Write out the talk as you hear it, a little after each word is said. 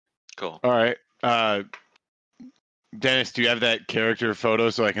Cool. All right. Dennis, do you have that character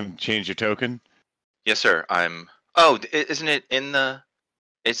photo so I can change your token? Yes, sir. Oh, isn't it in the?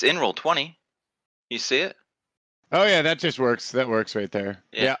 It's in Roll20. You see it? Oh yeah, that just works. That works right there.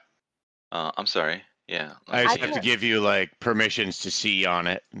 Yeah. I'm sorry. Yeah. I just have to give you like permissions to see on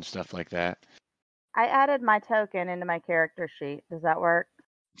it and stuff like that. I added my token into my character sheet. Does that work?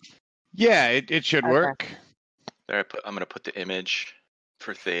 Yeah, it should work. There, I'm gonna put the image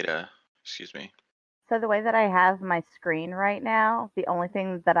for Theta. Excuse me. So the way that I have my screen right now, the only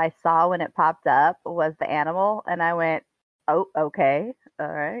thing that I saw when it popped up was the animal, and I went, "Oh, okay,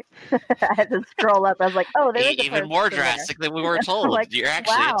 all right." I had to scroll up. I was like, "Oh, there's even more drastic than we were told. Like, you're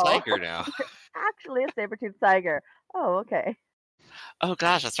actually a tiger now. Actually, a saber-toothed tiger. Oh, okay. Oh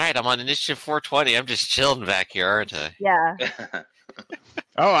gosh, that's right. I'm on initiative 420. I'm just chilling back here, aren't I? Yeah.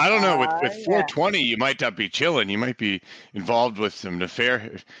 Oh, I don't know. With 420, you might not be chilling. You might be involved with some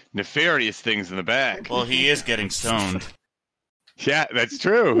nefarious things in the back. Well, he is getting stoned. Yeah, that's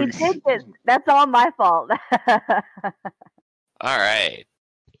true. He did it. That's all my fault. All right.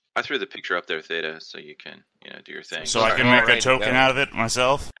 I threw the picture up there, Theta, so you can, do your thing. So I can make a token out of it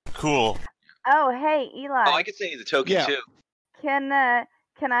myself? Cool. Oh, hey, Eli. Oh, I could say the token too. Can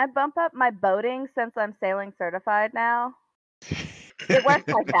I bump up my boating since I'm sailing certified now? It works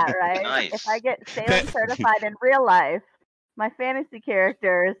like that, right? Nice. If I get sailing certified in real life, my fantasy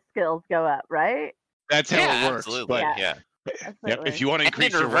character's skills go up, right? That's how it works. Absolutely. But Yeah. Yep, if you want to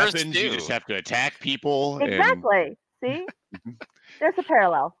increase your weapons, you just have to attack people. Exactly. See? There's a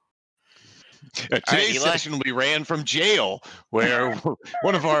parallel. Today's session will be ran from jail, where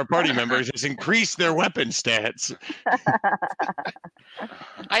one of our party members has increased their weapon stats.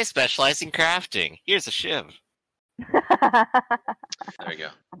 I specialize in crafting. Here's a shiv. There we go.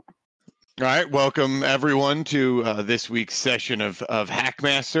 All right, welcome everyone to this week's session of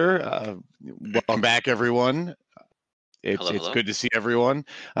Hackmaster. Welcome back, everyone. It's good to see everyone.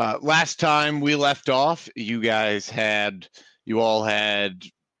 Last time we left off, you all had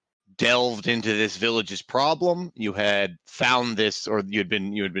delved into this village's problem. You had found this, or you had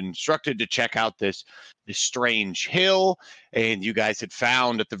been instructed to check out this strange hill, and you guys had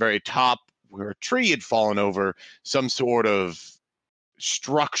found at the very top where a tree had fallen over some sort of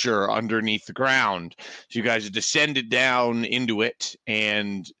structure underneath the ground. So you guys had descended down into it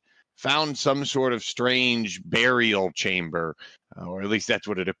and found some sort of strange burial chamber, or at least that's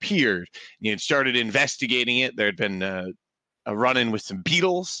what it appeared. You had started investigating it. There had been a run-in with some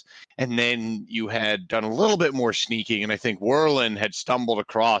beetles, and then you had done a little bit more sneaking, and I think Whirlin had stumbled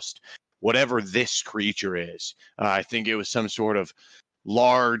across whatever this creature is. I think it was some sort of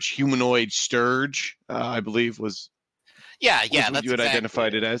large humanoid sturge, I believe was that's what you had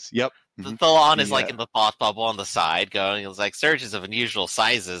identified it as. Yep. The Thalon is like in the thought bubble on the side going, it's like sturges of unusual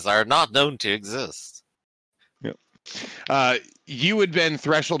sizes are not known to exist. Yep. You had been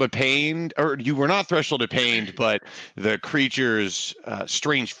threshold of pain, or you were not threshold of pain, but the creature's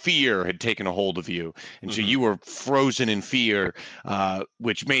strange fear had taken a hold of you. And so you were frozen in fear,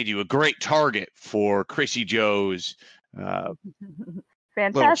 which made you a great target for Chrissy Joe's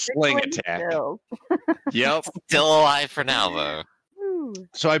fantastic sling attack. Yep. Still alive for now, though.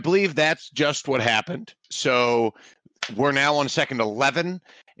 So I believe that's just what happened. So we're now on second 11,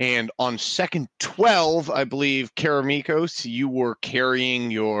 and on second 12, I believe, Karamikos, you were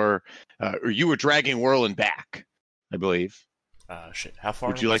carrying or you were dragging Whirlin back, I believe. Shit. How far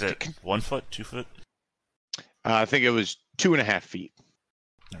would you was like it? to? 1 foot, 2 foot? I think it was 2.5 feet.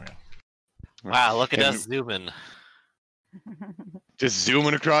 All right. Wow, look at us zooming. Just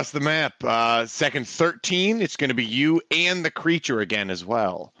zooming across the map. Second 13, it's going to be you and the creature again as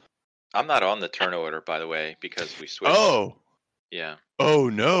well. I'm not on the turn order, by the way, because we switched. Oh. Yeah. Oh,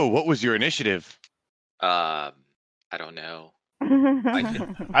 no. What was your initiative? I don't know.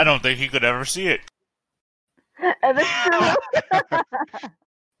 I don't think he could ever see it.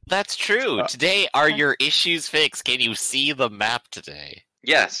 That's true. Today, are your issues fixed? Can you see the map today?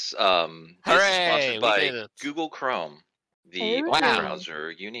 Yes. Hooray! This is sponsored by did it. Google Chrome, the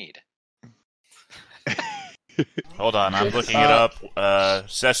browser you need. Hold on, I'm looking it up.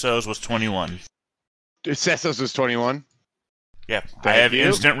 Sesso's was 21. Sesso's was 21? Yeah, I have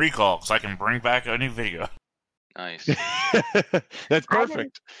instant recall, so I can bring back any video. Nice. That's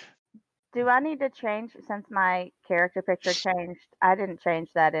perfect. Do I need to change, since my character picture changed? I didn't change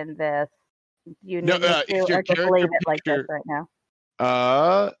that in this. You need to, or just leave it like this right now?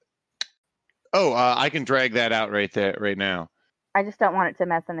 I can drag that out right now. I just don't want it to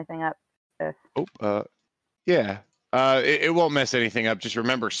mess anything up. Yeah. It won't mess anything up. Just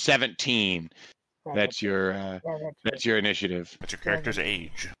remember 17. That's your initiative. That's your character's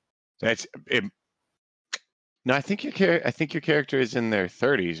age. That's it. No, I think your character is in their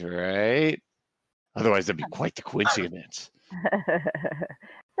 30s, right? Otherwise, that'd be quite the coincidence.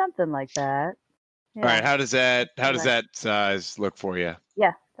 Something like that. Yeah. All right, how does that size look for you?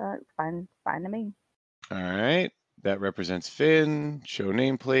 Yeah, fine to me. All right, that represents Finn. Show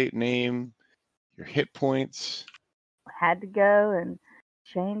nameplate, name, your hit points. Had to go and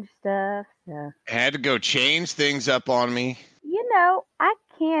change stuff. So. Had to go change things up on me. You know, I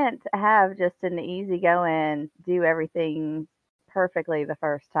can't have just an easygoing, do everything perfectly the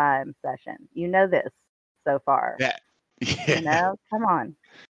first time session. You know this so far. Yeah. You know, come on.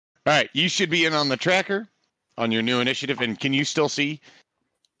 All right, you should be in on the tracker on your new initiative, and can you still see?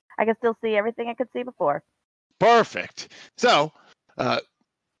 I can still see everything I could see before. Perfect. So,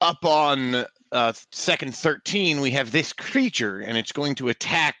 up on second 13, we have this creature, and it's going to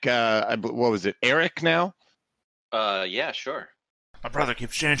attack. What was it, Eric? Now? Yeah, sure. My brother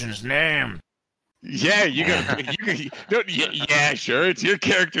keeps changing his name. Yeah, yeah, sure. It's your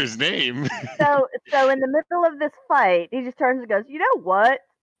character's name. So in the middle of this fight, he just turns and goes, "You know what?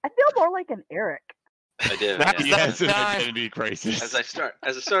 I feel more like an Eric." I do. He has an identity crisis. As I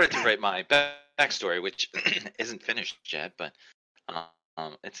started to write my backstory, which isn't finished yet, but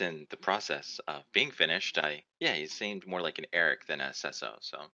it's in the process of being finished. He seemed more like an Eric than a Sesso.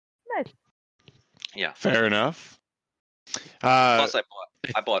 So nice. Yeah. Fair enough. Plus, I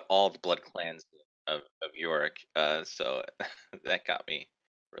bought all the blood clans of Yorick, so that got me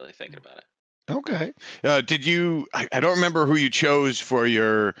really thinking about it. Okay. Did you? I don't remember who you chose for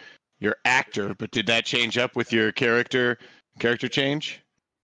your actor, but did that change up with your character change?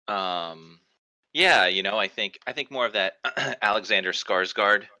 Yeah, I think more of that Alexander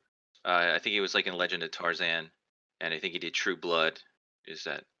Skarsgård. I think he was like in Legend of Tarzan, and I think he did True Blood. Is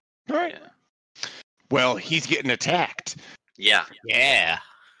that all right? Yeah. Well, he's getting attacked. Yeah. Yeah.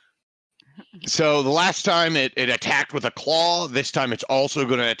 So the last time it attacked with a claw, this time it's also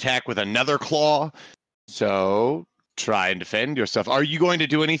going to attack with another claw. So try and defend yourself. Are you going to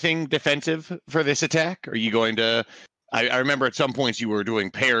do anything defensive for this attack? Are you going to? I remember at some points you were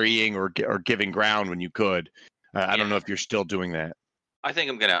doing parrying or giving ground when you could. I don't know if you're still doing that. I think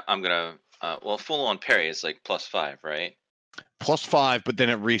I'm gonna. Well, full on parry is like +5, right? +5, but then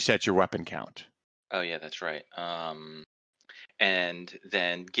it resets your weapon count. Oh yeah, that's right. And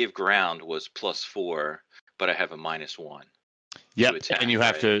then give ground was +4, but I have a -1. Yep, and you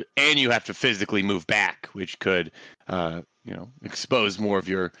have to physically move back, which could, expose more of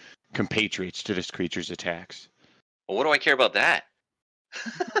your compatriots to this creature's attacks. Well, what do I care about that?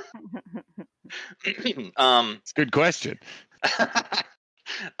 It's a good question.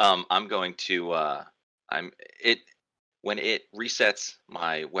 I'm going to. When it resets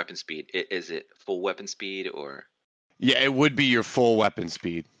my weapon speed. Is it full weapon speed or? Yeah, it would be your full weapon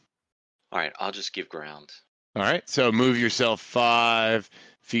speed. All right, I'll just give ground. All right, so move yourself 5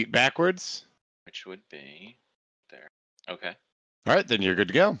 feet backwards. Which would be there. Okay. All right, then you're good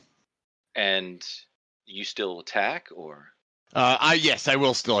to go. And you still attack, or? Yes, I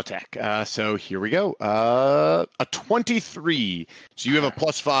will still attack. So here we go. A 23. So you have a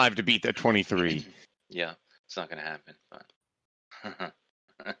 +5 to beat that 23. Yeah, it's not going to happen. But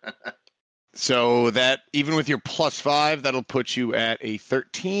so that even with your +5, that'll put you at a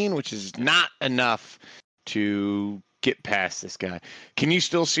 13, which is not enough to get past this guy. Can you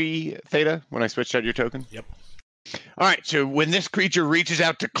still see Theta when I switched out your token? Yep. All right. So when this creature reaches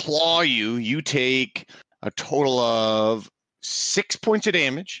out to claw you, you take a total of 6 points of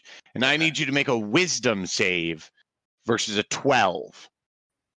damage, and I need you to make a Wisdom save versus a 12.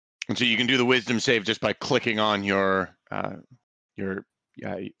 And so you can do the Wisdom save just by clicking on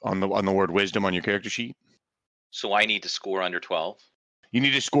on the word Wisdom on your character sheet. So I need to score under 12. You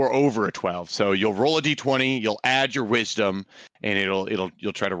need to score over a 12. So you'll roll a d20, you'll add your Wisdom, and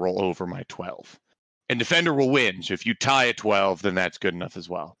you'll try to roll over my 12. And Defender will win. So if you tie at 12, then that's good enough as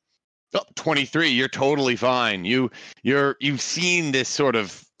well. Oh, 23, you're totally fine. You've seen this sort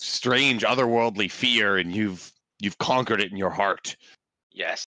of strange otherworldly fear, and you've conquered it in your heart.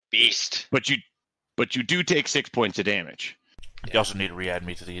 Yes, beast. But you do take 6 points of damage. You also need to re-add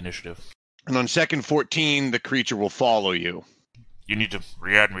me to the initiative. And on second 14, the creature will follow you. You need to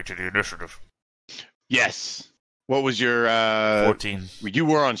re-add me to the initiative. Yes. What was your 14? You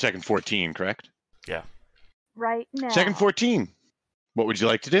were on second 14, correct? Yeah. Right now. Second 14. What would you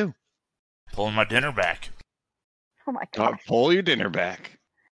like to do? Pulling my dinner back. Oh my god. Pull your dinner back.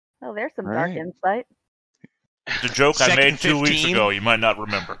 Oh, there's some All dark right. insight. The joke I made 2 weeks 15? ago, you might not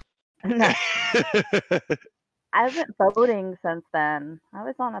remember. No, I've been boating since then. I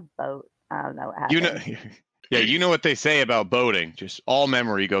was on a boat. I don't know what happened. Yeah, you know what they say about boating. Just all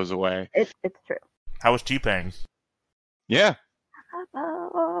memory goes away. It's true. How was T-Pang? Yeah.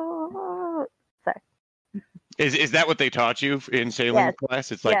 Sorry. Is that what they taught you in sailing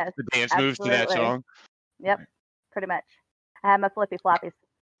class? It's like the dance moves to that song? Yep, pretty much. I had my flippy floppies.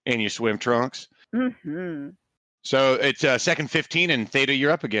 And your swim trunks? Mm-hmm. So it's second 15, and Theta,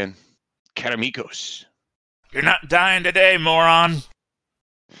 you're up again. Karamikos. You're not dying today, moron.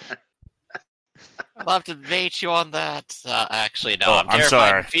 I'll have to debate you on that. Actually, no, Oh, I'm I'm terrified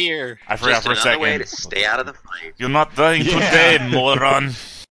sorry. in fear. I forgot for a second. Way to stay out of the fight. You're not dying today, moron.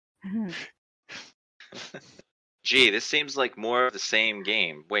 Gee, this seems like more of the same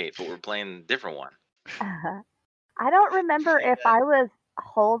game. Wait, but we're playing a different one. I don't remember if I was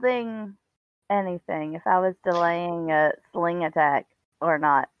holding anything, if I was delaying a sling attack or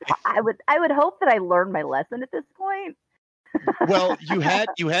not. I would hope that I learned my lesson at this point. Well, you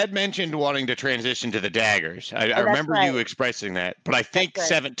had mentioned wanting to transition to the daggers. I remember you expressing that, but I think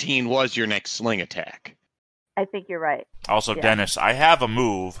 17 was your next sling attack. I think you're right. Also, yeah. Dennis, I have a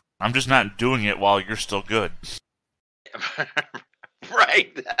move. I'm just not doing it while you're still good.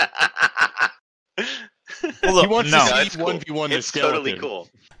 Right. Well, look, he wants to see 1v1 the it's skeleton. Totally cool.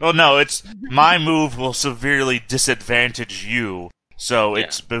 Well, no, it's my move will severely disadvantage you, so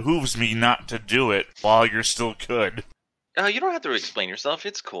it behooves me not to do it while you're still good. You don't have to explain yourself.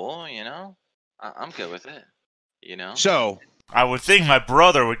 It's cool, you know. I'm good with it, you know. So I would think my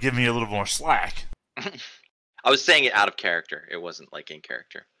brother would give me a little more slack. I was saying it out of character. It wasn't like in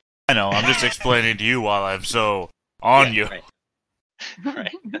character. I know. I'm just explaining to you while I'm so on you. Right.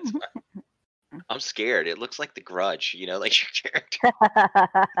 Right. That's fine. I'm scared. It looks like The Grudge, you know, like your character.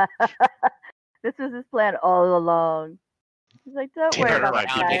 This was his plan all along. He's like, don't worry about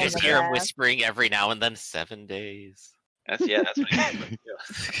that. You just hear him whispering every now and then, 7 days. That's what he's doing.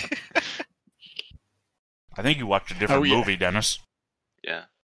 I think you watched a different movie, Dennis. Yeah.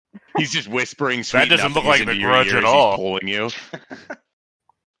 He's just whispering sweet that doesn't look like The Grudge at all. He's pulling you.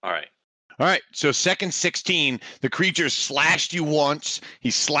 All right. So second 16, the creature slashed you once.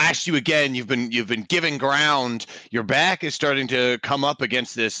 He slashed you again. You've been giving ground. Your back is starting to come up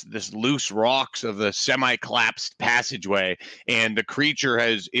against this loose rocks of the semi-collapsed passageway, and the creature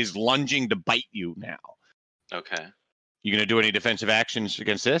is lunging to bite you now. Okay. You gonna do any defensive actions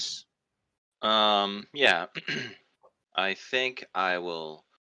against this? Yeah. I think I will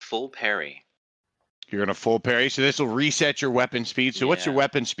full parry. You're gonna full parry, so this will reset your weapon speed. So what's your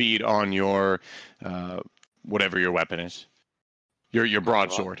weapon speed on your whatever your weapon is? Your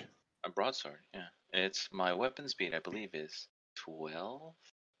broadsword. A broadsword, yeah. It's my weapon speed, I believe, is 12,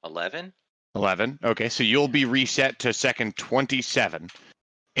 11. 11. Okay, so you'll be reset to second 27,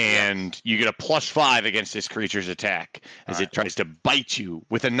 and you get a +5 against this creature's attack as it tries to bite you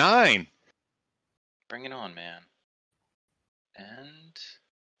with a 9. Bring it on, man. And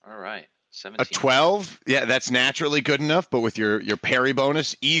all right. 17. A 12, yeah, that's naturally good enough, but with your parry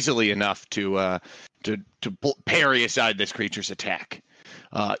bonus, easily enough to parry aside this creature's attack.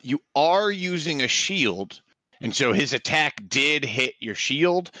 You are using a shield, and so his attack did hit your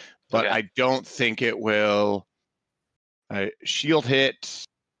shield, but I don't think it will. Shield hit.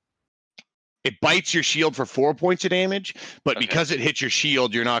 It bites your shield for 4 points of damage, but because it hits your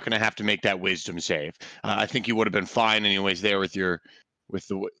shield, you're not going to have to make that wisdom save. I think you would have been fine anyways there with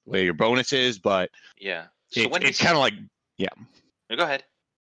the way your bonus is, but yeah, so it's kind of like No, go ahead.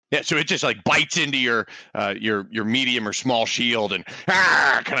 Yeah, so it just like bites into your medium or small shield and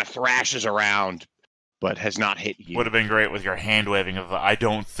kind of thrashes around, but has not hit you. Would have been great with your hand waving of I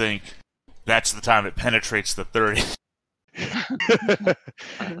don't think that's the time it penetrates the 30.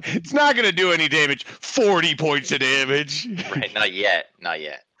 It's not going to do any damage. 40 points of damage. Right, not yet.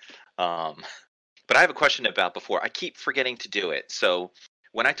 But I have a question about before. I keep forgetting to do it. So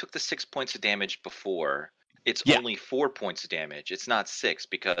when I took the 6 points of damage before, it's only 4 points of damage. It's not 6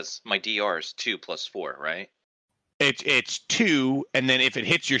 because my DR is 2 plus 4, right? It's 2, and then if it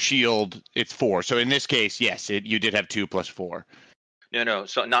hits your shield, it's 4. So in this case, yes, you did have 2 plus 4. No.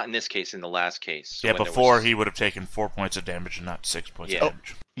 So not in this case. In the last case. So yeah, before he would have taken 4 points of damage and not 6 points of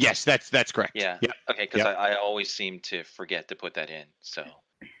damage. Yes, that's correct. Yeah. Yep. Okay, because I always seem to forget to put that in. So,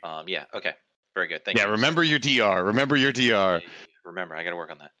 yeah. Okay. Very good. Thank you. Yeah. Remember your DR. Remember, I got to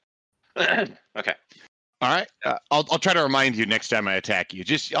work on that. Okay. All right. I'll try to remind you next time I attack you.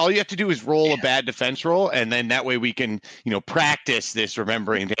 Just all you have to do is roll a bad defense roll, and then that way we can, practice this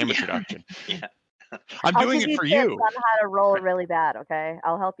remembering damage reduction. Yeah. I'm doing it for you. On how to roll really bad, okay?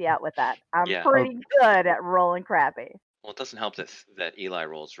 I'll help you out with that. I'm pretty good at rolling crappy. Well, it doesn't help that Eli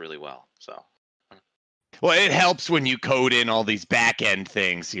rolls really well. So. Well, it helps when you code in all these back end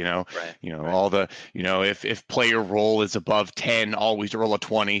things, Right. all the, if player roll is above 10, always roll a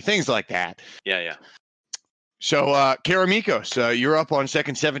 20, things like that. Yeah. So, Karamikos, you're up on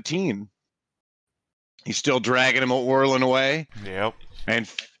second 17. He's still dragging him, whirling away. Yep. And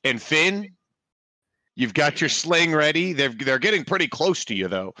Finn, you've got your sling ready. They're getting pretty close to you,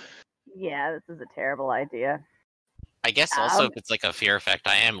 though. Yeah, this is a terrible idea. I guess also if it's like a fear effect,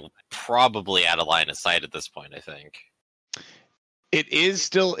 I am probably out of line of sight at this point, I think. It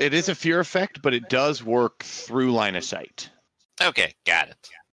is a fear effect, but it does work through line of sight. Okay, got it.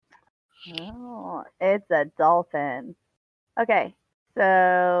 Oh, it's a dolphin. Okay,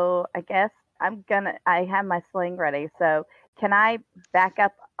 so I guess I have my sling ready. So can I back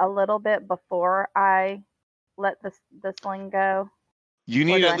up a little bit before I let the sling go? You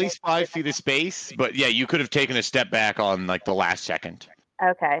need at least 5 feet of space, but yeah, you could have taken a step back on like the last second.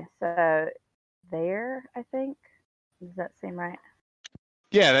 Okay, so there, I think. Does that seem right?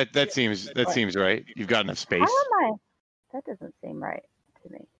 Yeah, that seems right. You've got enough space. How am I? That doesn't seem right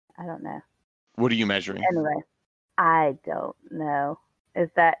to me. I don't know. What are you measuring? Anyway, I don't know. Is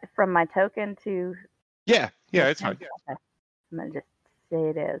that from my token to? Yeah, it's fine. Okay. I'm gonna just say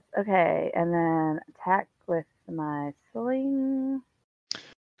it is. Okay, and then attack with my sling.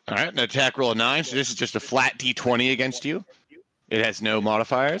 All right, an attack roll of 9. So this is just a flat d20 against you. It has no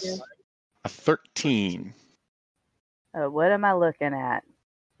modifiers. A 13. What am I looking at?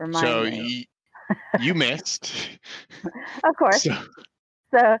 Remind me. You missed. Of course.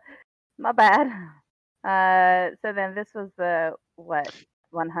 So my bad. So then this was the what?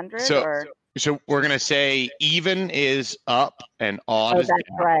 100 or? So we're gonna say even is up and odd is that's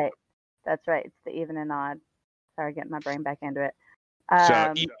down. right. That's right. It's the even and odd. Sorry, getting my brain back into it.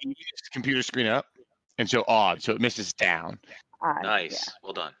 So even is computer screen up, and so odd, so it misses down. Odd, Nice. yeah.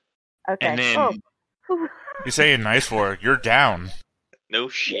 Well done. Okay. And then You're saying nice for it. You're down. No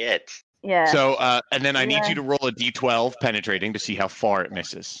shit. Yeah. So and then I need you to roll a d12 penetrating to see how far it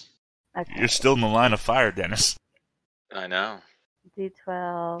misses. Okay. You're still in the line of fire, Dennis. I know.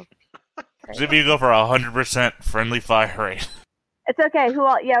 D12. See if you go for 100% friendly fire rate. It's okay.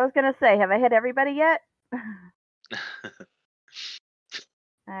 Yeah, I was gonna say, have I hit everybody yet? All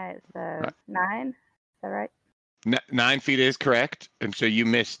right. So 9. Is that right? 9 feet is correct, and so you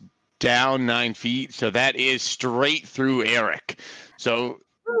missed down 9 feet. So that is straight through Eric. So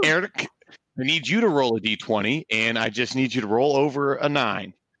Eric, I need you to roll a d20, and I just need you to roll over a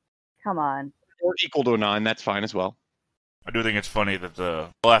 9. Come on. Or equal to a 9. That's fine as well. I do think it's funny that the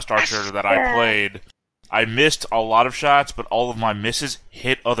last Archer that I played, I missed a lot of shots, but all of my misses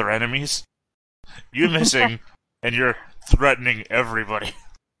hit other enemies. You missing, and you're threatening everybody.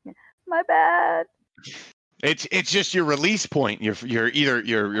 My bad. It's just your release point. You're either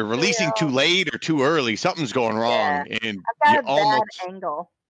releasing too late or too early. Something's going wrong, and I've got a bad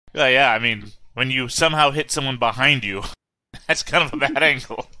angle. Yeah. I mean, when you somehow hit someone behind you, that's kind of a bad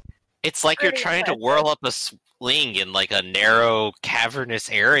angle. It's like you're trying to whirl up a sling in like a narrow,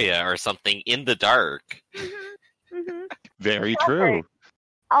 cavernous area or something in the dark. Mm-hmm. Very true.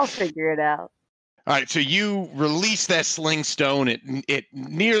 I'll figure it out. All right, so you release that sling stone. It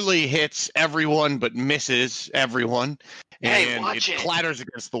nearly hits everyone, but misses everyone, and it clatters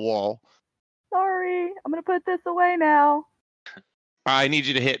against the wall. Sorry, I'm gonna put this away now. I need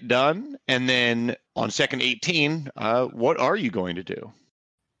you to hit done, and then on second 18, what are you going to do?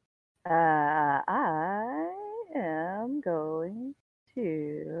 I am going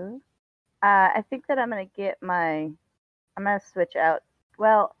to. I think that I'm gonna switch out.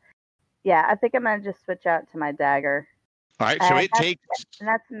 Well, yeah, I think I'm gonna just switch out to my dagger. All right, so it takes. And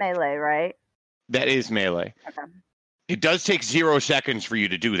that's melee, right? That is melee. Okay. It does take 0 seconds for you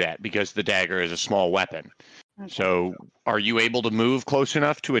to do that because the dagger is a small weapon. Okay. So, are you able to move close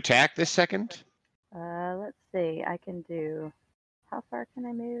enough to attack this second? Let's see. I can do. How far can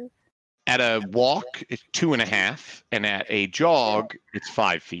I move? At a walk, it's 2.5, and at a jog, it's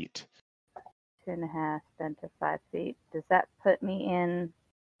 5 feet. 2.5 then to 5 feet. Does that put me in?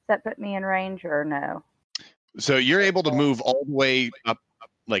 Range or no? So you're able to move all the way up,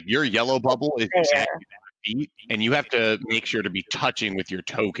 like your yellow bubble is exactly 5 feet, and you have to make sure to be touching with your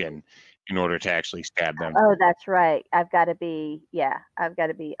token in order to actually stab them. Oh, that's right. I've got to be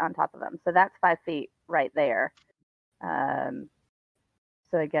on top of them. So that's 5 feet right there. So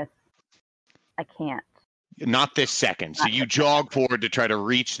I guess I can't. Not this second. So you jog forward to try to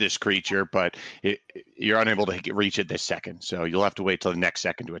reach this creature, but you're unable to reach it this second. So you'll have to wait till the next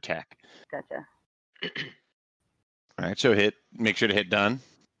second to attack. Gotcha. All right, so make sure to hit done.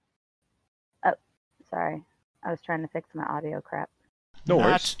 Oh, sorry. I was trying to fix my audio crap. No not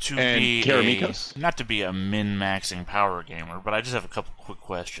worries. To and be Karamikos? Not to be a min-maxing power gamer, but I just have a couple quick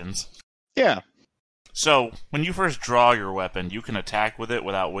questions. Yeah. So, when you first draw your weapon, you can attack with it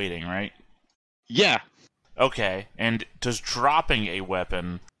without waiting, right? Yeah. Okay, and does dropping a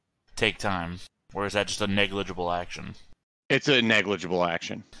weapon take time? Or is that just a negligible action? It's a negligible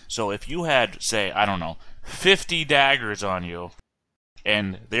action. So if you had, say, I don't know, 50 daggers on you,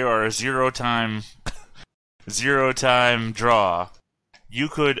 and there are a zero time draw, you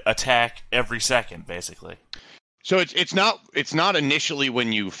could attack every second, basically. So it's not initially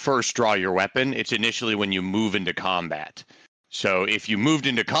when you first draw your weapon. It's initially when you move into combat. So if you moved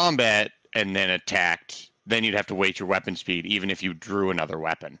into combat and then attacked, then you'd have to wait your weapon speed, even if you drew another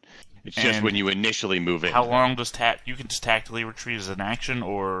weapon. It's just And when you initially move in. How long does you can just tactically retreat as an action,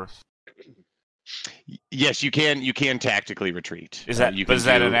 or? Yes, you can. You can tactically retreat. Is that is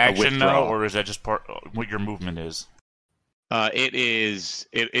that an action though, or is that just part what your movement is? It is.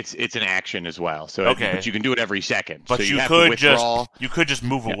 It's an action as well. So okay, but you can do it every second. But so you could just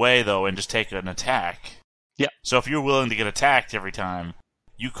move away though and just take an attack. Yeah. So if you're willing to get attacked every time,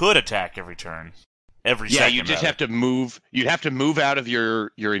 you could attack every turn. Yeah, you just have to move. You'd have to move out of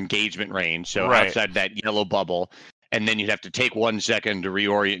your engagement range, so outside that yellow bubble, and then you'd have to take 1 second to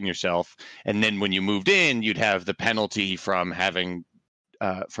reorient yourself. And then when you moved in, you'd have the penalty from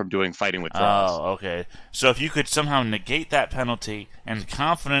doing fighting withdrawals. Oh, okay. So if you could somehow negate that penalty and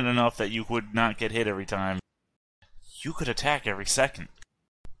confident enough that you would not get hit every time, you could attack every second.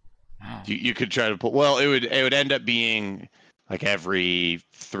 Wow. You could try to put. Well, it would end up being like every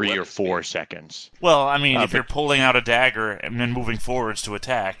 3 or 4 seconds. Well, I mean, if you're pulling out a dagger and then moving forwards to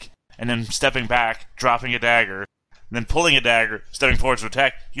attack, and then stepping back, dropping a dagger, and then pulling a dagger, stepping forwards to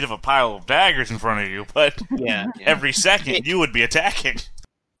attack, you'd have a pile of daggers in front of you, but every second you would be attacking.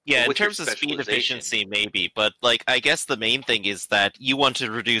 Yeah, in terms of speed efficiency, maybe, but I guess the main thing is that you want to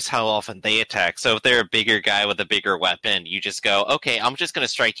reduce how often they attack. So if they're a bigger guy with a bigger weapon, you just go, okay, I'm just going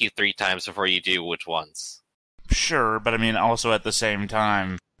to strike you 3 times before you do which ones. Sure, but I mean, also at the same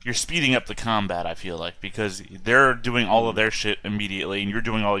time, you're speeding up the combat, I feel like, because they're doing all of their shit immediately, and you're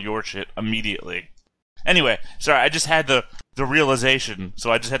doing all your shit immediately. Anyway, sorry, I just had the realization, so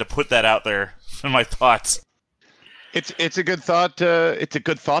I just had to put that out there in my thoughts. It's a good thought. It's a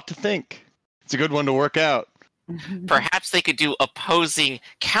good thought to think. It's a good one to work out. Perhaps they could do opposing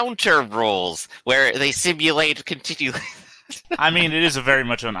counter rolls where they simulate continually. I mean, it is a very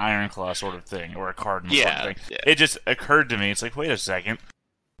much an Iron Claw sort of thing, or a Cardinal sort of thing. Yeah. It just occurred to me, it's like, wait a second,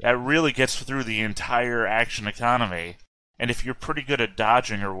 that really gets through the entire action economy, and if you're pretty good at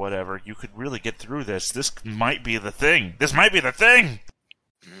dodging or whatever, you could really get through this. This might be the thing. This might be the thing!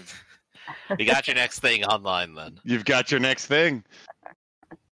 You got your next thing online, then. You've got your next thing.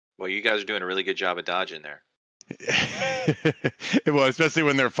 Well, you guys are doing a really good job of dodging there. Well, especially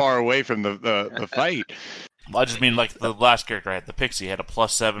when they're far away from the fight. Well, I just mean, like, the last character I had, the Pixie, had a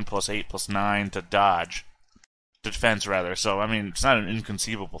 +7, +8, +9 to dodge. Defense, rather. So, I mean, it's not an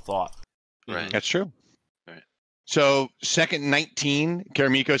inconceivable thought. Right. That's true. Right. So, second 19,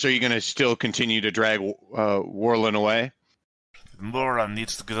 Karamikos, are you going to still continue to drag Warlin away? Moran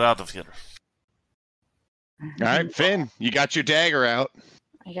needs to get out of here. All right, Finn, you got your dagger out.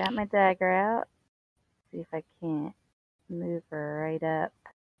 I got my dagger out. See if I can't move her right up.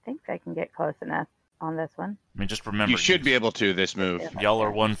 I think I can get close enough on this one. I mean, just remember... You should be able to this move. Y'all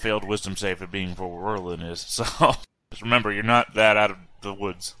are one failed wisdom save for being for Whirlin is, so just remember, you're not that out of the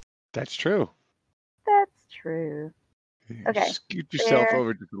woods. That's true. That's true. Okay. Scoot yourself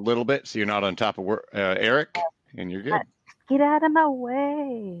over just a little bit so you're not on top of Eric, and you're good. Get out of my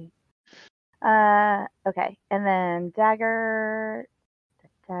way. Okay. And then dagger,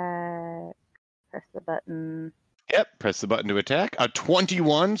 attack, press the button. Yep, press the button to attack. A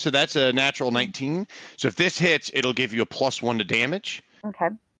 21, so that's a natural 19. So if this hits, it'll give you a +1 to damage. Okay.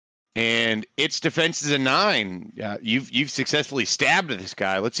 And its defense is a 9. You've successfully stabbed this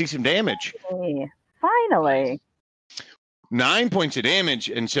guy. Let's see some damage. Hey, finally. 9 points of damage,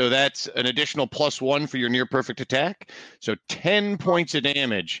 and so that's an additional +1 for your near perfect attack. So 10 points of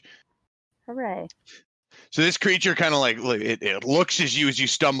damage. Hooray. So this creature kind of like it looks as you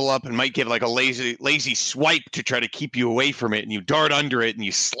stumble up and might give like a lazy swipe to try to keep you away from it, and you dart under it and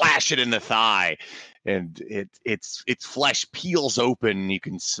you slash it in the thigh, and its flesh peels open. And you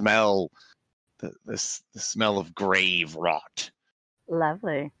can smell the smell of grave rot.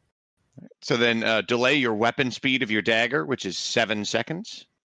 Lovely. So then delay your weapon speed of your dagger, which is 7 seconds.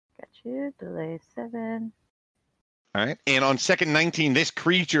 Got you. Delay 7. All right. And on second 19, this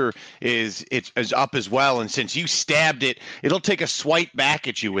creature is up as well. And since you stabbed it, it'll take a swipe back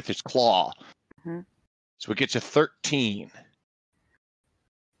at you with its claw. Mm-hmm. So it gets a 13.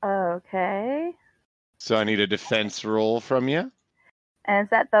 Okay. So I need a defense roll from you. And is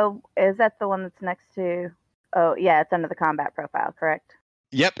that the one that's next to? Oh yeah, it's under the combat profile, correct?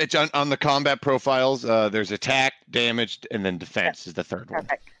 Yep, it's on the combat profiles. There's attack, damage, and then defense is the third one.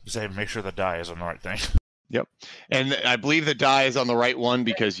 Perfect. Say, make sure the die is on the right thing. Yep, and I believe the die is on the right one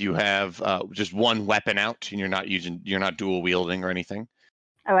because you have just one weapon out, and you're not dual wielding or anything.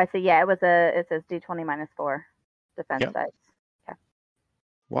 Oh, I see. Yeah, it says D20 -4 defense dice. Okay.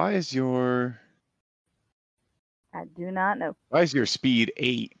 Why is your? I do not know. Why is your speed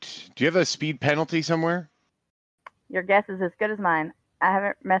 8? Do you have a speed penalty somewhere? Your guess is as good as mine. I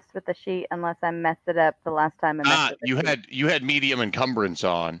haven't messed with the sheet unless I messed it up the last time I messed with the sheet. You had medium encumbrance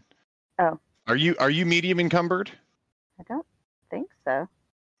on. Oh. Are you medium encumbered? I don't think so.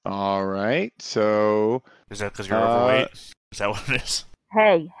 All right. So is that because you're overweight? Is that what it is?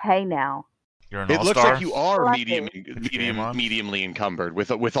 Hey now. You're an it all-star? looks like you are mediumly encumbered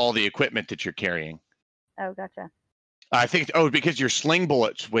with all the equipment that you're carrying. Oh, gotcha. I think because your sling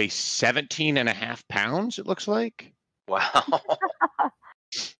bullets weigh 17.5 pounds. It looks like. Wow.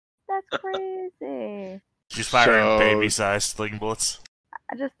 That's crazy. She's firing baby-sized sling bullets.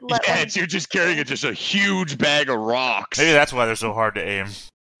 I just you're just carrying just a huge bag of rocks. Maybe that's why they're so hard to aim.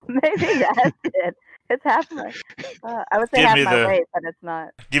 Maybe that's it. It's half my. I would say half my weight, but it's not.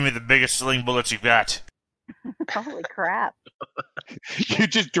 Give me the biggest sling bullets you got. Holy crap! You're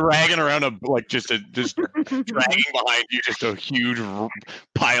just dragging around just dragging behind you just a huge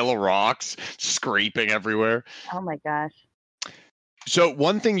pile of rocks, scraping everywhere. Oh my gosh. So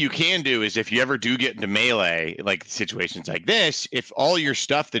one thing you can do is if you ever do get into melee, like situations like this, if all your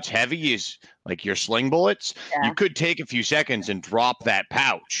stuff that's heavy is like your sling bullets, you could take a few seconds and drop that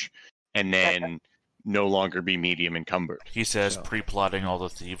pouch and then no longer be medium encumbered. He says, pre-plotting all the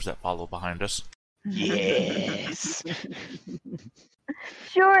thieves that follow behind us. Yes.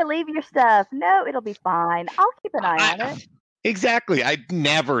 Sure, leave your stuff. No, it'll be fine. I'll keep an eye on it. Exactly. I'd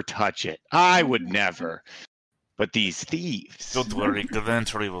never touch it. I would never. But these thieves. Don't worry,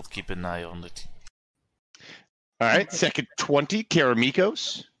 eventually we'll keep an eye on it. All right, second 20,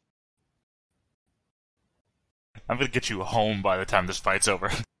 Karamikos. I'm going to get you home by the time this fight's over.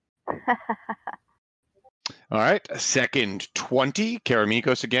 All right, second 20,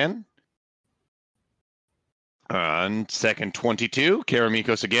 Karamikos again. And second 22,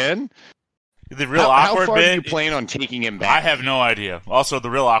 Karamikos again. The real awkward how far bit. Do you plan on taking him back? I have no idea. Also,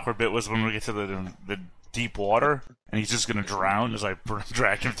 the real awkward bit was when we get to the deep water, and he's just going to drown as I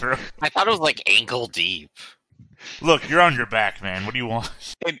drag him through. I thought it was like ankle deep. Look, you're on your back, man. What do you want?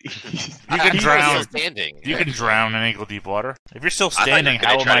 You can drown. Standing. You can drown in ankle deep water. If you're still standing,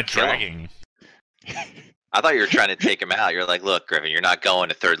 how am I dragging? I thought you were trying to take him out. You're like, look, Griffin, you're not going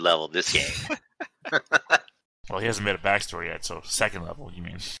to third level this game. Well, he hasn't made a backstory yet, so second level, you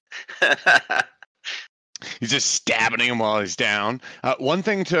mean? He's just stabbing him while he's down. One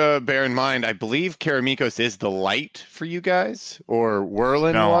thing to bear in mind, I believe Karamikos is the light for you guys, or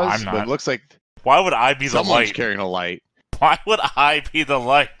Whirlin was. I'm not. But it looks like why would I be the light? Someone's carrying a light. Why would I be the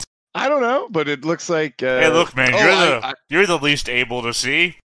light? I don't know, but it looks like. Hey, look, man, you're the least able to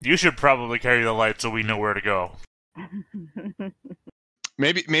see. You should probably carry the light so we know where to go.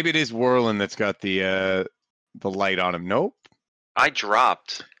 Maybe it is Whirlin that's got the light on him. Nope. I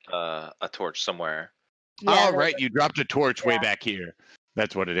dropped a torch somewhere. Yeah, right. You dropped a torch way back here.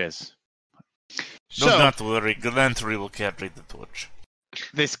 That's what it is. So, not worry. Galantry will carry the torch.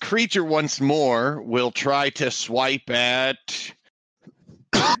 This creature once more will try to swipe at...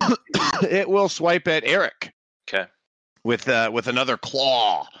 It will swipe at Eric. Okay. With another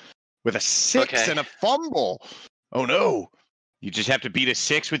claw. With a 6 and a fumble. Oh, no. You just have to beat a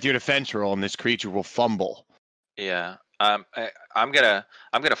 6 with your defense roll, and this creature will fumble. Yeah. I'm gonna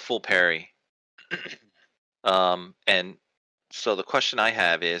full parry. And so the question I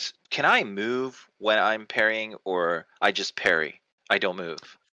have is, can I move when I'm parrying, or I just parry? I don't move.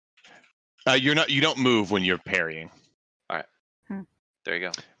 You don't move when you're parrying. All right. There you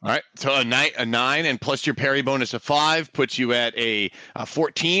go. All right. So a 9 and plus your parry bonus of 5 puts you at a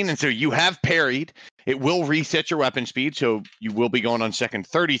 14, and so you have parried. It will reset your weapon speed, so you will be going on second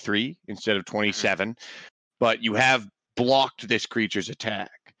 33 instead of 27. But you have blocked this creature's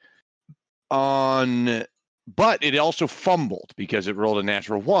attack. But it also fumbled because it rolled a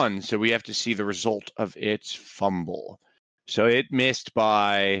natural 1, so we have to see the result of its fumble. So it missed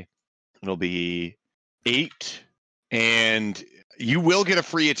by, it'll be 8, and you will get a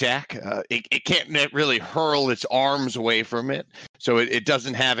free attack. It can't really hurl its arms away from it, so it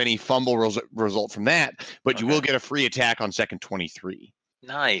doesn't have any fumble result from that, but you will get a free attack on second 23.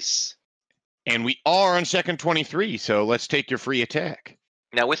 Nice. And we are on second 23, so let's take your free attack.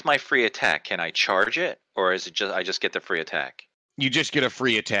 Now, with my free attack, can I charge it, or is it just I just get the free attack? You just get a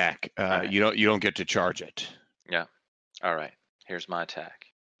free attack. Right. You don't get to charge it. Yeah. All right. Here's my attack.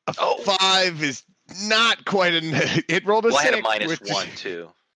 A 5 is not quite it rolled a 6. I had a -1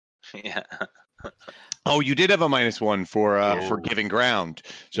 too. Yeah. Oh, you did have a -1 for giving ground.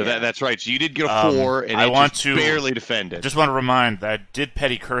 So that's right. So you did get a 4, and barely defended. Just want to remind that I did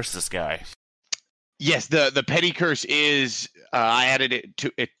petty curse this guy. Yes, the petty curse is I added it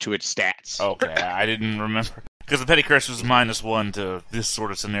to its stats. Okay, I didn't remember because the petty curse was -1 to this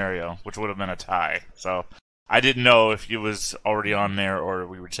sort of scenario, which would have been a tie. So I didn't know if it was already on there or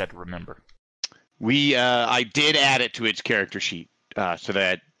we just had to remember. I did add it to its character sheet so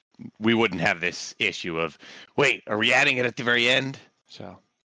that we wouldn't have this issue of wait, are we adding it at the very end? So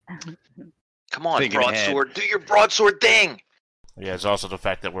come on, broadsword, do your broadsword thing. Yeah, it's also the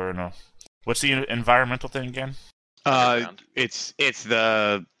fact that we're in a. What's the environmental thing again? It's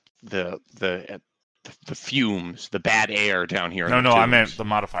the fumes, the bad air down here. No, I meant the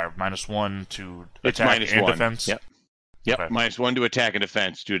modifier -1 to attack and defense. Yep. Okay. -1 to attack and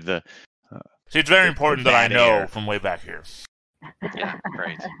defense due to the. See, it's very important that I know from way back here. Yeah,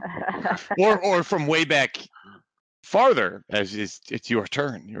 right. or from way back farther, as it's your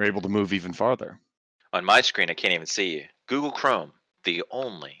turn. You're able to move even farther. On my screen, I can't even see you. Google Chrome, the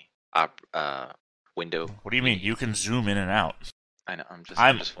only window. What do you mean? You can zoom in and out. I know. I'm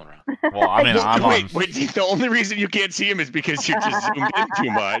just fooling around. Well, I mean, I'm on. Wait. The only reason you can't see him is because you're just zoomed in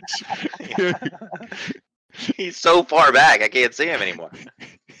too much. He's so far back, I can't see him anymore.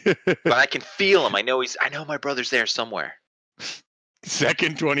 But I can feel him. I know my brother's there somewhere.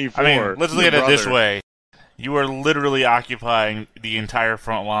 Second 24. I mean, let's look at it this way. You are literally occupying the entire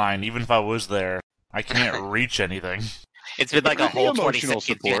front line. Even if I was there, I can't reach anything. It's been like a whole 20 seconds.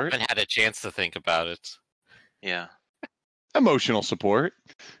 Support. You haven't had a chance to think about it. Yeah. Emotional support.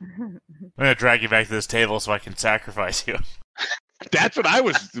 I'm going to drag you back to this table so I can sacrifice you. That's what I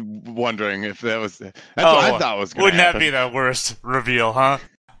was wondering if that was... That's what I thought was going to happen. Wouldn't that be the worst reveal, huh?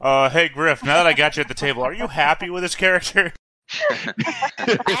 Hey, Griff, now that I got you at the table, are you happy with this character?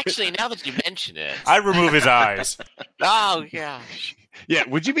 Actually, now that you mention it... I remove his eyes. Oh, gosh. Yeah,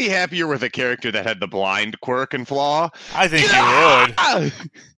 would you be happier with a character that had the blind quirk and flaw? I think you would.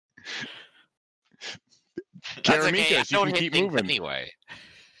 Karamika, you can keep moving. Anyway.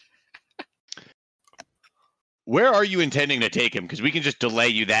 Where are you intending to take him? Because we can just delay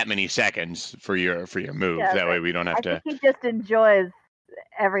you that many seconds for your move. Yeah, that way we don't have to... I think he just enjoys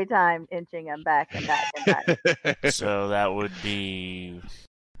every time inching him back and back and back. So that would be...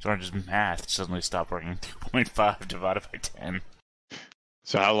 So just math suddenly stopped working. 2.5 divided by 10.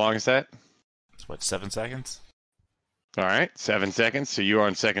 So how long is that? It's what, 7 seconds? All right, 7 seconds. So you are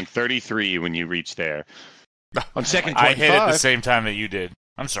on second 33 when you reach there. On second 25... I hit it the same time that you did.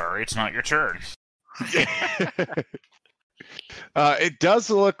 I'm sorry, it's not your turn. It does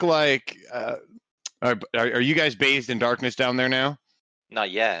look like... are you guys bathed in darkness down there now?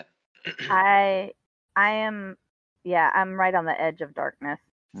 Not yet. I am... Yeah, I'm right on the edge of darkness.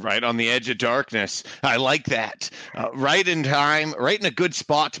 Right on the edge of darkness. I like that. Right in time, right in a good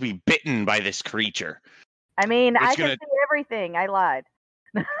spot to be bitten by this creature. I mean, I can see everything. I lied.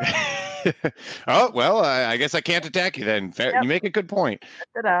 Oh, well, I guess I can't attack you then. Yep. You make a good point.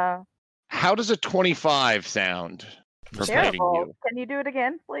 Ta-da. How does a 25 sound for biting you? Can you do it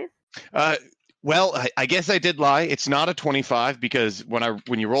again, please? Well, I guess I did lie. It's not a 25 because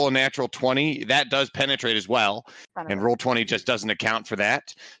when you roll a natural 20, that does penetrate as well. And roll 20 just doesn't account for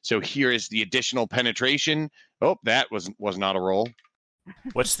that. So here is the additional penetration. Oh, that was not a roll.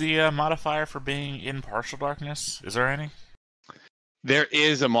 What's the modifier for being in partial darkness? Is there any? There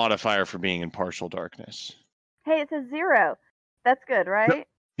is a modifier for being in partial darkness. Hey, it's a 0. That's good, right?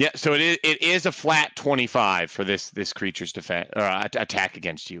 Yeah, so it is a flat 25 for this creature's attack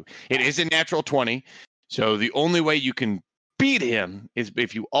against you. It is a natural 20, so the only way you can beat him is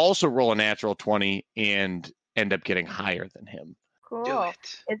if you also roll a natural 20 and end up getting higher than him. Cool. Do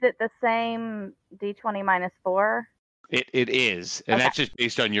it. Is it the same D20 minus 4? It is, and that's just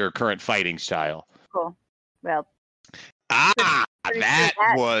based on your current fighting style. Cool. Well. That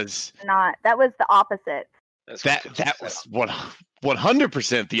was the opposite. That was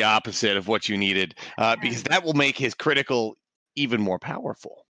 100% the opposite of what you needed, because that will make his critical even more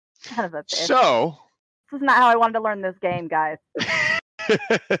powerful. Son of a bitch. So this is not how I wanted to learn this game, guys.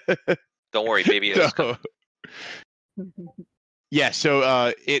 Don't worry, baby. Yeah,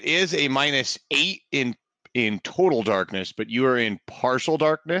 so it is a -8 in total darkness, but you are in partial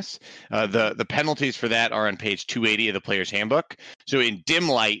darkness. The penalties for that are on page 280 of the player's handbook. So in dim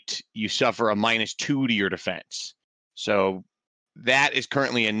light, you suffer a -2 to your defense. So that is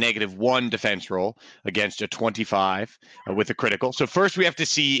currently a -1 defense roll against a 25 with a critical. So first we have to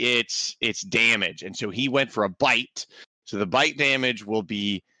see its damage. And so he went for a bite. So the bite damage will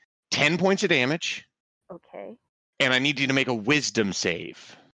be 10 points of damage. Okay. And I need you to make a wisdom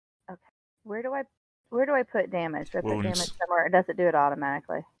save. Okay. Where do I put damage? Do I put Wounds. damage somewhere, or does it do it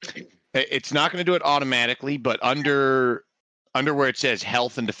automatically? It's not going to do it automatically, but under where it says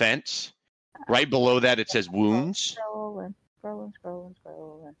health and defense, right below that it says wounds. Scrolling.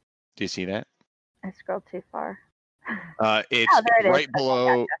 Do you see that? I scrolled too far. It's there it is. right Okay, below.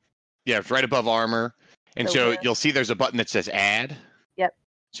 gotcha. Yeah, it's right above armor. And So so where- you'll see there's a button that says add. Yep.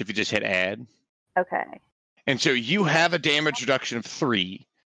 So if you just hit add. Okay. And so you have a damage reduction of 3.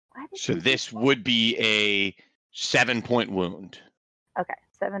 Why did So you do this that? would be a 7-point wound. Okay,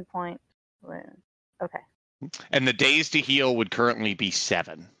 7-point wound. Okay. And the days to heal would currently be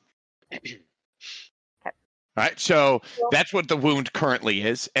 7. All right, so that's what the wound currently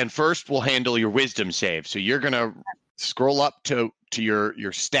is. And first we'll handle your wisdom save. So you're going to scroll up to your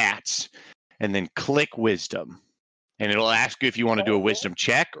stats and then click wisdom. And it'll ask you if you want to do a wisdom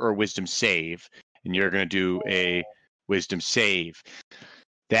check or a wisdom save. And you're going to do a wisdom save.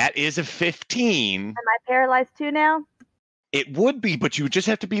 That is a 15. Am I paralyzed too now? It would be, but you would just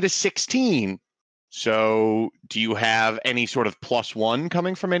have to beat a 16. So do you have any sort of +1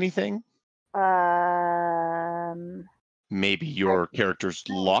 coming from anything? Maybe your character's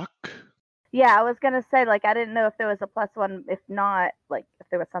luck? Yeah, I was gonna say, like, I didn't know if there was a +1. If not, like, if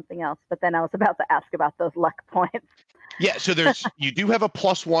there was something else. But then I was about to ask about those luck points. Yeah, so you do have a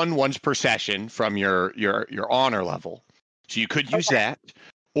 +1 once per session from your honor level. So you could use that.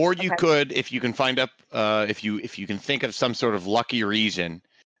 Or you could, if you can find up, if you can think of some sort of lucky reason,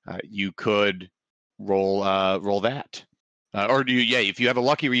 you could roll that. Or if you have a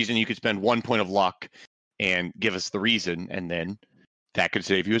lucky reason, you could spend 1 point of luck and give us the reason, and then that could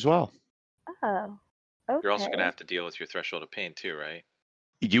save you as well. Oh, okay. You're also going to have to deal with your threshold of pain too, right?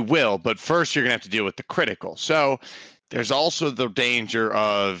 You will, but first you're going to have to deal with the critical. So there's also the danger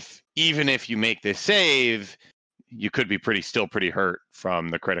of, even if you make this save, you could be still pretty hurt from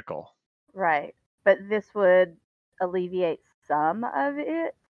the critical. Right, but this would alleviate some of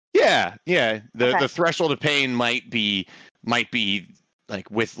it. Yeah. The threshold of pain might be like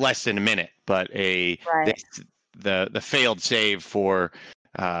with less than a minute, but the failed save for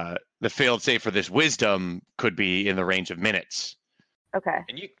this wisdom could be in the range of minutes. Okay.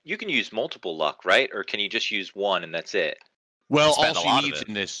 And you can use multiple luck, right? Or can you just use one and that's it? Well,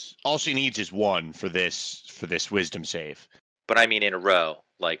 all she needs is 1 for this wisdom save. But I mean in a row,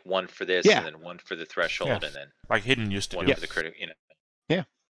 like 1 for this, and then 1 for the threshold, and then like Hidden used to 1 do. for the critical. Yeah.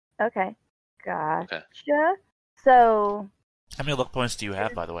 Okay. Gotcha. Okay. So. How many luck points do you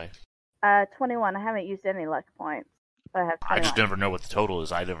have, by the way? 21. I haven't used any luck points. But I have 21. I just never know what the total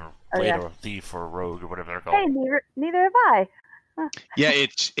is. I never played a thief or a rogue or whatever they're called. Hey, neither have I. Huh. Yeah,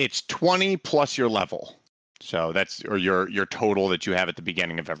 it's 20 plus your level. So that's your total that you have at the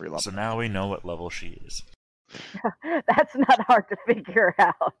beginning of every level. So now we know what level she is. That's not hard to figure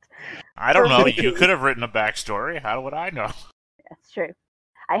out. I don't know. You could have written a backstory. How would I know? That's true.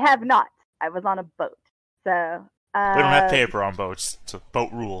 I have not. I was on a boat. So we don't have paper on boats. It's a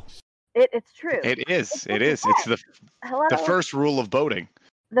boat rule. It's true. It is. It's the first rule of boating.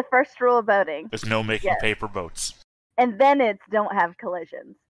 The first rule of boating. There's no making paper boats. And then it's don't have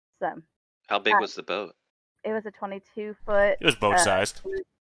collisions. So. How big was the boat? It was a 22-foot. It was boat sized.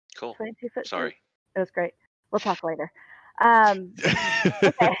 Cool. 22-foot. Sorry. It was great. We'll talk later.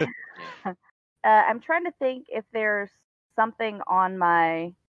 Okay. I'm trying to think if there's something on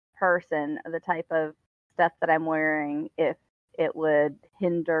my person, the type of stuff that I'm wearing, if it would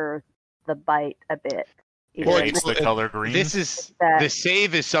hinder the bite a bit. It's the color green. The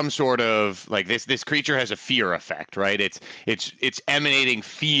save is some sort of like this creature has a fear effect, right? It's emanating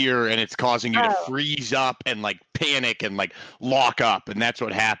fear, and it's causing you to freeze up and like panic and like lock up, and that's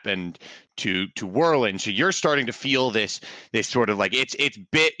what happened to Whirlin. So you're starting to feel this sort of like it's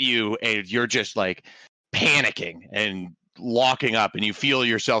bit you, and you're just like panicking and locking up, and you feel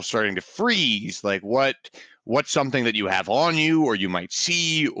yourself starting to freeze. Like what's something that you have on you, or you might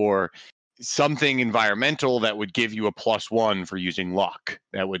see, or something environmental that would give you a +1 for using luck.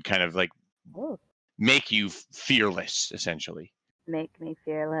 That would kind of like make you fearless, essentially. Make me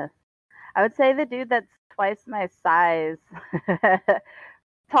fearless. I would say the dude that's twice my size,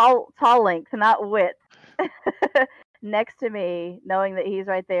 tall length, not width, next to me, knowing that he's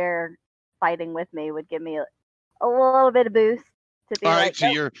right there fighting with me, would give me a little bit of boost to be all right, like,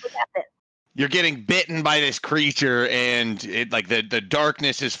 so you're getting bitten by this creature, and it like the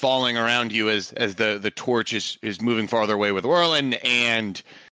darkness is falling around you as the torch is moving farther away with Orlin, and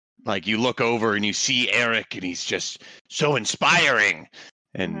like you look over and you see Eric, and he's just so inspiring,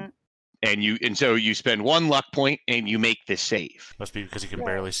 and so you spend 1 luck point and you make this save. Must be because you can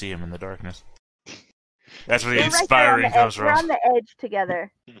barely see him in the darkness. That's where the inspiring comes from. We're on the edge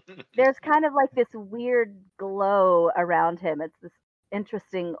together. There's kind of like this weird glow around him. It's this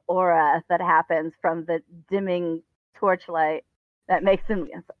interesting aura that happens from the dimming torchlight that makes him.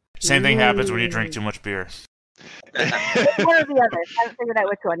 Same thing happens when you drink too much beer. It's one of the others. I haven't figured out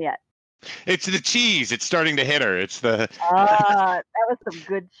which one yet. It's the cheese. It's starting to hit her. It's the. That was some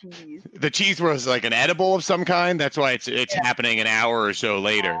good cheese. The cheese was like an edible of some kind. That's why it's happening an hour or so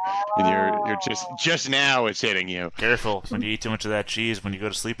later, and you're just now it's hitting you. Careful when you eat too much of that cheese. When you go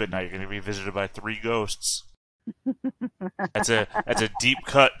to sleep at night, you're going to be visited by 3 ghosts. That's a deep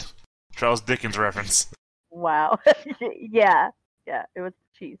cut Charles Dickens reference. Wow. yeah, it was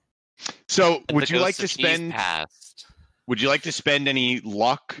cheese. So, would you like to spend? Would you like to spend any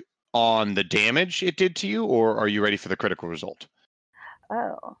luck on the damage it did to you, or are you ready for the critical result?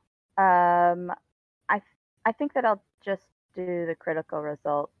 Oh, I think that I'll just do the critical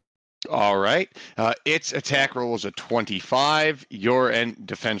result. All right. Its attack roll was a 25. Your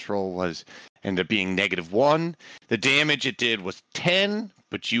defense roll ended up being -1. The damage it did was 10,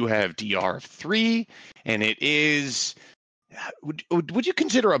 but you have DR of 3, and it is. Would you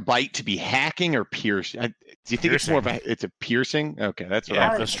consider a bite to be hacking or piercing? Do you think it's more of it's a piercing? Okay, that's what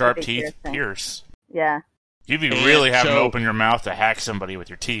I the sharp teeth pierce. Yeah. You'd be really having to open your mouth to hack somebody with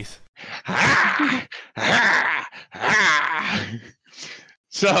your teeth.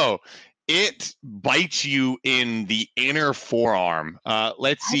 So it bites you in the inner forearm.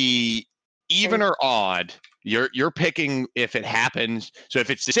 Let's see, even or odd. You're picking if it happens. So if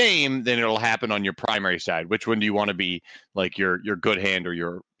it's the same, then it'll happen on your primary side. Which one do you want to be, like your good hand or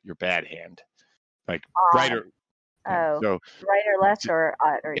your bad hand? Like right or right or left or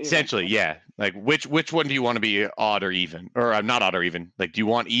odd or even? Essentially, yeah. Like which one do you want to be, odd or even? Or not odd or even. Like do you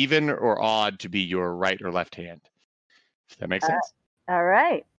want even or odd to be your right or left hand? Does that make sense? All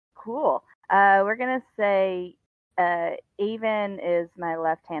right. Cool. We're gonna say even is my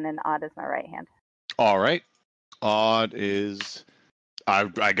left hand and odd is my right hand. All right. Odd is...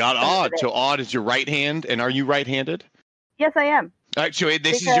 I got odd. So odd is your right hand. And are you right-handed? Yes, I am. Actually,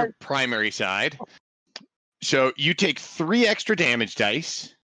 this is your primary side. So you take 3 extra damage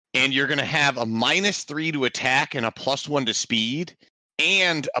dice, and you're going to have a -3 to attack and a +1 to speed,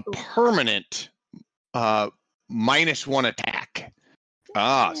 and a permanent -1 attack.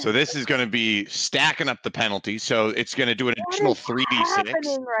 So this is going to be stacking up the penalty. So it's going to do an additional 3d6. What's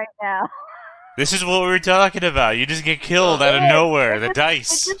happening right now? This is what we were talking about. You just get killed out of nowhere. The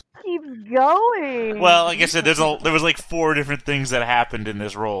dice. It just keeps going. Well, like I said, there was like 4 different things that happened in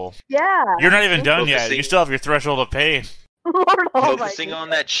this roll. Yeah. You're not even done yet. You still have your threshold of pain. Lord, focusing on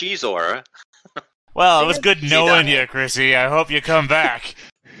that cheese aura. Well, it was good knowing you, Chrissy. I hope you come back.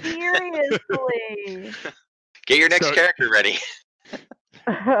 Seriously. Get your next character ready.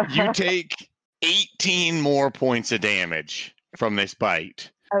 You take 18 more points of damage from this bite.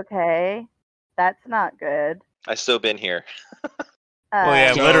 Okay. That's not good. I've still been here. Well,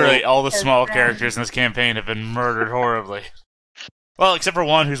 yeah, literally all the small characters in this campaign have been murdered horribly. Well, except for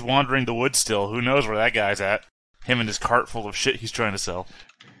one who's wandering the woods still. Who knows where that guy's at? Him and his cart full of shit he's trying to sell.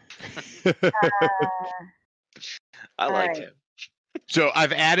 I like him. So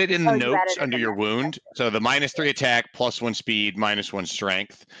I've added in the notes under your wound. So the -3 attack, +1 speed, -1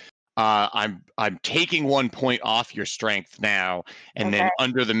 strength. I'm taking 1 point off your strength now, and then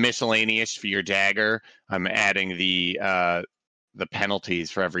under the miscellaneous for your dagger, I'm adding the penalties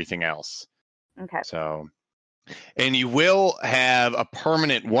for everything else. Okay. So, and you will have a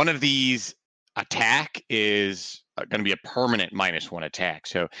permanent one of these. Attack is going to be a permanent -1 attack.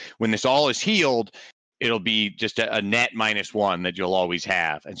 So when this all is healed, it'll be just a net -1 that you'll always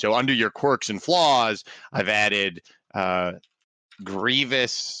have. And so under your quirks and flaws, I've added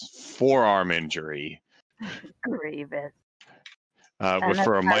grievous forearm injury. Grievous. Was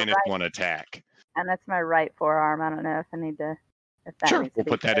for a -1 attack. And that's my right forearm. I don't know if I need to. If that sure, we'll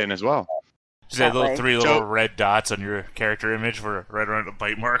put that in as well. Is that little 3 little red dots on your character image for right around a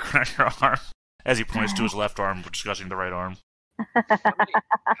bite mark on your arm? As he points to his left arm, discussing the right arm.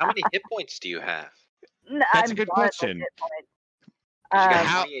 How many hit points do you have? No, That's a good question.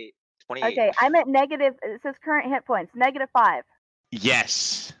 28. Okay, I'm at negative. It says current hit points, -5.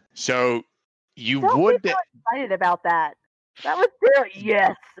 Yes. So you Don't would be so excited about that. That was still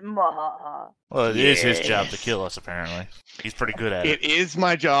yes, ma. Well, it is his job to kill us. Apparently, he's pretty good at it. It is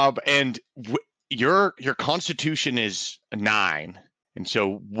my job, and your Constitution is 9, and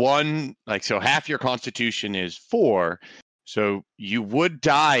so half your Constitution is 4. So you would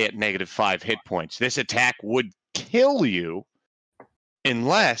die at -5 hit points. This attack would kill you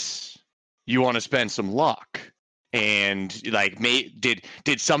unless you want to spend some luck. And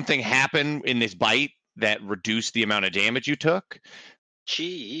did something happen in this bite that reduced the amount of damage you took?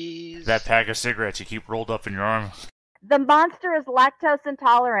 Jeez. That pack of cigarettes you keep rolled up in your arm. The monster is lactose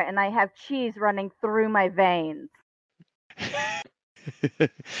intolerant, and I have cheese running through my veins.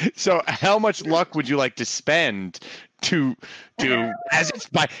 So how much luck would you like to spend to as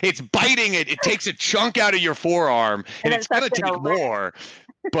it's biting it takes a chunk out of your forearm, and it's going to take more,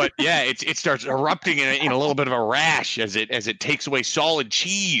 but yeah, it starts erupting in a little bit of a rash as it takes away solid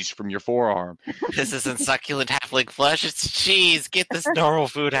cheese from your forearm. This isn't succulent halfling flesh, it's cheese. Get this normal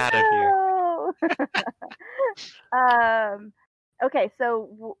food out of here. Okay,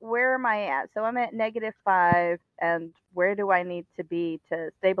 so where am I at? So I'm at -5, and where do I need to be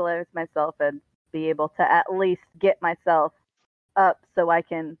to stabilize myself and be able to at least get myself up so I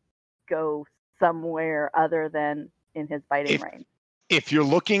can go somewhere other than in his biting range? If you're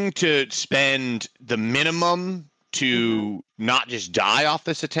looking to spend the minimum to not just die off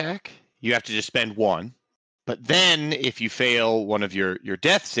this attack, you have to just spend 1. But then if you fail one of your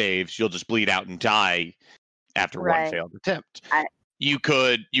death saves, you'll just bleed out and die after one failed attempt. You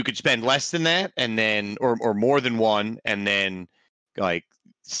could spend less than that, and then or more than 1, and then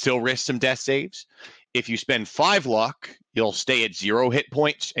still risk some death saves. If you spend 5 luck, you'll stay at 0 hit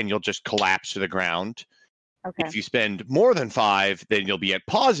points and you'll just collapse to the ground. Okay. If you spend more than 5, then you'll be at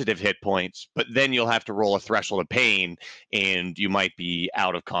positive hit points, but then you'll have to roll a threshold of pain, and you might be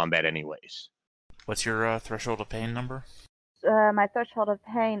out of combat anyways. What's your threshold of pain number? My threshold of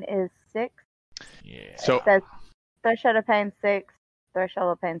pain is 6. Yeah. So it says threshold of pain 6.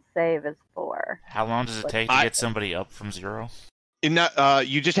 Threshold of pain save is 4. How long does it take to get somebody up from 0?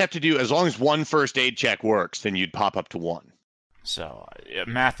 You just have to do, as long as 1 first aid check works, then you'd pop up to 1. So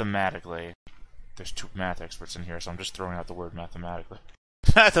mathematically, there's 2 math experts in here, so I'm just throwing out the word mathematically.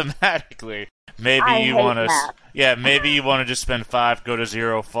 Mathematically, maybe you want to, maybe you want to just spend 5, go to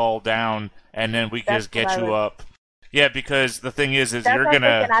 0, fall down, and then we can just get you up. Yeah, because the thing is you're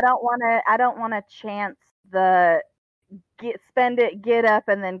gonna. I don't want to chance the spend it, get up,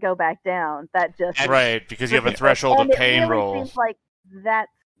 and then go back down. That just right, because you have a threshold of pain roll. It really seems like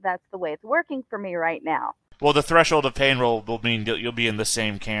that's the way it's working for me right now. Well, the threshold of pain roll will mean you'll be in the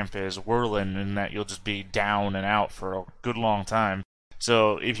same camp as Whirlin, in that you'll just be down and out for a good long time.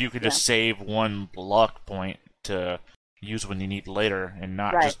 So if you could just save 1 luck point to use when you need later, and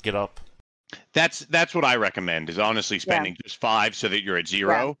not just get up. That's what I recommend, is honestly spending just 5 so that you're at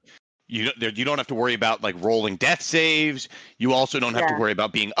 0. You don't have to worry about rolling death saves. You also don't have to worry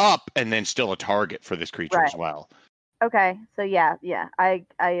about being up and then still a target for this creature as well. Okay, so I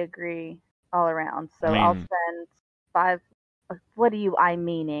agree all around. So I'll spend 5. What I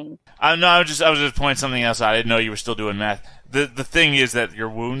meaning? No, I was just pointing something else out. I didn't know you were still doing math. The thing is that your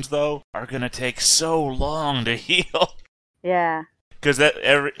wounds though are gonna take so long to heal. Yeah. Because that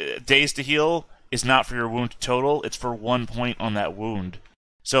every days to heal is not for your wound total; it's for 1 point on that wound.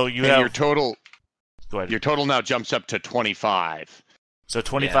 So you have your total. Go ahead. Your total now jumps up to 25. So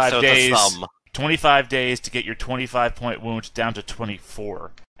 25 days. 25 days to get your 25-point wound down to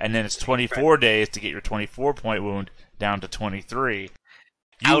 24, and then it's 24 days to get your 24-point wound down to 23.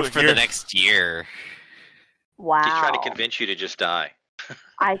 Out for the next year. Wow. He's trying to convince you to just die.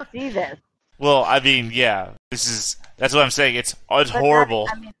 I see this. Well, I mean, that's what I'm saying. It's horrible.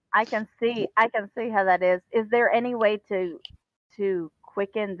 I can see how that is. Is there any way to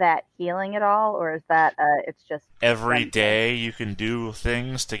quicken that healing at all, or is that it's just every day you can do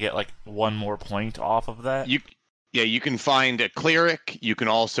things to get 1 more point off of that? You can find a cleric. You can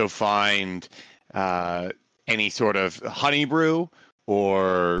also find any sort of honey brew.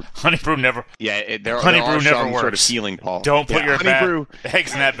 Or honey brew never. Yeah, there are never some works. Sort of healing pulse. Don't put your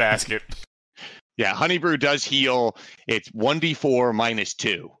eggs in that basket. Yeah, honey brew does heal. It's 1d4 minus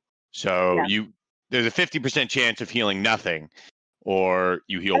 2. So there's a 50% chance of healing nothing, or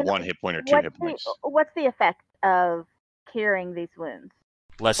you heal 1 hit point or 2 hit points. What's the effect of curing these wounds?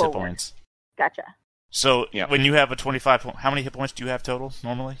 Less hit points. Gotcha. So when you have a 25 point, how many hit points do you have total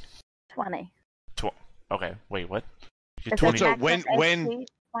normally? 20. Okay, wait, what? So when 20?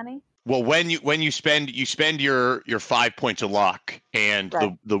 Well, when you spend your 5 points of luck, and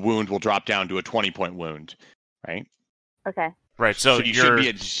the wound will drop down to a 20-point wound, right? Okay. Right, so you should be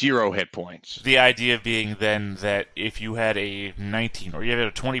at 0 hit points. The idea being then that if you had a 19 or you had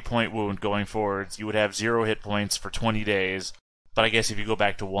a 20-point wound going forwards, you would have 0 hit points for 20 days. But I guess if you go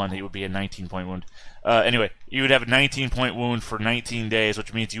back to 1, it would be a 19-point wound. Anyway, you would have a 19-point wound for 19 days,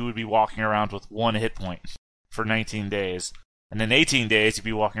 which means you would be walking around with 1 hit point for 19 days. And then 18 days, you'd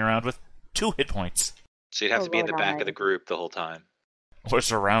be walking around with 2 hit points. So you'd have to be in the back of the group the whole time. Or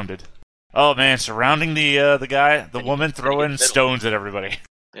surrounded. Oh man, surrounding the woman, throwing stones at everybody.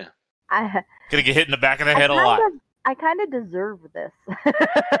 Yeah. Gonna get hit in the back of the head a lot. I kind of deserve this.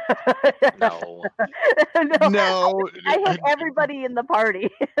 No. No. I hit everybody in the party.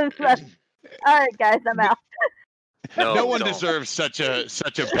 All right, guys, I'm out. No one deserves such a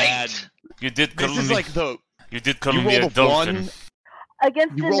bad. You did. This is like You did call me a dolphin. one.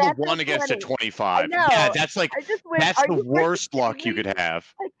 Against you rolled a 1 against a 25. Yeah, that's like that's the worst luck you could have.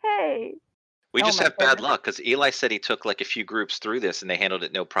 Okay. We just have bad luck because Eli said he took like a few groups through this and they handled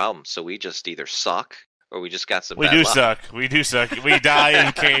it no problem. So we just either suck or we just got some. We bad do luck. suck. We do suck. We die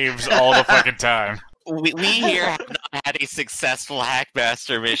in caves all the fucking time. We here have not had a successful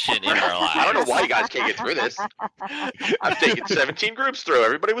Hackmaster mission in our lives. I don't know why you guys can't get through this. I've taken 17 groups through.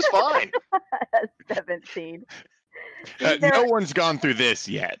 Everybody was fine. 17. No one's gone through this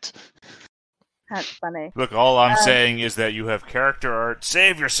yet. That's funny. Look, all I'm saying is that you have character art.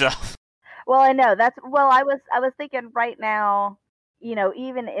 Save yourself. Well, I know that's. Well, I was thinking right now.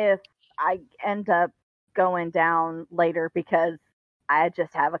 Even if I end up going down later because I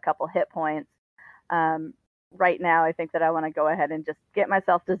just have a couple hit points. Right now, I think that I want to go ahead and just get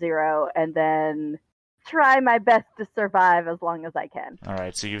myself to 0 and then try my best to survive as long as I can. All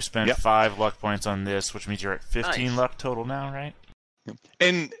right, so you've spent 5 luck points on this, which means you're at 15 luck total now, right?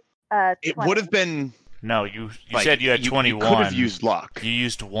 And it would have been... No, you said you had 21. You could have used luck. You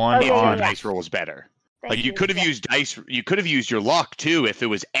used 1 if on... your dice roll was better. You could have used dice. You could have used your luck too if it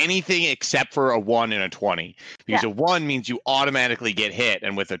was anything except for a 1 and a 20. Because a 1 means you automatically get hit,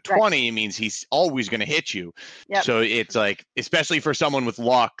 and with a 20 it means he's always going to hit you. Yep. So it's like, especially for someone with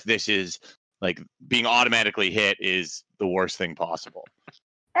luck, this is like being automatically hit is the worst thing possible.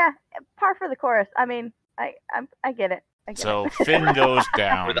 Yeah, par for the course. I mean, I get it. So Finn goes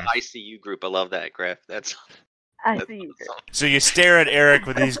down. For the ICU group, I love that, Griff. That's ICU group. So you stare at Eric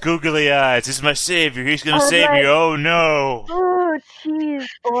with these googly eyes. This is my savior. He's going to save me. Oh, no. Oh, jeez.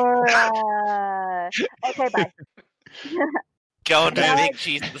 Okay, bye. Going to big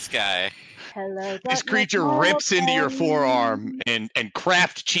cheese in the sky. Hello, this creature rips into your forearm and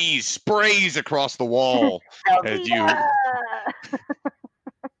Kraft cheese sprays across the wall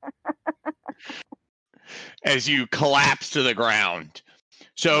as you collapse to the ground.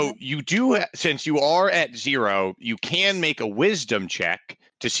 So you do, since you are at 0, you can make a wisdom check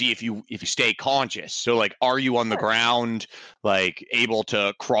to see if you stay conscious. So like, are you on the ground, like able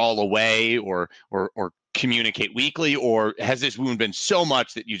to crawl away or communicate weakly, or has this wound been so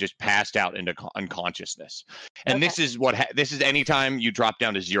much that you just passed out into unconsciousness? And this is this is anytime you drop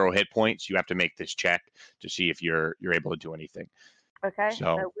down to 0 hit points, you have to make this check to see if you're able to do anything. Okay.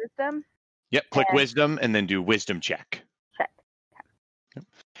 So wisdom. Yep. Click wisdom and then do wisdom check. Check. Yep.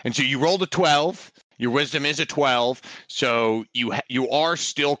 And so you rolled a 12. Your wisdom is a 12, so you are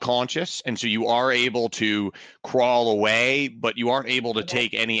still conscious, and so you are able to crawl away, but you aren't able to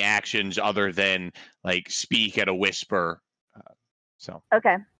take any actions other than like speak at a whisper.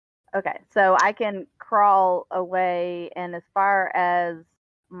 Okay. So I can crawl away, and as far as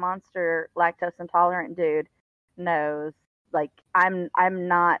monster lactose intolerant dude knows, like I'm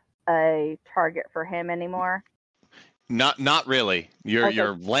not a target for him anymore. Not really.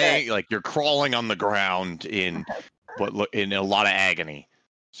 You're laying, like you're crawling on the ground in in a lot of agony.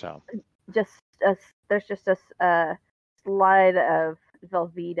 So there's just a slide of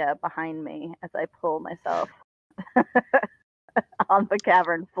Velveeta behind me as I pull myself on the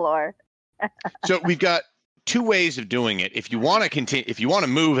cavern floor. So we've got 2 ways of doing it. If you want to continue, if you want to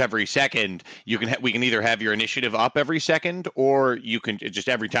move every second, we can either have your initiative up every second, or you can just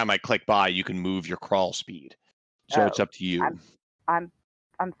every time I click by, you can move your crawl speed. So it's up to you. I'm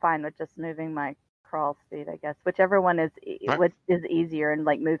fine with just moving my crawl speed, I guess. Whichever one is which is easier and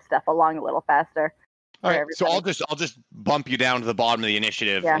like move stuff along a little faster. All right. So I'll just bump you down to the bottom of the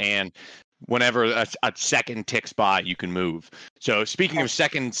initiative, and whenever a second ticks by, you can move. So speaking of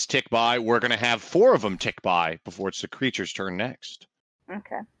seconds tick by, we're going to have 4 of them tick by before it's the creature's turn next.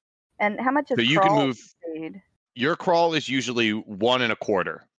 Okay. And how much is so you crawl can move? Speed? Your crawl is usually 1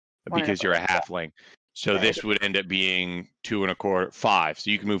 1/4 because you're a halfling. So this would end up being 2 1/4, 5. So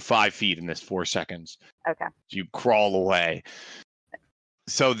you can move 5 feet in this 4 seconds. Okay. So you crawl away.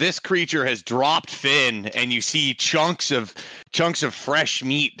 So this creature has dropped Finn, and you see chunks of fresh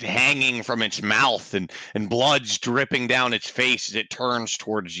meat hanging from its mouth, and blood's dripping down its face as it turns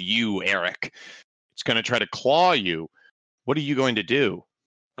towards you, Eric. It's going to try to claw you. What are you going to do?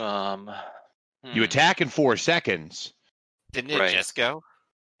 You attack in 4 seconds. Didn't it just go?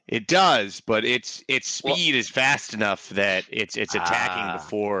 It does, but its speed is fast enough that it's attacking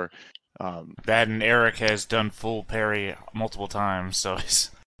before. That and Eric has done full parry multiple times, so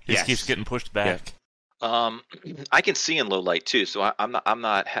he keeps getting pushed back. Yeah. I can see in low light too, so I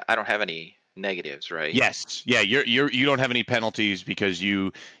don't have any negatives, right? Yes, yeah, you don't have any penalties because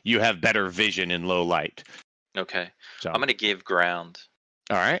you have better vision in low light. Okay, so I'm gonna give ground.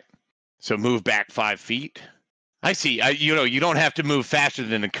 All right, so move back 5 feet. I see. You don't have to move faster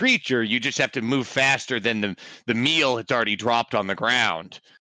than the creature. You just have to move faster than the meal that's already dropped on the ground.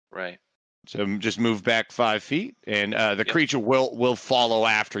 Right. So just move back 5 feet, and the creature will follow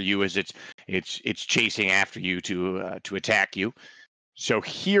after you as it's chasing after you to attack you. So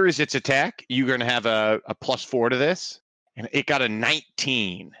here is its attack. You're going to have a +4 to this, and it got a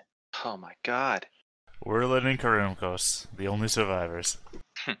 19. Oh my god! Whirlin and Karimkos, the only survivors.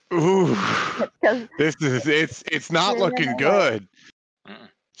 Ooh, it's not looking good.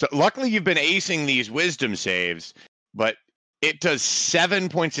 So luckily you've been acing these wisdom saves, but it does 7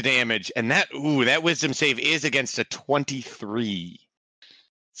 points of damage, and that wisdom save is against a 23.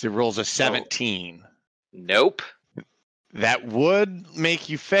 So it rolls a 17. Nope. That would make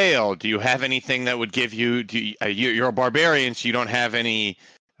you fail. Do you have anything that would give you? You're a barbarian, so you don't have any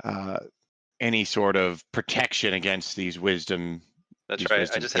sort of protection against these wisdom. That's right.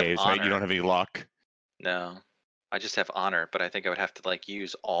 I just have honor. Right? You don't have any luck. No, I just have honor, but I think I would have to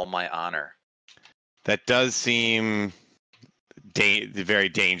use all my honor. That does seem very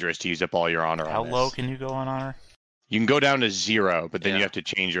dangerous to use up all your honor. How low can you go on honor? You can go down to 0, but then you have to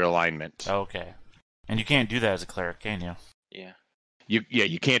change your alignment. Okay. And you can't do that as a cleric, can you? Yeah.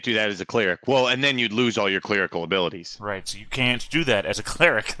 You can't do that as a cleric. Well, and then you'd lose all your clerical abilities. Right, so you can't do that as a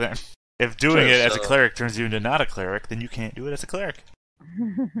cleric then. If doing it as a cleric turns you into not a cleric, then you can't do it as a cleric.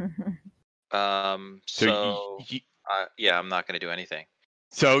 I'm not going to do anything.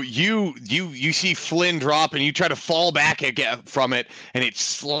 So you see Flynn drop, and you try to fall back again from it, and it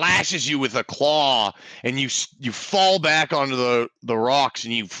slashes you with a claw, and you fall back onto the rocks,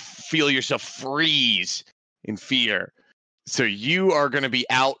 and you feel yourself freeze in fear. So you are going to be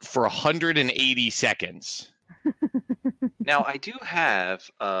out for 180 seconds. Now I do have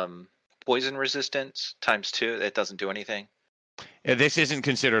poison resistance × 2. It doesn't do anything. This isn't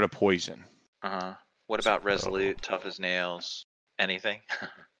considered a poison. What about resolute, tough as nails? Anything?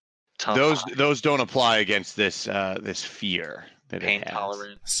 Those don't apply against this fear that pain it has.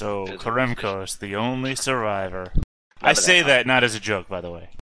 tolerant. So Karimko is the only survivor. I say that not as a joke, by the way.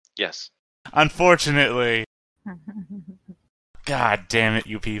 Yes. Unfortunately. God damn it,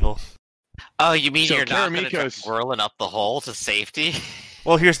 you people. Oh, you mean you're not going to whirling up the hole to safety?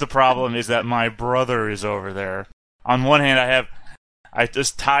 Well, here's the problem: is that my brother is over there. On one hand, I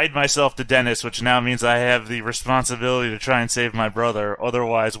just tied myself to Dennis, which now means I have the responsibility to try and save my brother.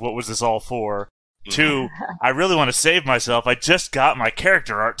 Otherwise, what was this all for? 2, I really want to save myself. I just got my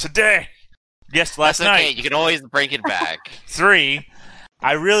character art today. Yes, last night. That's okay. You can always bring it back. 3,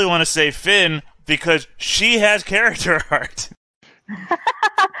 I really want to save Finn because she has character art.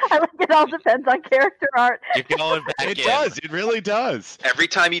 I think it all depends on character art. You can always back It does. It really does. Every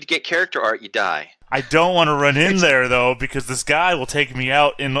time you get character art, you die. I don't want to run in there, though, because this guy will take me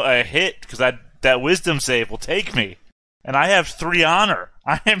out in a hit, because that wisdom save will take me. And I have 3 honor.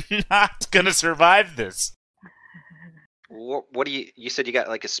 I am not going to survive this. What do you said you got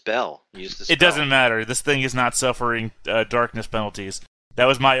a spell. Use the spell. It doesn't matter. This thing is not suffering darkness penalties. That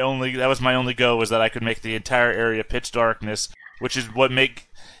was my only go, was that I could make the entire area pitch darkness, which is what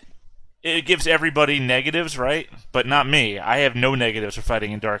it gives everybody negatives, right? But not me. I have no negatives for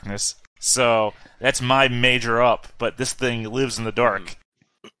fighting in darkness. So that's my major up, but this thing lives in the dark.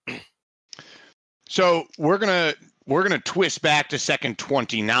 So we're gonna twist back to second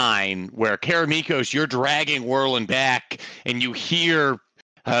 29, where Karamikos, you're dragging Whirlin back, and you hear.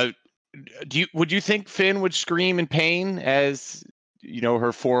 Would you think Finn would scream in pain as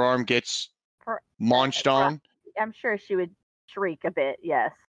her forearm gets launched on? I'm sure she would shriek a bit.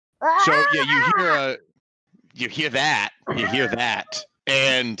 Yes. So yeah, you hear that,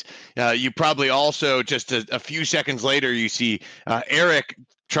 and you probably also just a few seconds later you see Eric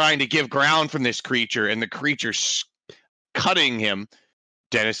trying to give ground from this creature, and the creature's cutting him.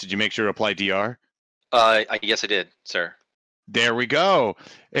 Dennis, did you make sure to apply DR? Yes, I did, sir. There we go.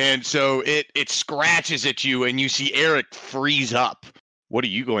 And so it scratches at you, and you see Eric freeze up. What are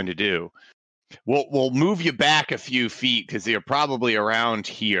you going to do? We'll move you back a few feet because they're probably around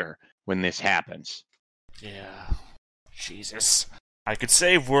here when this happens. Yeah. Jesus. I could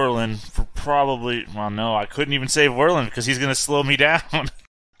save Whirlin for probably... Well, no, I couldn't even save Whirlin because he's going to slow me down.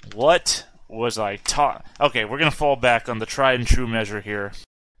 What was I taught? Okay, we're going to fall back on the tried and true measure here.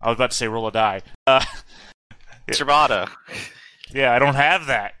 I was about to say roll a die. It's your motto. Yeah, I don't have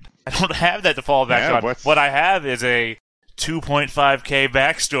that. I don't have that to fall back on. What I have is a 2.5k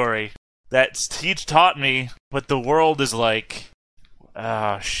backstory that Teach taught me, but the world is like...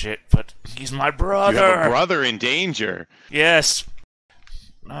 Oh, shit, but he's my brother. You have a brother in danger. Yes.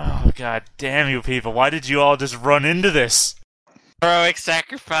 Oh, god damn you people. Why did you all just run into this? Heroic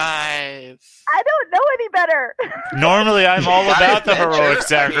sacrifice. I don't know any better. Normally, I'm all about the heroic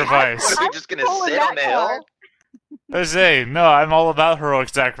sacrifice. Are we just going to sit on the hill? I say, no, I'm all about heroic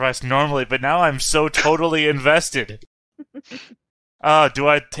sacrifice normally, but now I'm so totally invested. Do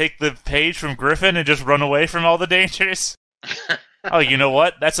I take the page from Griffin and just run away from all the dangers? Oh, you know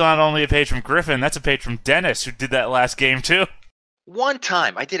what? That's not only a page from Griffin, that's a page from Dennis, who did that last game, too. One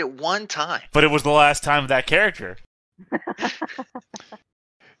time. I did it one time. But it was the last time of that character.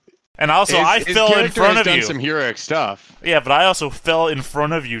 And also, I fell in front of you. Done some heroic stuff. Yeah, but I also fell in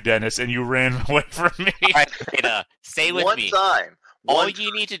front of you, Dennis, and you ran away from me. All right, Rita, stay with me. One All time.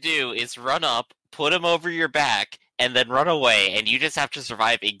 you need to do is run up, put him over your back, and then run away, and you just have to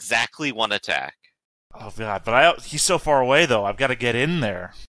survive exactly one attack. Oh, God, but he's so far away, though. I've got to get in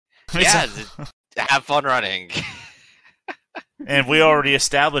there. Yeah, have fun running. And we already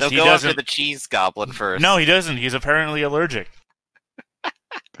established he doesn't... after the cheese goblin first. No, he doesn't. He's apparently allergic.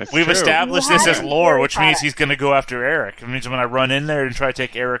 We've established this as lore, which means he's going to go after Eric. It means when I run in there and try to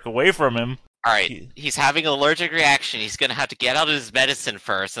take Eric away from him... Alright, he's having an allergic reaction. He's going to have to get out of his medicine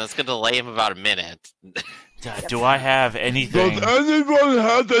first, and it's going to delay him about a minute. God, do I have anything... Does anyone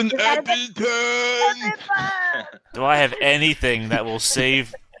have an EpiPen? Do I have anything that will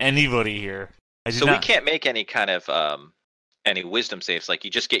save anybody here? We can't make any kind of any wisdom saves. Like,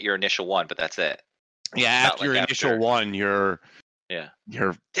 you just get your initial one, but that's it. Yeah, after your initial one, you're damn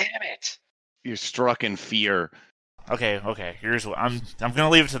it. You're struck in fear. Okay. Here's what I'm gonna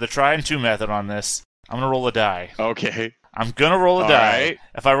leave it to the try and true method on this. I'm gonna roll a die. Okay. I'm gonna roll a die. Right.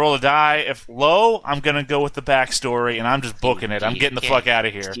 If I roll a die, if low, I'm gonna go with the backstory, and I'm just booking it. I'm getting the fuck out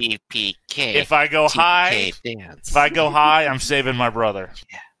of here. TPK. If I go high, I'm saving my brother.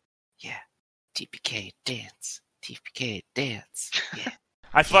 Yeah. TPK dance. TPK dance. Yeah.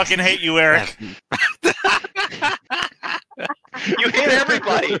 I fucking hate you, Eric. You hit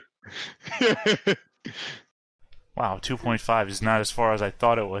everybody. Wow, 2.5 is not as far as I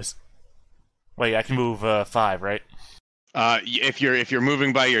thought it was. Wait, I can move 5, right? If you're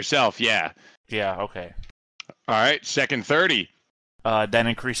moving by yourself, yeah. Yeah, okay. All right, second 30. That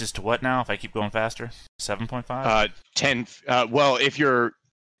increases to what now? If I keep going faster, 7.5. 10. Well, if you're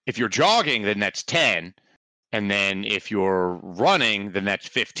jogging, then that's 10, and then if you're running, then that's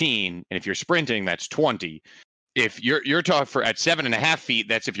 15, and if you're sprinting, that's 20. If you're talking for at 7.5 feet,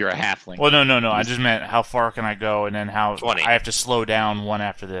 that's if you're a halfling. Well, no. I just meant how far can I go, and then how 20. I have to slow down one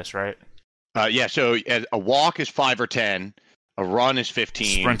after this, right? Yeah. So a walk is 5 or 10, a run is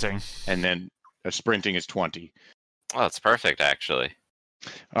 15, sprinting, and then a sprinting is 20. Oh, that's perfect, actually.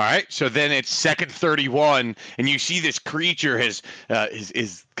 All right. So then it's second 31, and you see this creature is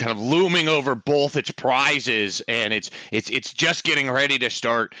kind of looming over both its prizes, and it's just getting ready to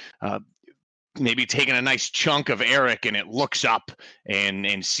start. Maybe taking a nice chunk of Eric, and it looks up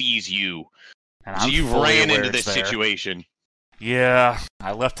and sees you. So you ran into this situation. Yeah,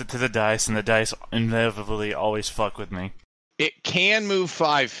 I left it to the dice, and the dice inevitably always fuck with me. It can move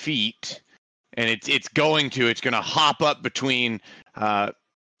 5 feet, and it's going to hop up between Eric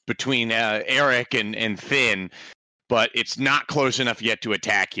and Finn, but it's not close enough yet to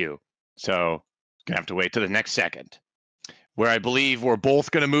attack you. So gonna have to wait till the next second. Where I believe we're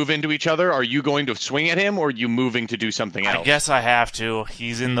both going to move into each other. Are you going to swing at him, or are you moving to do something else? I guess I have to.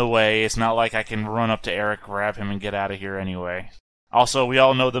 He's in the way. It's not like I can run up to Eric, grab him, and get out of here anyway. Also, we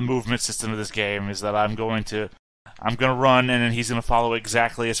all know the movement system of this game is that I'm going to run, and then he's going to follow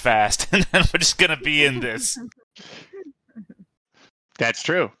exactly as fast, and then we're just going to be in this. That's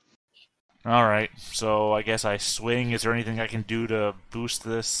true. All right, so I guess I swing. Is there anything I can do to boost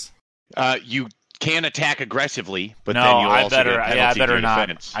this? You can attack aggressively, but no, then you'll also get a penalty I better to not.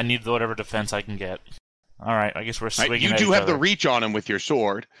 Defense. I need whatever defense I can get. All right, I guess we're swinging. You do have the reach on him with your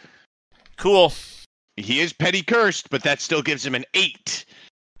sword. Cool. He is petty cursed, but that still gives him an 8.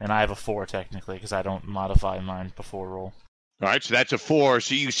 And I have a 4 technically because I don't modify mine before roll. All right, so that's a 4.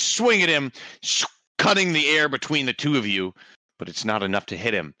 So you swing at him, cutting the air between the two of you, but it's not enough to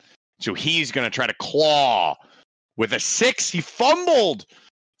hit him. So he's going to try to claw. With a 6, he fumbled.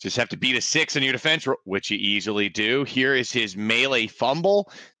 Just have to beat a 6 on your defense, which you easily do. Here is his melee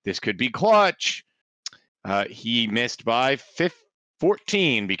fumble. This could be clutch. He missed by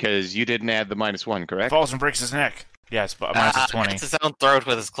 14 because you didn't add the -1, correct? Falls and breaks his neck. Yes, but minus 20. It's his own throat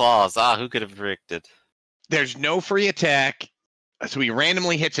with his claws. Who could have predicted? There's no free attack, so he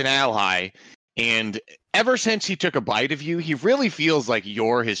randomly hits an ally, and ever since he took a bite of you, he really feels like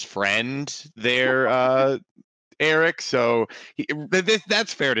you're his friend there, Eric. So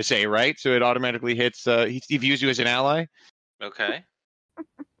that's fair to say, right? So it automatically hits. He views you as an ally. Okay.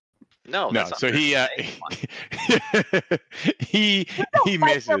 No. So he he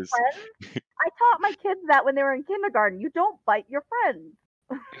misses. I taught my kids that when they were in kindergarten. You don't bite your friends.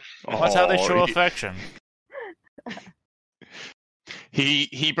 That's how they show affection.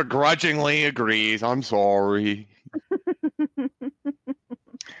 He begrudgingly agrees. I'm sorry.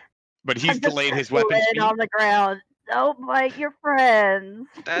 But he's delayed his weapon speed. On the ground. Don't bite your friends.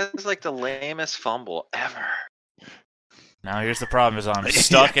 That's like the lamest fumble ever. Now here's the problem: is I'm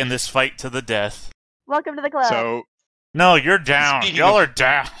stuck in this fight to the death. Welcome to the club. So no, you're down. Y'all are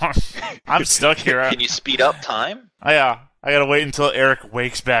down. I'm stuck here. Can you speed up time? Yeah, I gotta wait until Eric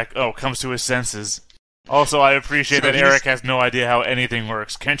wakes back. Comes to his senses. Also, I appreciate that Eric has no idea how anything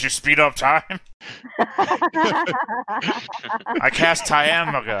works. Can't you speed up time? I cast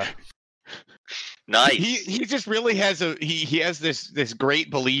Tiamaga. Nice. He just really has he has this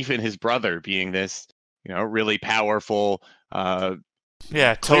great belief in his brother being this, really powerful.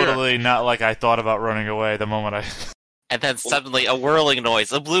 Yeah, totally not like I thought about running away the moment I. And then suddenly a whirling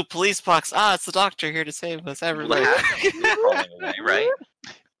noise, a blue police box. It's the doctor here to save us. Everybody. Right?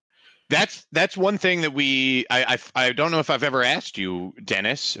 That's one thing that I don't know if I've ever asked you,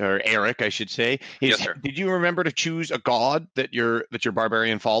 Dennis, or Eric, I should say. Yes, sir. Did you remember to choose a god that your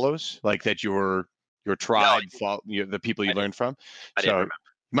barbarian follows, like that your tribe, the people you learned from? I didn't remember.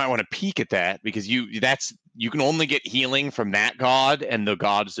 You might want to peek at that because you can only get healing from that god and the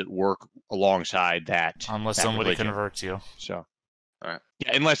gods that work alongside that. Unless somebody converts you. So, all right.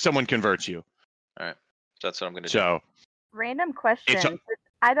 Yeah, unless someone converts you. All right. So that's what I'm going to do. So, random question.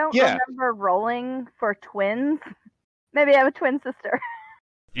 I don't remember rolling for twins. Maybe I have a twin sister.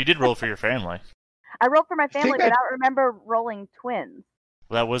 You did roll for your family. I rolled for my family, but I don't remember rolling twins.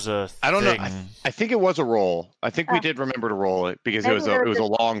 That was a thing. I don't know. I think it was a roll. I think we did remember to roll it because it was a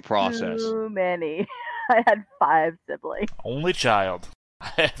long process. Too many. I had 5 siblings. Only child.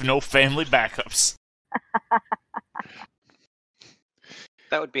 I have no family backups.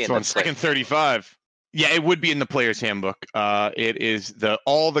 That would be on second 35. Yeah, it would be in the player's handbook. It is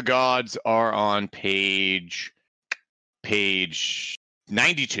all the gods are on page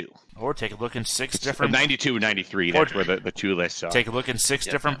 92. Or take a look in 6 different 92 and 93. That's where the 2 lists are. Take a look in 6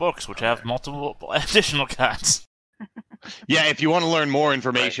 different books, which have multiple additional gods. Yeah, if you want to learn more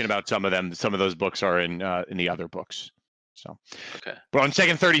information about some of them, some of those books are in the other books. So, okay. But on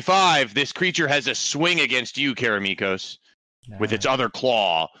second 35, this creature has a swing against you, Karamikos, with its other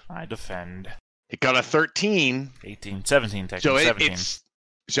claw. I defend. It got a 13. 17, technically. 17.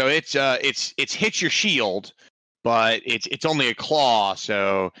 So it's hit your shield, but it's only a claw,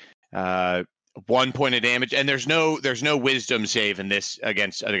 so 1 point of damage, and there's no wisdom save in this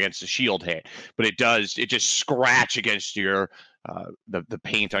against a shield hit, but it just scratch against your the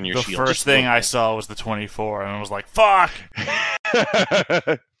paint on your shield. The first thing I saw was the 24, and I was like, "Fuck!"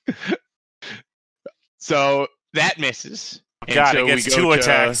 So that misses. God, it gets 2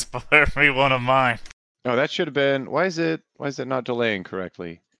 attacks for every one of mine. Oh, that should have been. Why is it not delaying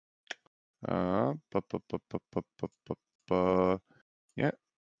correctly? Yeah.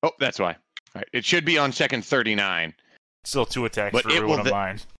 Oh, that's why. All right. It should be on second 39. Still 2 attacks for every one of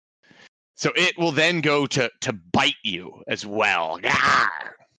mine. So it will then go to bite you as well.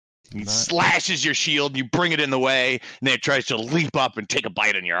 It slashes your shield, you bring it in the way, and then it tries to leap up and take a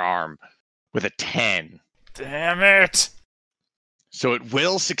bite on your arm with a 10. Damn it! So it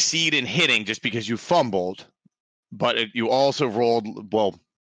will succeed in hitting just because you fumbled, but you also rolled, well,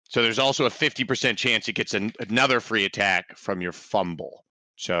 so there's also a 50% chance it gets another free attack from your fumble.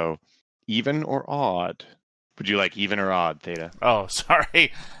 So even or odd? Would you like even or odd, Theta? Oh,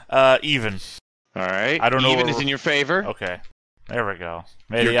 sorry. Even. All right. I don't know. Even is in your favor. Okay. There we go.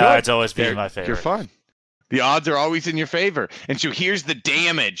 May the odds always be in my favor. You're fine. The odds are always in your favor. And so here's the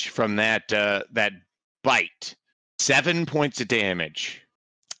damage from that bite. 7 points of damage.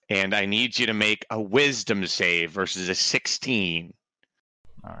 And I need you to make a wisdom save versus a 16.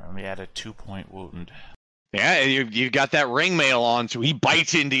 All right, let me add a 2-point wound. Yeah, you've got that ring mail on, so he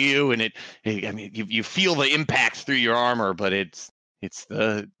bites into you, and you feel the impact through your armor, but it's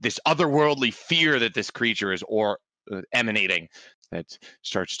this otherworldly fear that this creature is emanating that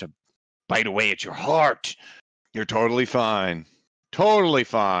starts to bite away at your heart. You're totally fine. Totally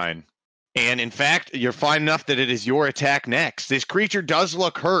fine. And in fact, you're fine enough that it is your attack next. This creature does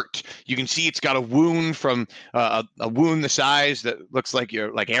look hurt. You can see it's got a wound from a wound the size that looks like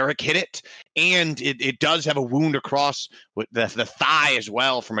Eric hit it, and it does have a wound across the thigh as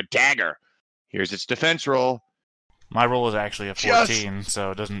well from a dagger. Here's its defense roll. My roll is actually a 14,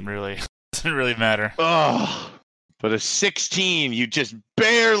 so it doesn't really matter. Oh, but a 16, you just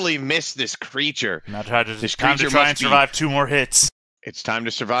barely miss this creature. Now time to try and survive 2 more hits. It's time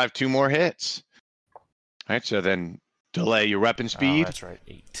to survive 2 more hits. All right, so then delay your weapon speed. Oh, that's right,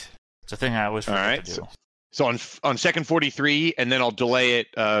 8. It's a thing I always forget to do. So on second 43, and then I'll delay it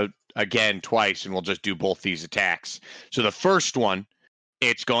again twice, and we'll just do both these attacks. So the first one,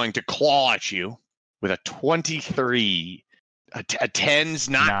 it's going to claw at you with a 23. A 10's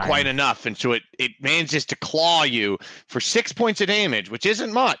not 9. Quite enough, and so it manages to claw you for 6 points of damage, which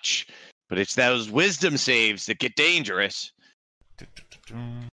isn't much, but it's those wisdom saves that get dangerous.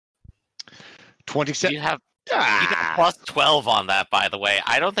 27. You have plus 12 on that, by the way.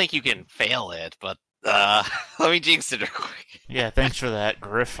 I don't think you can fail it, but let me jinx it real quick. Yeah, thanks for that,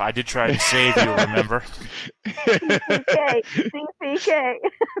 Griff. I did try to save you, remember? CK.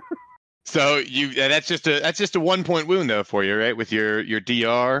 So that's just a 1 point wound though for you, right? With your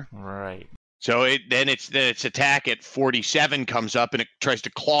DR. Right. So its attack at 47 comes up and it tries to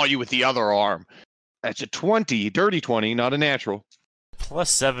claw you with the other arm. That's a 20, dirty 20, not a natural.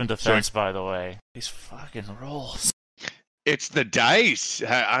 Plus 7 defense, by the way. These fucking rolls. It's the dice.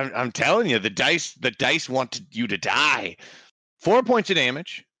 I'm telling you, the dice wanted you to die. 4 points of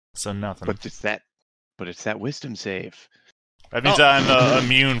damage. So nothing. But it's that wisdom save. That means I'm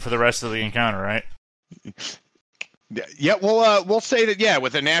immune for the rest of the encounter, right? Yeah, we'll say that. Yeah,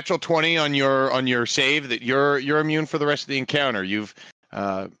 with a natural 20 on your save, that you're immune for the rest of the encounter. You've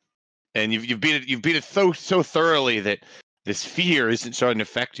beat it so thoroughly that this fear isn't starting to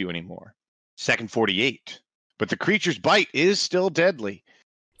affect you anymore. Second 48, but the creature's bite is still deadly.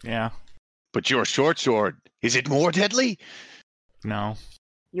 Yeah. But your short sword, is it more deadly? No.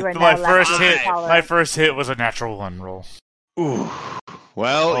 You are my first hit was a natural 1 roll. Ooh.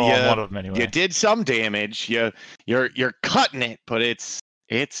 Well, one of them anyway. You did some damage. You're cutting it, but it's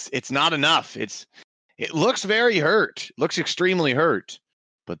not enough. It looks very hurt. Looks extremely hurt.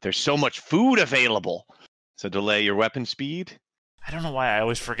 But there's so much food available. So delay your weapon speed. I don't know why I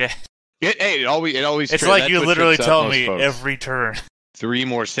always forget. It always. It's like you literally tell me every turn. 3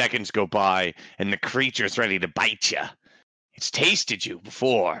 more seconds go by, and the creature's ready to bite you. It's tasted you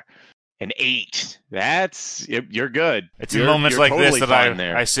before. An 8. You're good. It's in moments like totally this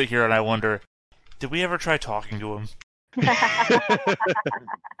that I sit here and I wonder, did we ever try talking to him?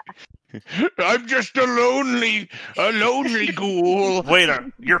 I'm just a lonely ghoul. Wait,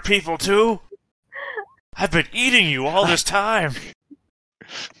 you're people too? I've been eating you all this time.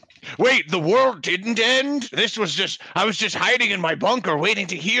 Wait, the world didn't end? I was just hiding in my bunker waiting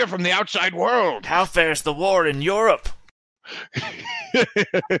to hear from the outside world. How fares the war in Europe?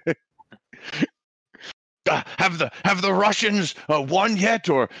 Have the Russians won yet,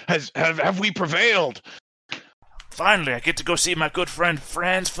 or have we prevailed? Finally, I get to go see my good friend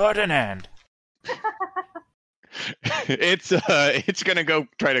Franz Ferdinand. It's gonna go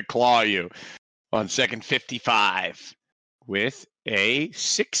try to claw you on second 55 with a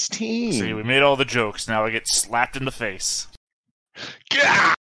 16. See, we made all the jokes. Now I get slapped in the face.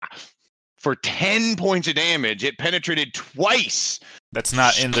 Gah! For 10 points of damage, it penetrated twice. That's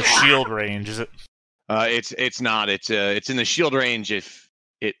not in the shield range, is it? It's not. It's in the shield range if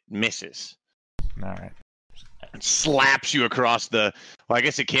it misses. All right. It slaps you across the. Well, I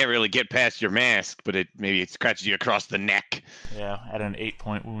guess it can't really get past your mask, but maybe it scratches you across the neck. Yeah, at an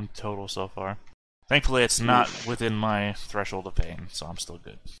 8-point wound total so far. Thankfully, it's not within my threshold of pain, so I'm still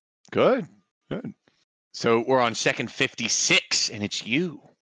good. Good. So we're on second 56, and it's you.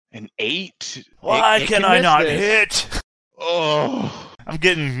 An 8. Why can I not hit? Oh, I'm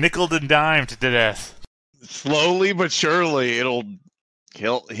getting nickeled and dimed to death. Slowly but surely,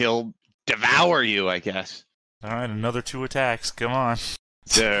 he'll devour you, I guess. All right, another 2 attacks. Come on.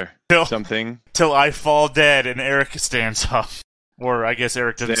 There, something. Till I fall dead and Eric stands up, or I guess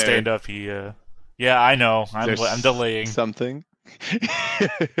Eric doesn't stand up. He, yeah, I know. I'm delaying something. Sorry,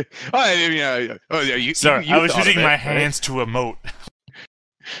 I was using my hands to emote.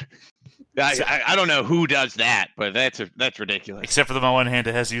 I don't know who does that, but that's ridiculous. Except for my one hand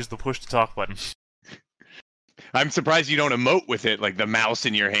that has to use the push to talk button. I'm surprised you don't emote with it, like the mouse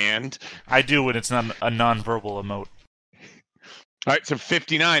in your hand. I do when it's not a non-verbal emote. All right, so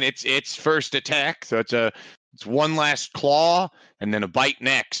 59. It's first attack, so it's one last claw and then a bite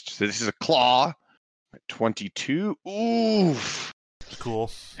next. So this is a claw. 22. Oof.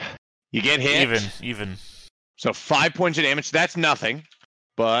 Cool. You get hit. Even. So 5 points of damage. That's nothing,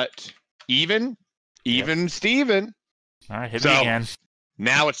 but even Steven. All right, hit me again.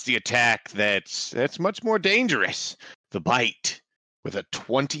 Now it's the attack that's much more dangerous. The bite with a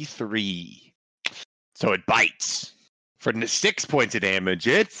 23. So it bites for 6 points of damage.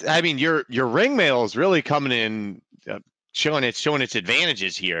 Your ring mail is really coming in, showing its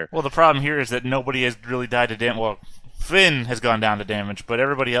advantages here. Well, the problem here is that nobody has really died to damage. Well, Finn has gone down to damage, but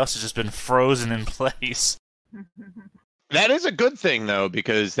everybody else has just been frozen in place. That is a good thing, though,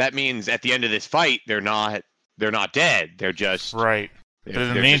 because that means at the end of this fight, they're not dead. They're just right. But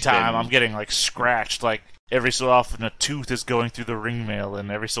in the meantime, I'm getting like scratched. Like every so often, a tooth is going through the ring mail, and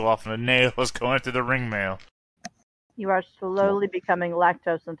every so often, a nail is going through the ring mail. You are slowly becoming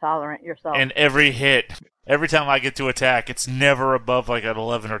lactose intolerant yourself. And every time I get to attack, it's never above like an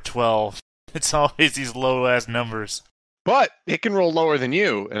 11 or 12. It's always these low ass numbers. But it can roll lower than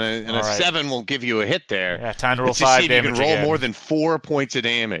you, and a right. 7 will give you a hit there. Yeah, time to roll Let's 5 see if damage you can roll again. more than 4 points of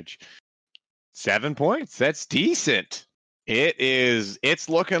damage. 7 points. That's decent. It's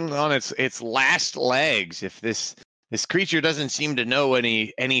looking on its last legs. If this creature doesn't seem to know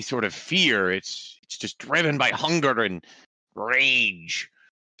any sort of fear, it's just driven by hunger and rage.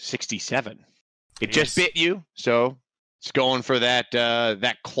 67. It just bit you, so it's going for that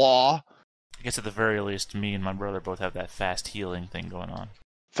claw. I guess at the very least, me and my brother both have that fast healing thing going on.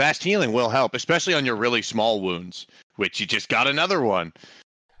 Fast healing will help, especially on your really small wounds, which you just got another one.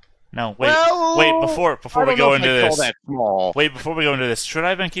 No, wait. Before we go into this, wait. Before we go into this, should I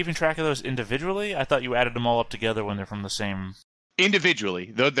have been keeping track of those individually? I thought you added them all up together when they're from the same.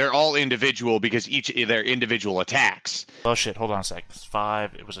 Individually, though they're all individual because each they're individual attacks. Oh shit! Hold on a sec.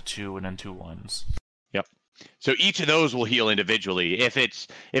 5. It was a 2 and then 2 1s. Yep. So each of those will heal individually. If it's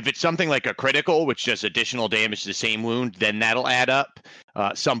something like a critical, which does additional damage to the same wound, then that'll add up.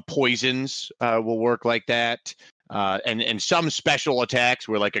 Some poisons will work like that. And some special attacks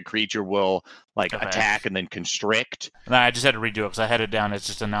where like a creature will attack and then constrict. No, I just had to redo it because I had it down as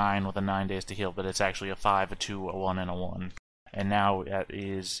just a 9 with a 9 days to heal, but it's actually a 5, a 2, a 1, and a 1. And now that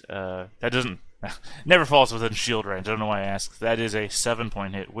is that doesn't never falls within shield range. I don't know why I asked. That is a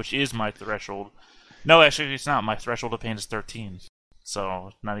 7-point hit, which is my threshold. No, actually, it's not. My threshold of pain is 13,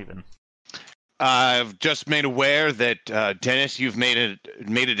 so not even. I've just made aware that Dennis, you've made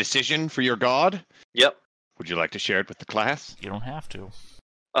a decision for your god. Yep. Would you like to share it with the class? You don't have to. You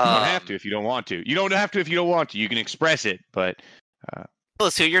don't have to if you don't want to. You don't have to if you don't want to. You can express it, but. Tell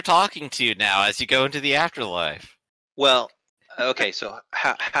us who you're talking to now as you go into the afterlife. Well, okay. So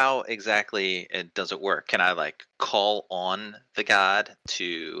how exactly does it work? Can I call on the god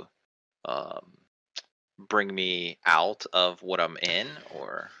to bring me out of what I'm in,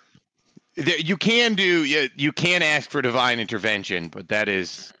 or? You can ask for divine intervention, but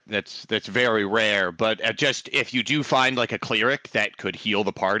that's very rare. But just if you do find like a cleric that could heal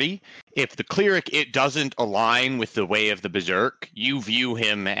the party, if the cleric it doesn't align with the way of the berserk, you view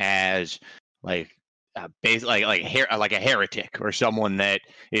him as like a heretic or someone that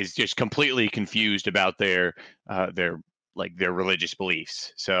is just completely confused about their religious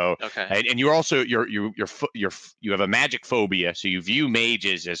beliefs. So okay. And you're also you have a magic phobia, so you view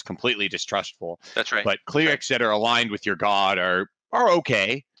mages as completely distrustful. That's right. But clerics that are aligned with your god are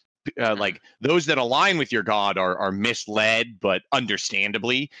okay. Like those that align with your god are misled, but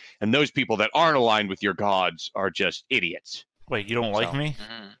understandably, and those people that aren't aligned with your gods are just idiots. Wait, you don't like me?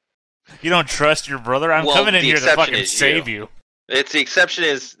 Mm-hmm. You don't trust your brother? I'm well, coming in here to fucking save you. It's the exception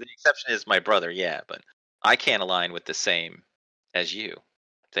is my brother, yeah, but I can't align with the same as you,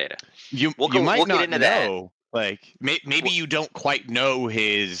 Theta. You might not know. Like maybe you don't quite know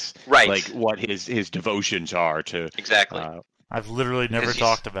his right, like what his devotions are to exactly. I've literally never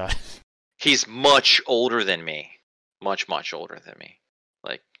talked about it. He's much older than me, much older than me,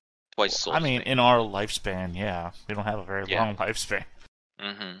 like twice as old. I mean, in our lifespan, yeah, we don't have a very long lifespan.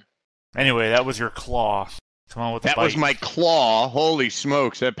 Mm-hmm. Anyway, that was your claw. Come on with the that bite. was my claw. Holy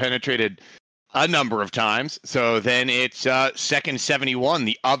smokes, that penetrated a number of times. So then it's second 71,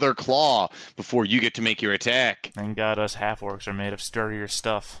 the other claw, before you get to make your attack. Thank God us half-orcs are made of sturdier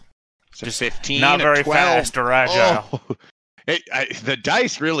stuff. So just 15, not very 12. fast or agile. Oh. The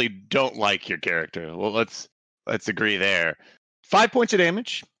dice really don't like your character. Well, let's agree there. 5 points of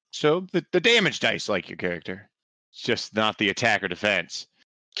damage. So the damage dice like your character. It's just not the attack or defense.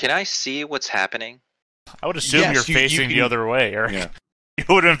 Can I see what's happening? I would assume you're facing the other way, Eric. Yeah. You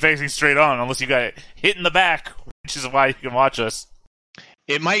would have been facing straight on, unless you got hit in the back, which is why you can watch us.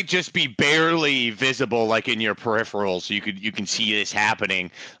 It might just be barely visible, like in your peripherals. So you can see this happening.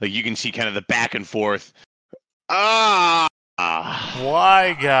 Like you can see kind of the back and forth. Why,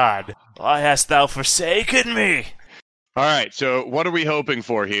 God? Why hast thou forsaken me? All right. So what are we hoping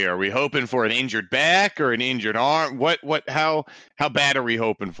for here? Are we hoping for an injured back or an injured arm? How bad are we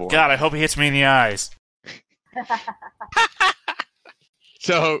hoping for? God, I hope he hits me in the eyes.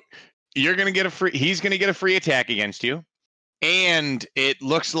 So you're gonna get he's gonna get a free attack against you, and it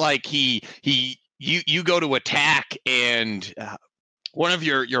looks like you go to attack, and one of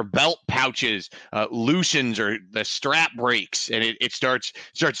your belt pouches loosens, or the strap breaks, and it starts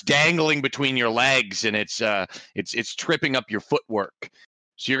dangling between your legs, and it's tripping up your footwork.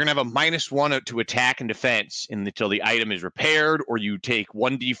 So you're gonna have a -1 to attack and defense until the item is repaired, or you take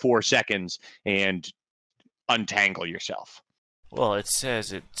 1d4 seconds and untangle yourself. Well, it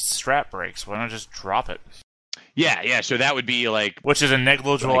says it strap breaks. Why not just drop it? Yeah. So that would be like... Which is a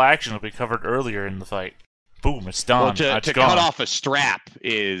negligible action that we covered earlier in the fight. Boom, it's done. Well, to gone. cut off a strap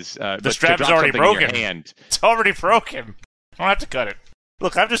is... the strap is already broken. It's already broken. I don't have to cut it.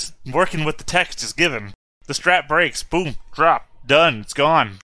 Look, I'm just working with the text as given. The strap breaks. Boom, drop. Done. It's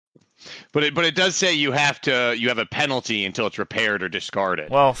gone. But it does say you have a penalty until it's repaired or discarded.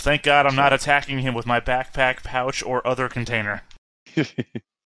 Well, thank God I'm not attacking him with my backpack, pouch, or other container. All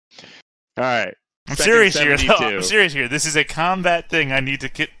right. I'm serious here. I'm serious here. This is a combat thing I need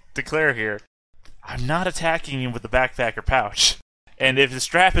to declare here. I'm not attacking him with the backpack or pouch. And if the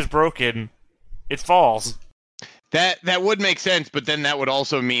strap is broken, it falls. That would make sense, but then that would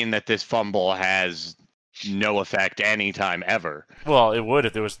also mean that this fumble has no effect anytime ever. Well, it would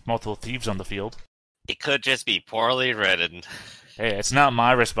if there was multiple thieves on the field. It could just be poorly written. Hey, it's not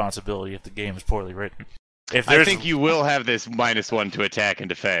my responsibility if the game is poorly written. I think you will have this -1 to attack and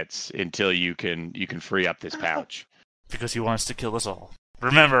defense until you can free up this pouch. Because he wants to kill us all.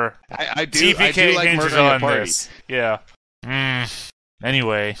 Remember, I do like hinges murdering on a party. this. Yeah.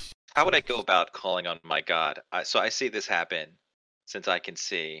 Anyway. How would I go about calling on my god? So I see this happen, since I can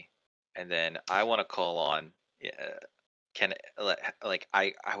see, and then I want to call on.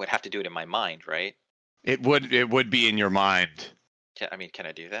 I would have to do it in my mind, right? It would be in your mind. Can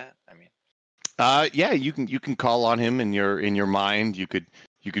I do that? Yeah, you can call on him in your mind. You could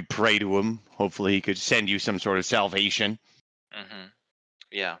pray to him. Hopefully, he could send you some sort of salvation. Mm-hmm.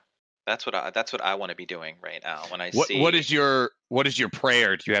 Yeah, that's what I want to be doing right now. When I see what is your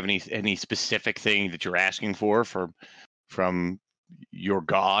prayer? Do you have any specific thing that you're asking for from your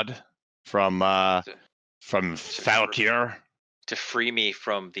god, from Falkir? To free me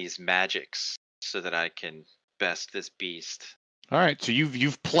from these magics, so that I can best this beast. All right, so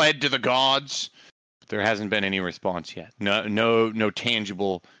you've pled to the gods, but there hasn't been any response yet. No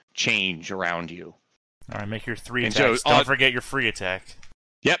tangible change around you. All right, make your 3 attacks. Don't forget your free attack.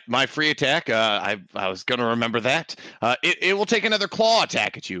 Yep, my free attack. I was gonna remember that. It will take another claw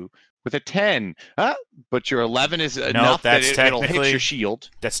attack at you with a 10. But your 11 is enough that it'll hit your shield.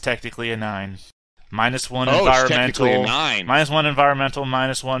 That's technically a 9. -1 It's environmental. technically a 9. -1 environmental.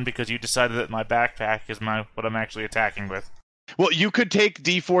 -1 because you decided that my backpack is what I'm actually attacking with. Well, you could take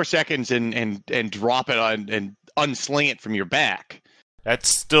D4 seconds and drop it on and unsling it from your back. That's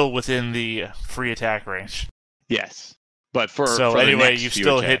still within the free attack range. Yes, but for anyway, you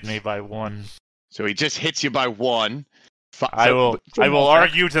still hit me by 1. So he just hits you by 1. I will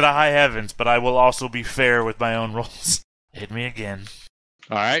argue to the high heavens, but I will also be fair with my own rolls. Hit me again.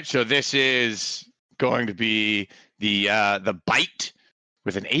 All right, so this is going to be the bite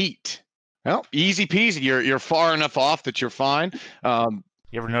with an 8. Well, easy peasy. You're far enough off that you're fine. You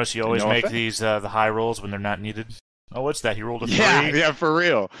ever notice you always make these the high rolls when they're not needed? Oh, what's that? He rolled a 3. Yeah, for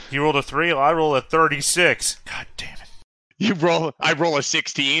real. He rolled a 3. I roll a 36. God damn it! I roll a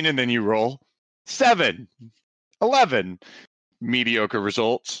 16, and then you roll 7, 11. Mediocre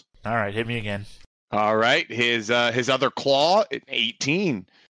results. All right, hit me again. All right, his other claw, 18.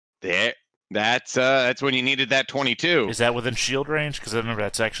 There. That's when you needed that 22. Is that within shield range? Because I remember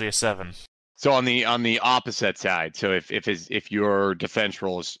that's actually a 7. So on the opposite side. So if your defense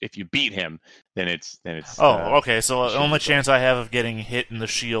rolls, if you beat him, then it's. Oh, okay. So the only chance I have of getting hit in the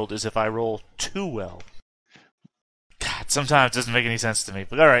shield is if I roll too well. God, sometimes it doesn't make any sense to me.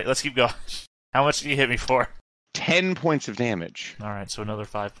 But all right, let's keep going. How much did you hit me for? 10 points of damage. All right, so another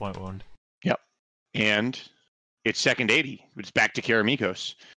 5-point wound. Yep. And it's second 80. It's back to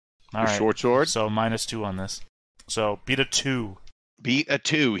Karamikos. All right. Short sword. So -2 on this. So beat a 2. Beat a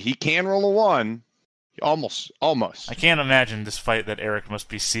 2. He can roll a 1. Almost. I can't imagine this fight that Eric must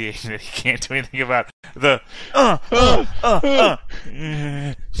be seeing that he can't do anything about. The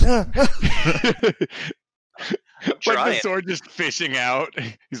like the sword just fishing out.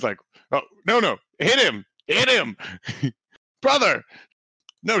 He's like, oh, no, hit him, brother.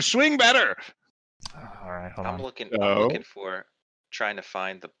 No, swing better. All right, hold on. I'm looking for, trying to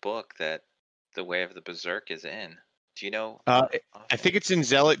find the book that the Way of the Berserk is in. Do you know? I think it's in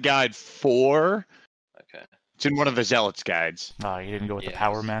Zealot Guide 4. Okay. It's in one of the Zealot's guides. Oh, you didn't go with the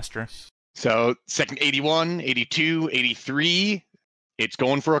Power Master? So, second 81, 82, 83. It's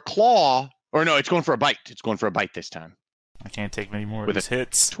going for a claw. Or no, it's going for a bite. It's going for a bite this time. I can't take many more of these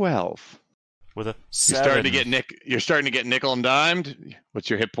hits. 12. With a 7. You're starting to get nickel and dimed. What's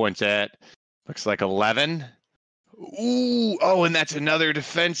your hit points at? Looks like 11. Ooh, oh, and that's another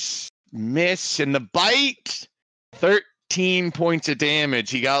defense miss. And the bite, 13 points of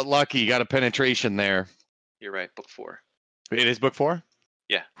damage. He got lucky. He got a penetration there. You're right, book 4. It is book 4?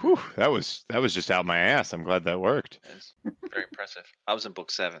 Yeah. Whew, that was just out my ass. I'm glad that worked. It's very impressive. I was in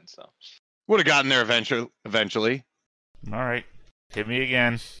book 7, so. Would have gotten there eventually. All right. Hit me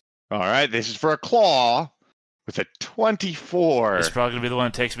again. All right. This is for a claw with a 24. It's probably going to be the one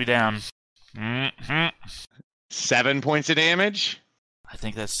that takes me down. 7 points of damage. I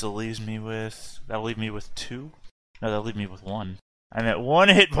think that still leaves me with... That'll leave me with 2? No, that'll leave me with 1. I'm at 1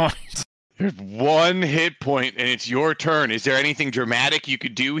 hit point. There's 1 hit point, and it's your turn. Is there anything dramatic you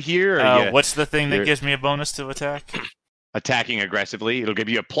could do here? What's the thing that gives me a bonus to attack? Attacking aggressively. It'll give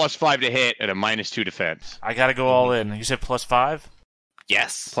you a +5 to hit and a -2 defense. I gotta go all in. You said +5?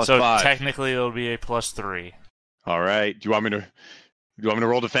 Yes. +5. So technically it'll be a +3. All right. Do you want me to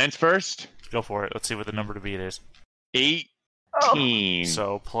roll defense first? Go for it. Let's see what the number to beat is. 18.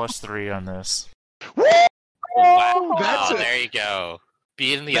 So +3 on this. Woo! Wow. There you go.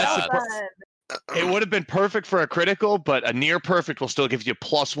 Beating the odds. It would have been perfect for a critical, but a near perfect will still give you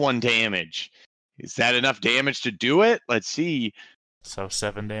 +1 damage. Is that enough damage to do it? Let's see. So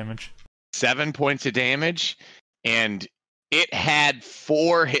 7 damage. 7 points of damage, and it had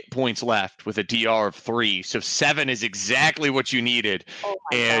 4 hit points left with a DR of 3. So 7 is exactly what you needed. Oh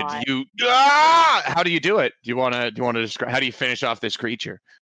my and God. How do you do it? Do you want to describe? How do you finish off this creature?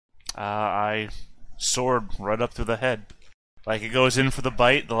 I sword right up through the head. Like it goes in for the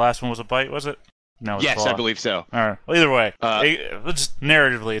bite. The last one was a bite, was it? No. Yes, I believe so. All right. Well, either way,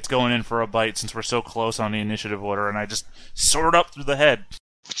 narratively, it's going in for a bite since we're so close on the initiative order, and I just sword up through the head.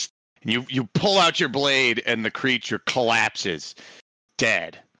 You pull out your blade, and the creature collapses,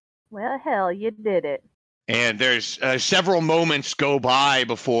 dead. Well, hell, you did it. And there's several moments go by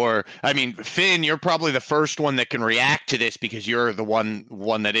before. I mean, Finn, you're probably the first one that can react to this because you're the one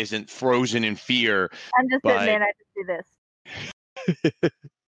that isn't frozen in fear. I'm just admitting I just do this.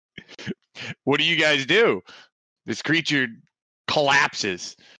 What do you guys do? This creature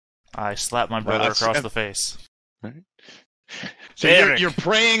collapses. I slap my brother across the face. Right. So you're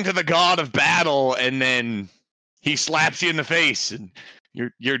praying to the god of battle, and then he slaps you in the face, and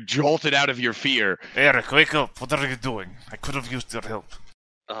you're jolted out of your fear. Eric, wake up! What are you doing? I could have used your help.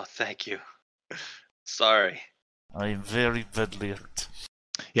 Oh, thank you. Sorry. I am very badly hurt.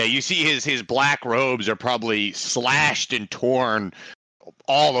 Yeah, you see his black robes are probably slashed and torn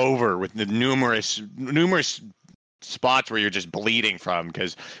all over with the numerous spots where you're just bleeding from,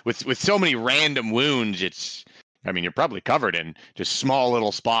 because with so many random wounds, you're probably covered in just small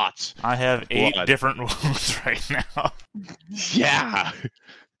little spots. I have 8 different wounds right now. Yeah.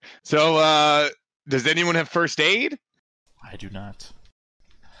 So, does anyone have first aid? I do not.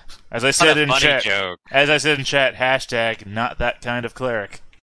 As I said in chat, hashtag not that kind of cleric.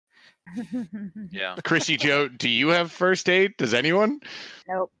 Yeah. Chrissy Joe, do you have first aid? Does anyone?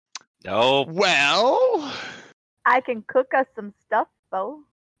 Nope. No. Well, I can cook us some stuff, though.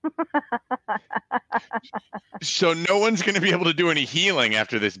 So no one's going to be able to do any healing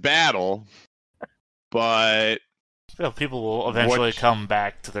after this battle, but well, people will eventually come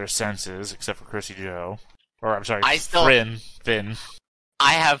back to their senses, except for Chrissy Joe. Or, I'm sorry, Finn.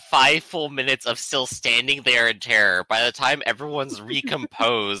 I have 5 full minutes of still standing there in terror. By the time everyone's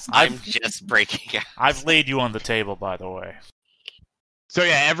recomposed, I'm just breaking out. I've laid you on the table, by the way. So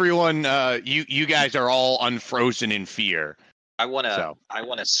yeah, everyone, you guys are all unfrozen in fear. I wanna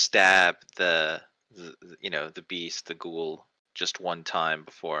stab the beast, the ghoul, just one time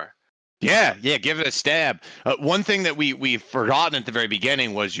before. Yeah, give it a stab. One thing that we've forgotten at the very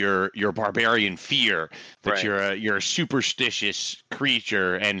beginning was your barbarian fear, that right. you're a superstitious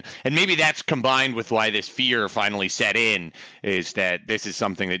creature, and maybe that's combined with why this fear finally set in, is that this is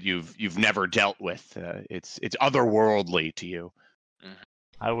something that you've never dealt with. It's otherworldly to you.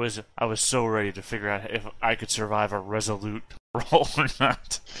 I was so ready to figure out if I could survive a resolute roll or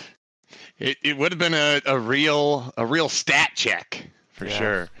not. It would have been a real stat check for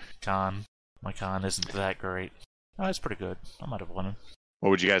sure. My con isn't that great. Oh, it's pretty good. I might have won him. What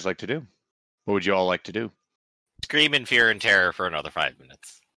would you guys like to do? What would you all like to do? Scream in fear and terror for another 5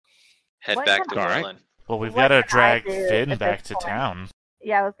 minutes. Head back to Berlin. Well, we've got to drag Finn back to town.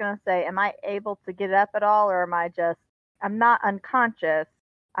 Yeah, I was going to say, am I able to get up at all, or am I just... I'm not unconscious.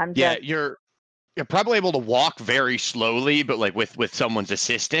 You're probably able to walk very slowly, but like with someone's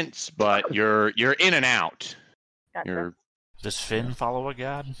assistance, but you're in and out. Gotcha. Does Finn follow a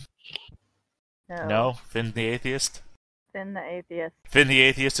god? No. Finn the atheist? Finn the atheist. Finn the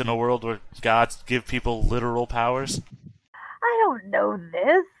atheist in a world where gods give people literal powers? I don't know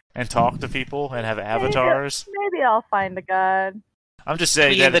this. And talk to people and have avatars? Maybe I'll find a god. I'm just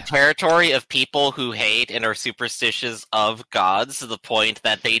saying that... in the territory of people who hate and are superstitious of gods to the point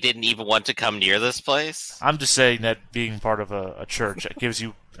that they didn't even want to come near this place? I'm just saying that being part of a church gives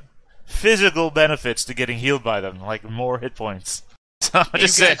you physical benefits to getting healed by them, like more hit points. So you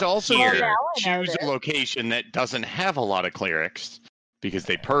guys also choose a location that doesn't have a lot of clerics because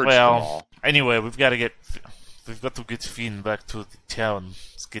they purged them all. Anyway, we've got to get Finn back to the town.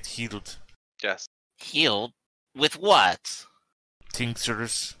 Let's get healed. Yes. Healed? With what?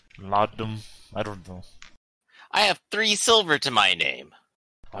 Tinctures, laudanum, I don't know. I have 3 silver to my name.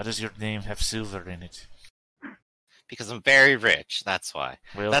 Why does your name have silver in it? Because I'm very rich, that's why.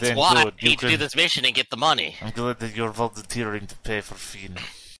 Well, that's why I need to do this mission and get the money. I'm glad that you're volunteering to pay for Finn.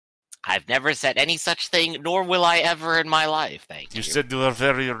 I've never said any such thing, nor will I ever in my life, thank you. You said you are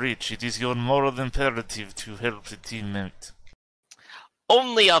very rich. It is your moral imperative to help the teammate.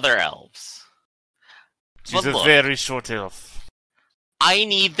 Only other elves. She's a very short elf. I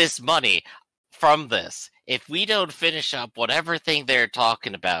need this money from this. If we don't finish up whatever thing they're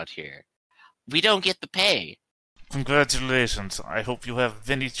talking about here, we don't get the pay. Congratulations. I hope you have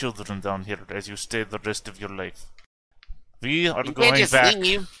many children down here as you stay the rest of your life. We are going back.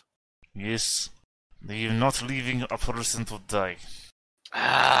 Leave. Yes. You're not leaving a person to die.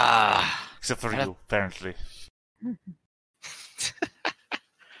 Except for you, apparently.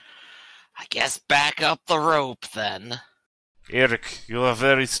 I guess back up the rope, then. Eric, you are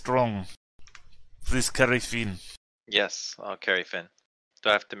very strong. Please carry Finn. Yes, I'll carry Finn. Do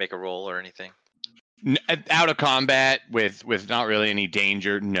I have to make a roll or anything? Out of combat with not really any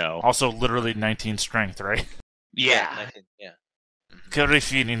danger, no. Also, literally 19 strength, right? Yeah. 19, yeah. Mm-hmm. Carry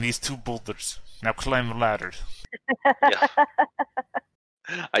Finn in these 2 boulders. Now climb the ladder. Yeah.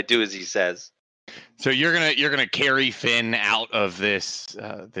 I do as he says. So you're gonna carry Finn out of this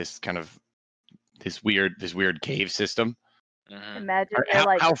weird cave system. Mm-hmm. Imagine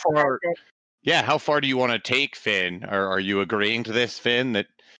you're how far? Yeah, how far do you want to take Finn? Are you agreeing to this, Finn? That.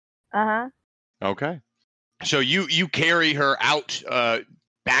 Okay. So you carry her out,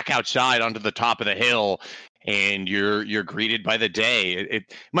 back outside onto the top of the hill, and you're greeted by the day.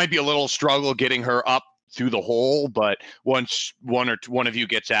 It might be a little struggle getting her up through the hole, but once one of you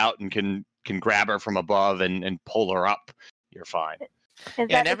gets out and can grab her from above and pull her up, you're fine. I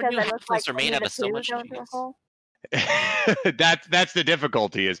never knew halflings are made out of so much cheese. That's the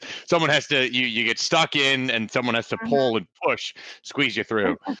difficulty is someone has to you get stuck in and someone has to pull and push, squeeze you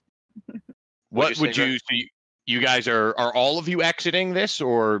through. What would you see? You guys are all of you exiting this,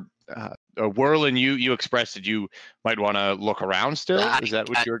 or Whirlin? You expressed that you might want to look around still. Is that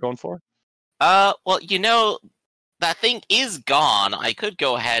what you were going for? Well, that thing is gone. I could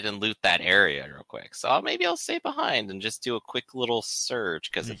go ahead and loot that area real quick. So maybe I'll stay behind and just do a quick little search.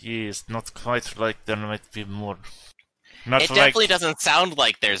 Yes, not quite like there might be more. It definitely doesn't sound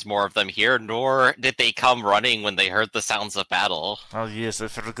like there's more of them here, nor did they come running when they heard the sounds of battle. Oh yes, I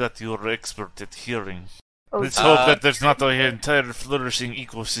forgot you're expert at hearing. Let's hope that there's not an entire flourishing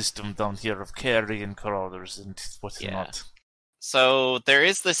ecosystem down here of carrion crawlers and whatnot. So there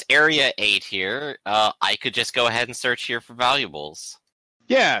is this Area 8 here. I could just go ahead and search here for valuables.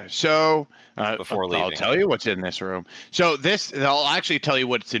 Yeah, so before leaving, I'll tell you what's in this room. So I'll actually tell you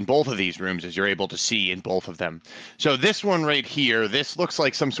what's in both of these rooms, as you're able to see in both of them. So this one right here, this looks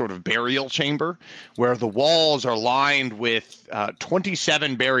like some sort of burial chamber, where the walls are lined with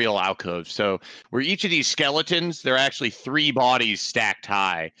 27 burial alcoves. So where each of these skeletons, they're actually 3 bodies stacked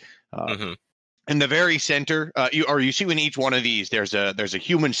high. In the very center, you see in each one of these, there's a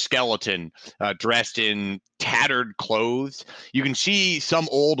human skeleton dressed in tattered clothes. You can see some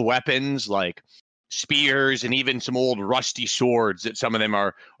old weapons like spears and even some old rusty swords that some of them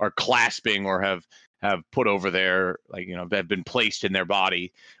are clasping or have put over there, have been placed in their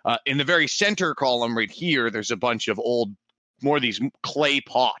body. In the very center column right here, there's a bunch of old more of these clay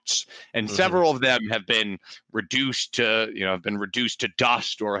pots, and several of them have been reduced to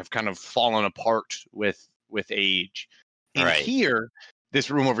dust or have kind of fallen apart with age. In here, this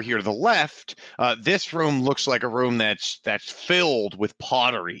room over here to the left, this room looks like a room that's filled with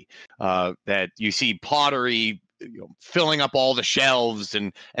pottery. That you see pottery, filling up all the shelves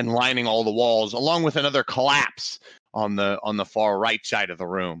and lining all the walls, along with another collapse on the far right side of the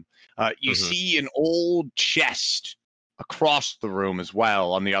room. You see an old chest across the room as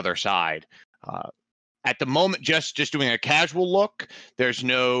well on the other side. At the moment, just doing a casual look, there's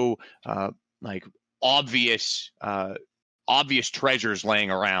no obvious treasures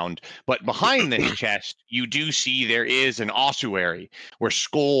laying around, but behind this chest you do see there is an ossuary where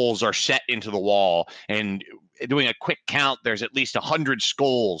skulls are set into the wall, and doing a quick count, there's at least 100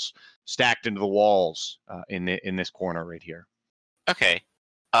 skulls stacked into the walls in this corner right here. Okay.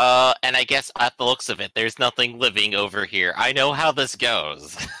 And I guess at the looks of it, there's nothing living over here. I know how this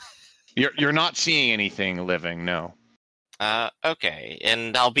goes. You're not seeing anything living, no. Okay,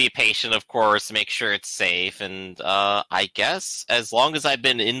 and I'll be patient, of course, make sure it's safe, and I guess as long as I've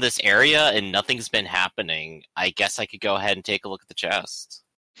been in this area and nothing's been happening, I guess I could go ahead and take a look at the chest.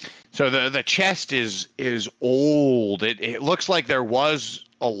 So the chest is old. It looks like there was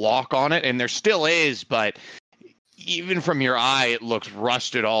a lock on it, and there still is, but even from your eye, it looks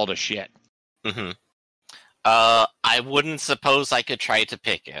rusted all to shit. I wouldn't suppose I could try to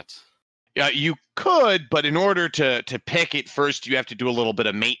pick it. You could, but in order to pick it first, you have to do a little bit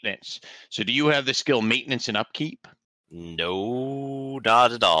of maintenance. So do you have the skill maintenance and upkeep? No,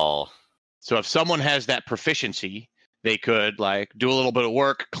 not at all. So if someone has that proficiency, they could do a little bit of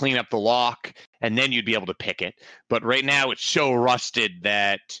work, clean up the lock, and then you'd be able to pick it. But right now it's so rusted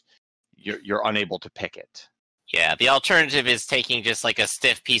that you're unable to pick it. Yeah, the alternative is taking just a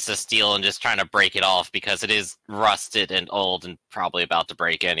stiff piece of steel and just trying to break it off because it is rusted and old and probably about to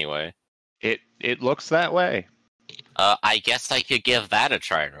break anyway. It looks that way. I guess I could give that a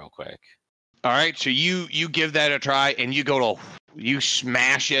try real quick. All right, so you give that a try, and you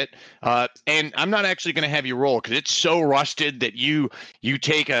smash it. And I'm not actually going to have you roll because it's so rusted that you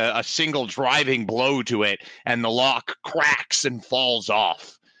take a single driving blow to it, and the lock cracks and falls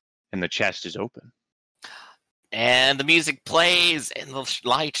off, and the chest is open. And the music plays, and the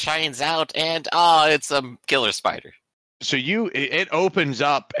light shines out, and it's a killer spider. So it opens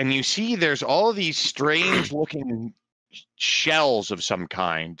up, and you see there's all these strange-looking shells of some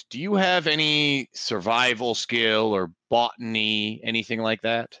kind. Do you have any survival skill or botany, anything like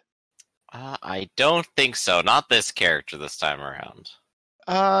that? I don't think so. Not this character this time around.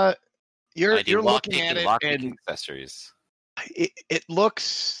 You're looking at it, and accessories. It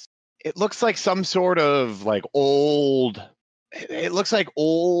looks like some sort of old. It looks like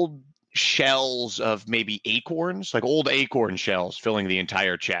old shells of maybe acorns, like old acorn shells filling the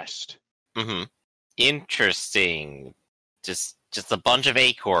entire chest. Interesting. Just a bunch of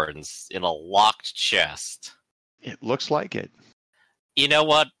acorns in a locked chest. It looks like it. You know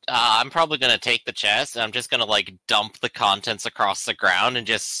what? I'm probably going to take the chest and I'm just going to dump the contents across the ground and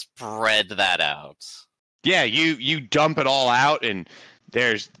just spread that out. Yeah, you dump it all out, and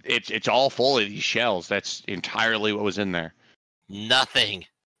it's all full of these shells. That's entirely what was in there. Nothing,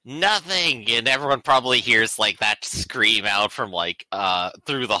 and everyone probably hears that scream out from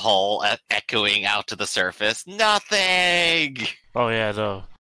through the hole, echoing out to the surface. Nothing. Oh yeah,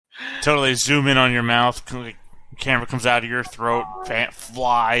 totally zoom in on your mouth. Camera comes out of your throat,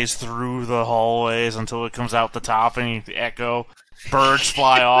 flies through the hallways until it comes out the top, and you echo. Birds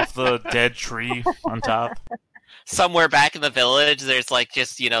fly off the dead tree on top. Somewhere back in the village, there's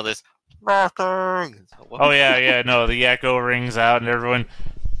just this. Nothing. Oh yeah, no, the echo rings out, and everyone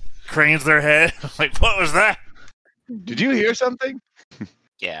cranes their head. What was that? Did you hear something?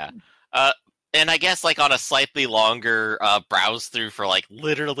 Yeah. And I guess on a slightly longer browse through for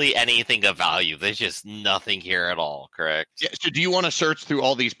literally anything of value, there's just nothing here at all, correct? Yeah, so do you want to search through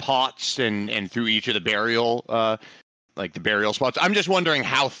all these pots and through each of the burial the burial spots? I'm just wondering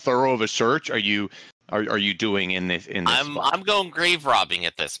how thorough of a search are you doing in this spot? I'm going grave robbing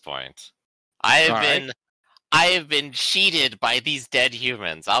at this point. I have been cheated by these dead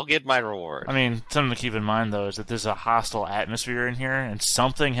humans. I'll get my reward. I mean, something to keep in mind, though, is that there's a hostile atmosphere in here, and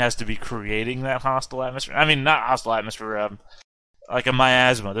something has to be creating that hostile atmosphere. I mean, not hostile atmosphere, like a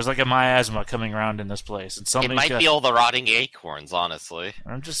miasma. There's a miasma coming around in this place. And it might be all the rotting acorns, honestly.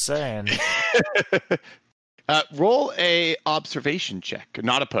 I'm just saying. Roll a observation check,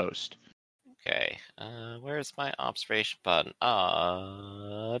 not opposed. Okay. Where's my observation button?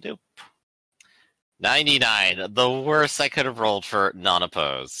 Nope. 99. The worst I could have rolled for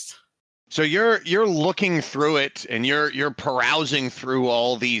non-opposed. So you're looking through it, and you're perusing through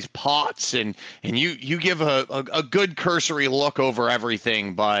all these pots, and you give a good cursory look over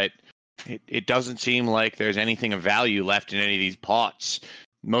everything, but it doesn't seem like there's anything of value left in any of these pots.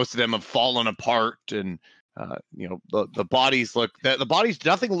 Most of them have fallen apart, and the bodies the bodies.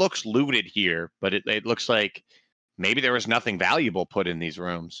 Nothing looks looted here, but it looks like maybe there was nothing valuable put in these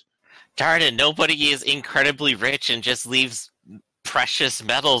rooms. Darn it! Nobody is incredibly rich and just leaves precious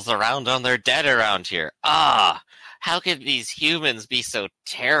metals around on their dead around here. How could these humans be so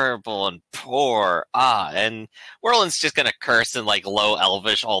terrible and poor? And Whirlin's just gonna curse in like low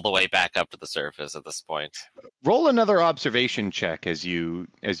Elvish all the way back up to the surface at this point. Roll another observation check as you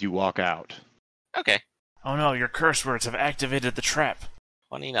walk out. Okay. Oh no, your curse words have activated the trap.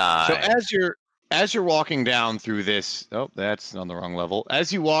 29. So as you're walking down through this, that's on the wrong level.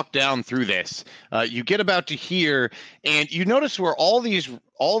 As you walk down through this, you get about to here, and you notice where all these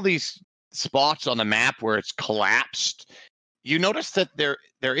spots on the map where it's collapsed. You notice that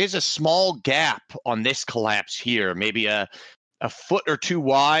there is a small gap on this collapse here, maybe a foot or two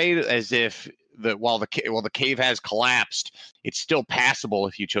wide, as if while the cave has collapsed, it's still passable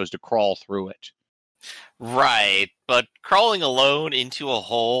if you chose to crawl through it. Right, but crawling alone into a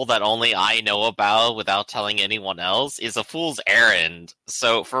hole that only I know about without telling anyone else is a fool's errand.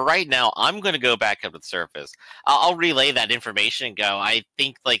 So for right now, I'm going to go back up to the surface. I'll relay that information and go, I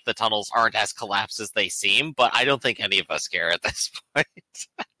think like the tunnels aren't as collapsed as they seem, but I don't think any of us care at this point.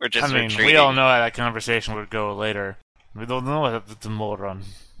 We're just retreating. We all know how that conversation would go later. We don't know about the moron.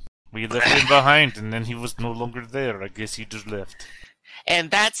 We left him behind, and then he was no longer there. I guess he just left.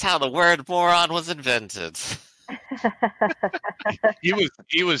 And that's how the word moron was invented.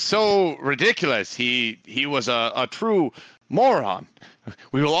 He was so ridiculous. He was a true moron.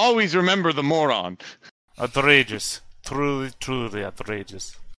 We will always remember the moron. Outrageous. Truly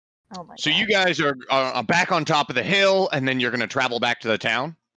outrageous. Oh my God. So you guys are back on top of the hill, and then you're going to travel back to the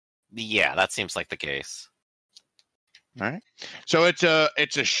town? Yeah, that seems like the case. All right. So it's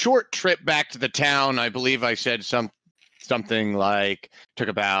a short trip back to the town. I believe I said something like took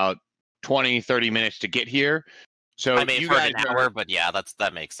about 20-30 minutes to get here. So I mean, for an hour, but yeah,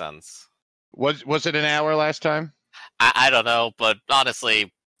 that makes sense. Was it an hour last time? I don't know, but honestly,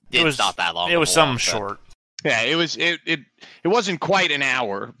 it's not that long. It was something short. Yeah, it wasn't quite an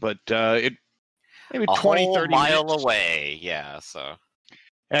hour, but it maybe a 20, whole 30 mile minutes. away. Yeah, so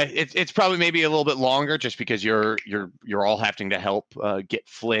it's probably maybe a little bit longer just because you're all having to help get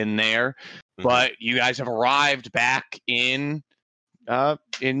Flynn there. Mm-hmm. But you guys have arrived back in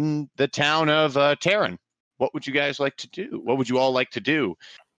the town of Terran. What would you guys like to do? What would you all like to do?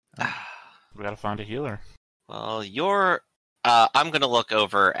 We gotta find a healer. Well, I'm gonna look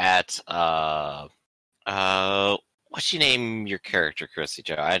over at what's you name your character, Chrissy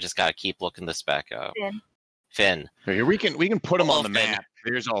Joe? I just gotta keep looking this back up. Finn. Here, we can put them on the map.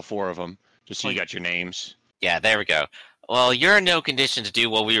 Here's all four of them, just so you got your names. Yeah, there we go. Well, you're in no condition to do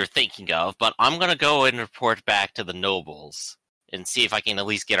what we were thinking of, but I'm gonna go and report back to the nobles and see if I can at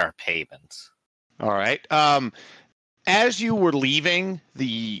least get our payment. All right. As you were leaving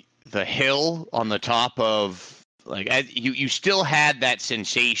the hill on the top of, like, you still had that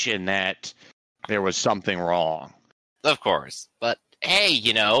sensation that there was something wrong. Of course, but hey,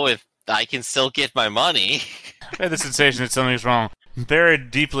 if I can still get my money. I had the sensation that something was wrong.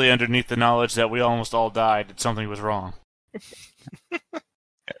 Buried deeply underneath the knowledge that we almost all died, that something was wrong.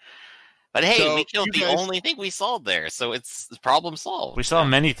 But hey, so we killed the only thing we saw there, so it's problem solved. We saw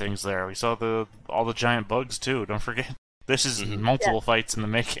many things there. We saw all the giant bugs too. Don't forget, this is multiple fights in the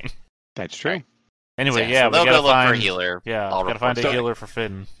making. That's true. Right. Anyway, so we gotta look find for a healer. Yeah, we gotta find a healer for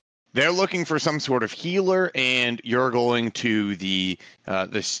Finn. They're looking for some sort of healer, and you're going to the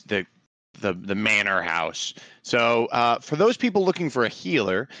manor house. So for those people looking for a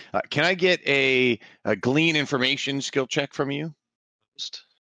healer, can I get a glean information skill check from you?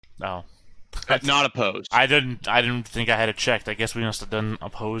 No. Not opposed. I didn't think I had it checked. I guess we must have done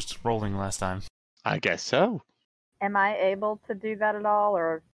opposed rolling last time. I guess so. Am I able to do that at all,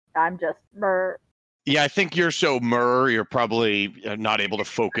 or I'm just Yeah, I think you're so you're probably not able to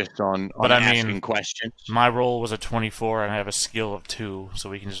focus on asking questions. My roll was a 24, and I have a skill of 2, so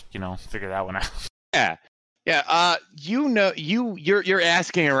we can just figure that one out. Yeah. You're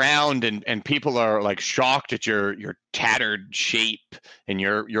asking around, and people are like shocked at your tattered shape and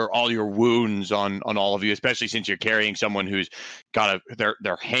your all your wounds on all of you, especially since you're carrying someone who's got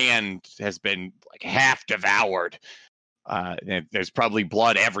their hand has been like half devoured. And there's probably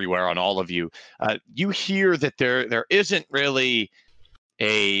blood everywhere on all of you. You hear that there isn't really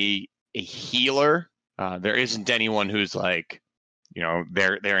a healer. There isn't anyone who's like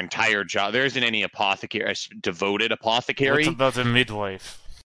their entire job. There isn't any apothecary, devoted apothecary. What about a midwife?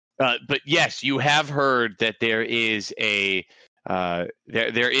 But yes, you have heard that there is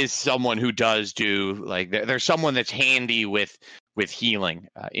there is someone who does do there's someone that's handy with healing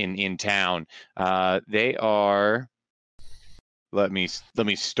in town. They are. Let me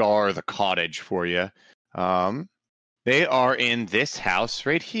star the cottage for you. They are in this house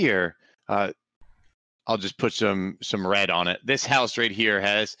right here. I'll just put some red on it. This house right here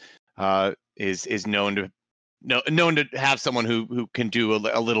has is known to have someone who can do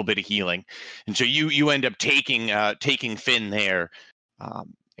a little bit of healing, and so you end up taking Finn there.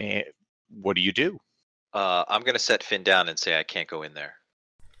 And what do you do? I'm gonna set Finn down and say I can't go in there.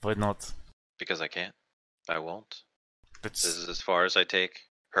 Why not? Because I can't. I won't. That's, this is as far as I take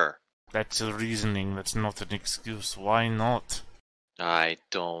her. That's a reasoning. That's not an excuse. Why not? I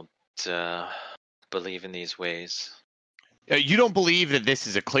don't believe in these ways. You don't believe that this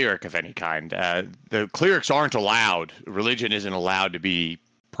is a cleric of any kind. The clerics aren't allowed. Religion isn't allowed to be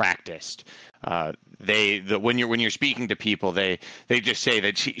practiced. When you're speaking to people, they just say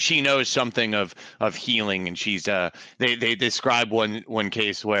that she knows something of healing, and she's they describe one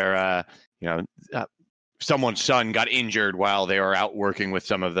case where someone's son got injured while they were out working with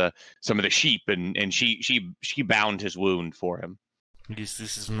some of the sheep, and she bound his wound for him. This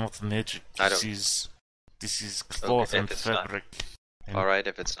is not magic. This is cloth and fabric. All right,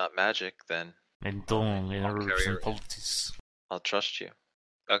 if it's not magic, then and herbs and poultice. I'll trust you.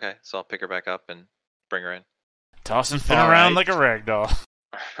 Okay, so I'll pick her back up and bring her in. Toss and spin around like a rag doll.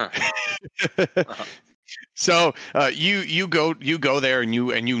 So you go there and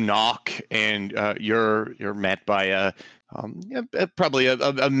you knock, and you're met by probably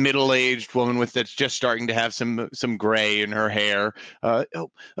a middle-aged woman that's just starting to have some gray in her hair.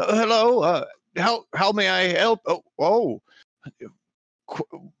 Hello. How may I help?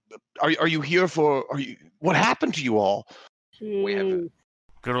 Are you here for? What happened to you all?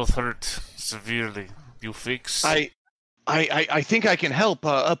 Girl hurt severely. You fix? I think I can help.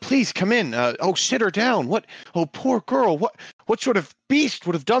 Please come in. Sit her down. What? Oh, poor girl. What sort of beast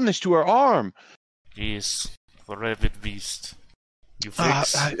would have done this to her arm? Yes, the rabid beast. You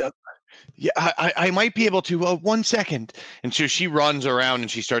fix? Yeah, I might be able to. 1 second. And so she runs around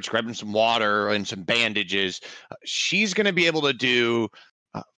and she starts grabbing some water and some bandages. She's going to be able to do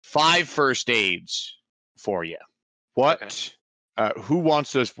 5 first aids for you. What? Okay. Who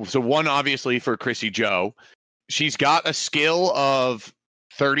wants those? So 1, obviously, for Chrissy Joe. She's got a skill of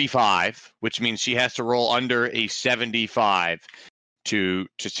 35, which means she has to roll under a 75 to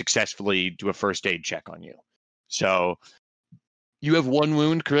successfully do a first aid check on you. So you have 1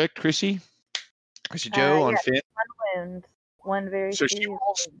 wound, correct, Chrissy? Chrissy Joe on Finn? 1 wound. 1 very So she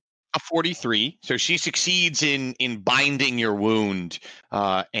rolls a 43. So she succeeds in binding your wound,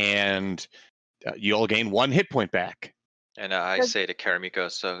 and you all gain 1 hit point back. And I say to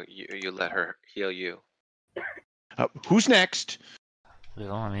Karamiko, so you let her heal you. Who's next?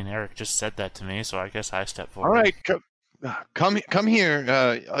 Well, I mean, Eric just said that to me, so I guess I step forward. All right, come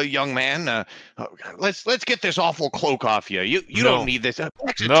here, young man. Let's get this awful cloak off you. You don't need this.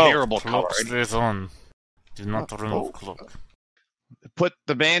 That's a terrible color. Stays on. Do not remove cloak. Put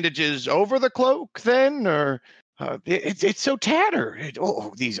the bandages over the cloak, then, or it's so tattered.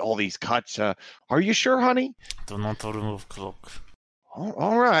 All these cuts. Are you sure, honey? Do not remove cloak.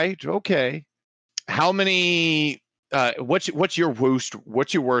 All right, okay. How many? What's your worst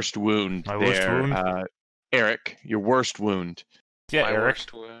wound? My worst wound? Eric, your worst wound. Yeah, My Eric.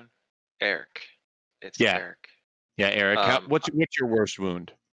 Worst wound. Eric. It's yeah. Eric. Yeah, Eric. What's your worst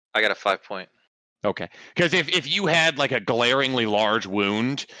wound? I got a 5 point. Okay, because if you had like a glaringly large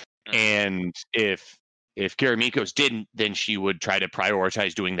wound, and if Karamiko's didn't, then she would try to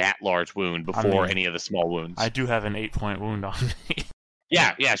prioritize doing that large wound before any of the small wounds. I do have an 8-point wound on me.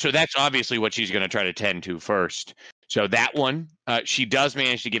 Yeah. So that's obviously what she's going to try to tend to first. So that one, she does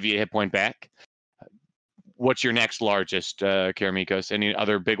manage to give you a hit point back. What's your next largest, Karamikos? Any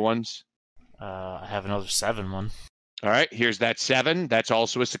other big ones? I have another 7 one. All right, here's that 7. That's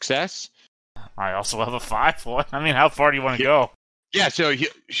also a success. I also have a 5 one. I mean, how far do you want to go? Yeah, so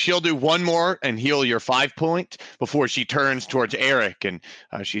she'll do 1 more and heal your 5 point before she turns towards Eric, and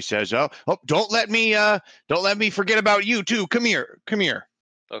she says, "Oh, don't let me forget about you too. Come here."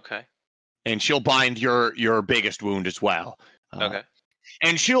 Okay. And she'll bind your biggest wound as well. Okay.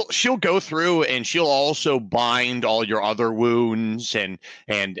 And she'll go through and she'll also bind all your other wounds and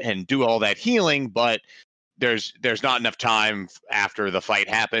do all that healing, but there's not enough time after the fight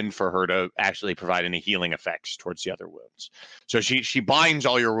happened for her to actually provide any healing effects towards the other wounds. So she binds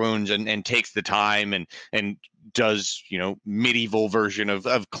all your wounds and takes the time and does, medieval version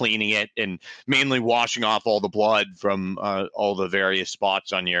of cleaning it and mainly washing off all the blood from all the various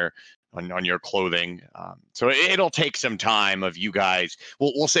spots on your clothing. So it'll take some time of you guys.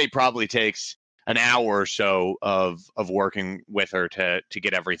 We'll say probably takes an hour or so of working with her to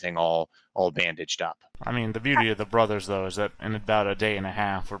get everything all bandaged up. I mean, the beauty of the brothers, though, is that in about a day and a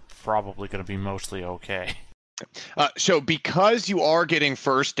half, we're probably going to be mostly okay. So because you are getting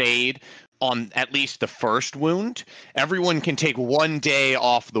first aid on at least the first wound, everyone can take 1 day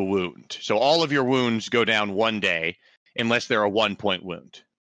off the wound. So all of your wounds go down 1 day unless they're a 1-point wound.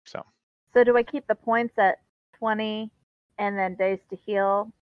 So do I keep the points at 20 and then days to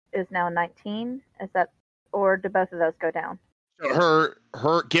heal is now 19? Is that, or do both of those go down? So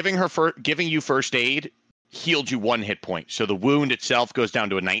her giving you first aid healed you 1 hit point. So the wound itself goes down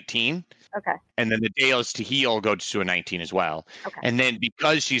to a 19. Okay. And then the days to heal goes to a 19 as well. Okay. And then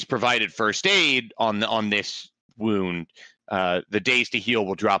because she's provided first aid on this wound, the days to heal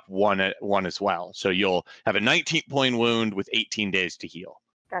will drop one as well. So you'll have a 19-point wound with 18 days to heal.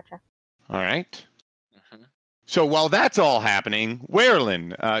 Gotcha. All right. Mm-hmm. So while that's all happening,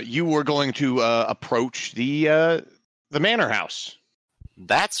 Werlin, you were going to approach the manor house.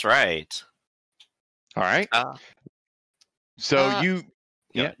 That's right. All right.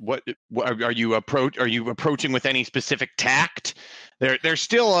 What are you approaching with any specific tact? There's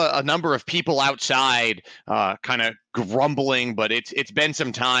still a number of people outside, kind of grumbling, but it's been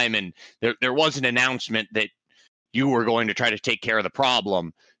some time, and there was an announcement that you were going to try to take care of the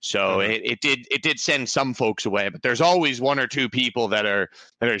problem. So it did send some folks away, but there's always 1 or 2 people that are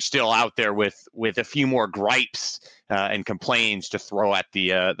still out there with a few more gripes and complaints to throw at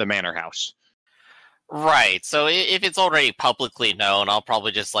the manor house. Right. So if it's already publicly known, I'll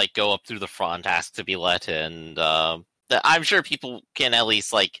probably just go up through the front, ask to be let in. I'm sure people can at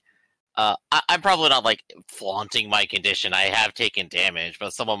least I'm probably not flaunting my condition. I have taken damage,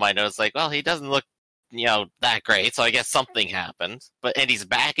 but someone might notice well, he doesn't look that great, so I guess something happened. And he's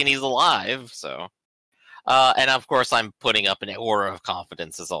back and he's alive, so. And of course, I'm putting up an aura of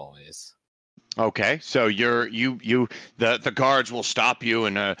confidence as always. Okay, so the guards will stop you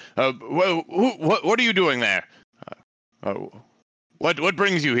and what are you doing there? What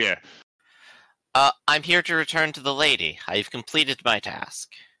brings you here? I'm here to return to the lady. I've completed my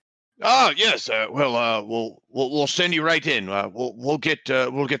task. Ah, yes. We'll send you right in. We'll get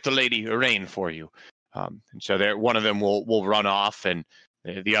the lady Iraine for you. And so one of them will run off, and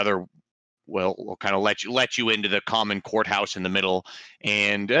the other will kind of let you into the common courthouse in the middle.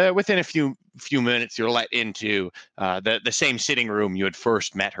 And within a few minutes, you're let into the same sitting room you had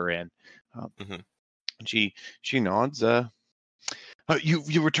first met her in. Mm-hmm. And she nods.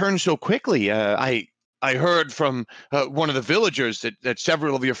 You returned so quickly. I heard from one of the villagers that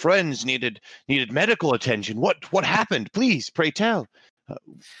several of your friends needed medical attention. What happened? Please, pray tell.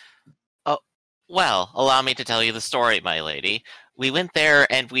 Well, allow me to tell you the story, my lady. We went there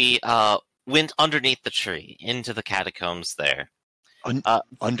and we went underneath the tree into the catacombs there.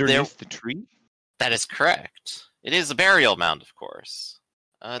 Underneath the tree? That is correct. It is a burial mound, of course.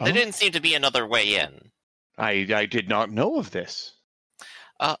 There didn't seem to be another way in. I did not know of this.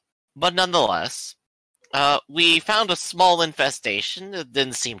 But nonetheless, we found a small infestation. It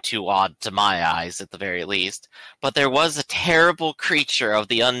didn't seem too odd to my eyes, at the very least. But there was a terrible creature of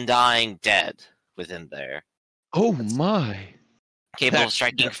the undying dead within there. Oh my! Capable of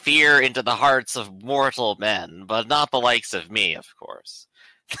striking fear into the hearts of mortal men, but not the likes of me, of course.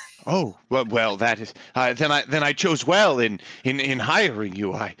 Oh well, that is then I chose well in hiring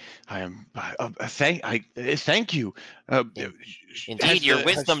you. Thank you. Indeed, your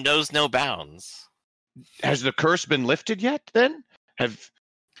wisdom knows no bounds. Has the curse been lifted yet? Then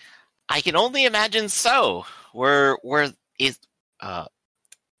I can only imagine so.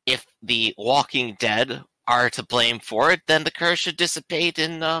 If the Walking Dead are to blame for it, then the curse should dissipate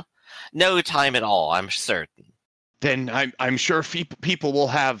in no time at all. I'm certain. Then I'm sure people will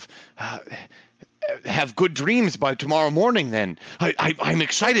have good dreams by tomorrow morning. Then I'm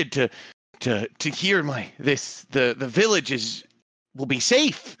excited to hear the village will be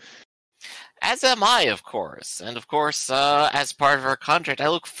safe. As am I, of course, and of course, as part of our contract, I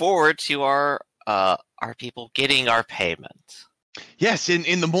look forward to our people getting our payment. Yes,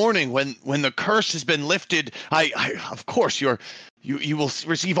 in the morning when the curse has been lifted, I of course you will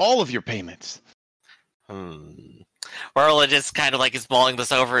receive all of your payments. Orla just kind of is mulling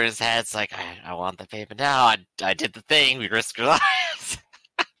this over in his head. It's I want the payment now. I did the thing. We risked our lives.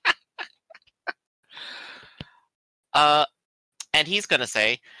 And he's gonna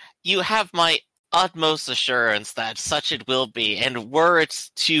say, "You have my utmost assurance that such it will be, and were it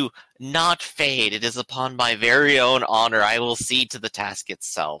to Not fade. It is upon my very own honor. I will see to the task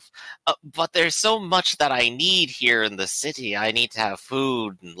itself. But there's so much that I need here in the city. I need to have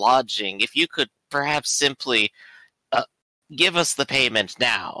food and lodging. If you could perhaps simply give us the payment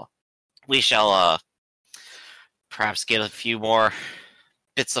now, we shall perhaps get a few more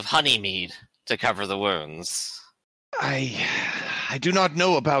bits of honeymead to cover the wounds. I do not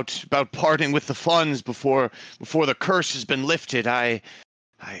know about parting with the funds before the curse has been lifted. I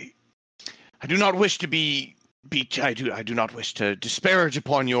do not wish to I do not wish to disparage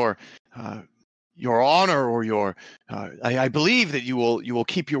upon your honor or your. I believe that you will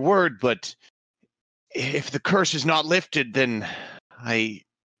keep your word, but if the curse is not lifted, then I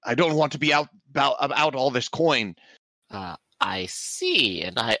don't want to be out all this coin. I see,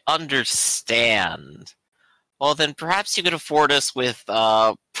 and I understand. Well, then perhaps you could afford us with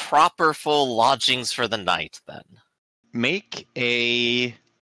proper full lodgings for the night, then. Make a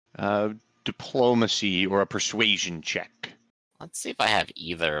diplomacy or a persuasion check. Let's see if I have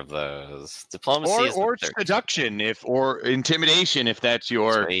either of those. Diplomacy or seduction, or intimidation, if that's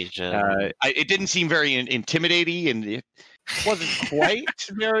your. Persuasion. It didn't seem very intimidating, and it wasn't quite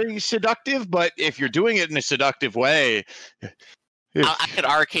very seductive. But if you're doing it in a seductive way, I could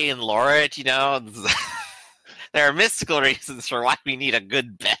arcane lore it. There are mystical reasons for why we need a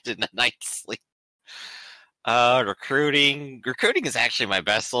good bed and a night's sleep. Recruiting. Recruiting is actually my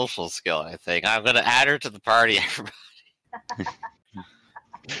best social skill, I think. I'm going to add her to the party, everybody.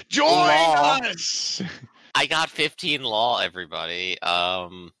 Join us! I got 15 law, everybody.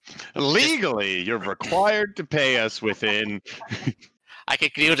 Legally, you're required to pay us within... I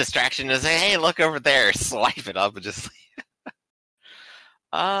could do a distraction and say, hey, look over there. Swipe it up and just...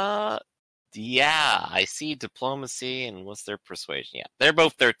 Yeah, I see diplomacy, and what's their persuasion? Yeah, they're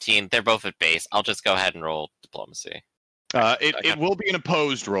both 13. They're both at base. I'll just go ahead and roll diplomacy. It will be an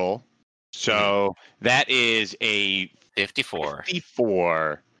opposed roll, so that is a 54.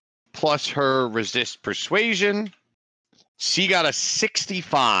 54 plus her resist persuasion. She got a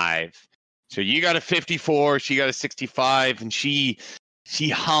 65. So you got a 54. She got a 65, and she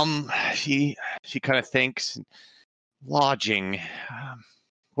kind of thinks lodging.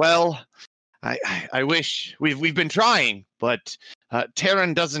 Well. I wish we've been trying, but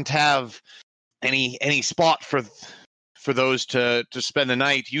Terran doesn't have any spot for those to spend the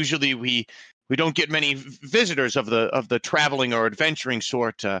night. Usually we don't get many visitors of the traveling or adventuring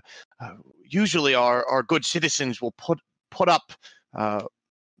sort. Usually our good citizens will put up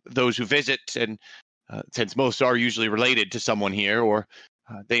those who visit, and since most are usually related to someone here, or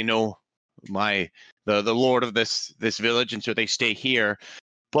they know the lord of this village, and so they stay here.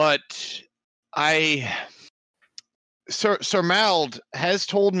 But Sir Mald has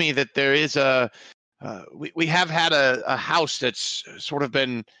told me that there is we have had a house that's sort of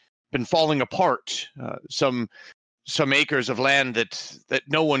been falling apart. Some acres of land that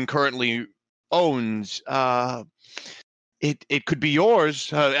no one currently owns. It could be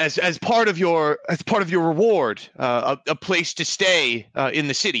yours as part of your reward, a place to stay in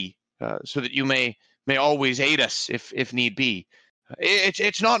the city, so that you may always aid us if need be.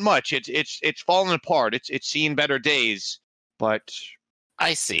 It's not much. It's fallen apart. It's seen better days, but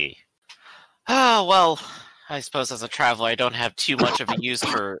I see. Well, I suppose as a traveler, I don't have too much of a use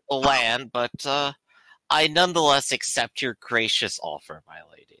for land, but I nonetheless accept your gracious offer, my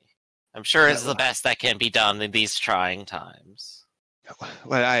lady. I'm sure it's the best that can be done in these trying times.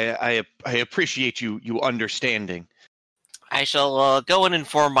 Well, I appreciate you understanding. I shall go and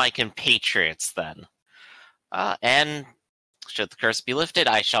inform my compatriots then, and. Should the curse be lifted,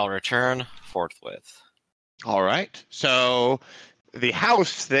 I shall return forthwith. All right. So the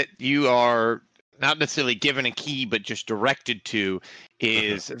house that you are not necessarily given a key, but just directed to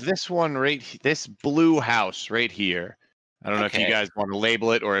is this one this blue house right here. I don't know if you guys want to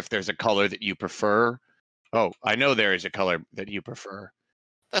label it or if there's a color that you prefer. Oh, I know there is a color that you prefer.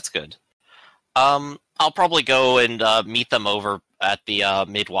 That's good. I'll probably go and meet them over at the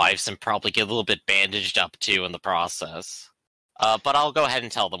midwives and probably get a little bit bandaged up too in the process. But I'll go ahead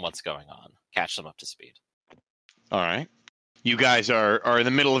and tell them what's going on. Catch them up to speed. All right. You guys are in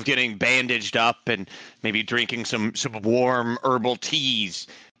the middle of getting bandaged up and maybe drinking some warm herbal teas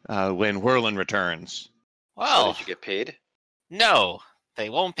when Whirlin returns. Well, so did you get paid? No.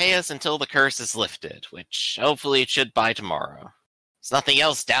 They won't pay us until the curse is lifted, which hopefully it should by tomorrow. There's nothing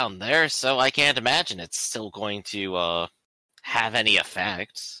else down there, so I can't imagine it's still going to have any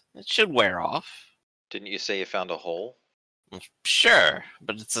effect. It should wear off. Didn't you say you found a hole? Sure,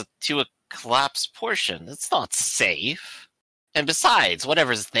 but it's to a collapsed portion. It's not safe. And besides,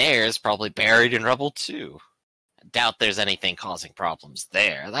 whatever's there is probably buried in rubble too. doubt there's anything causing problems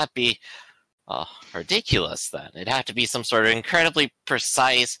there. That'd be ridiculous, then. It'd have to be some sort of incredibly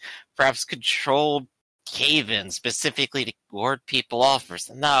precise, perhaps controlled cave-in specifically to ward people off or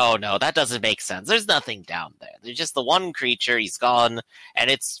something. No, that doesn't make sense. There's nothing down there. There's just the one creature, he's gone, and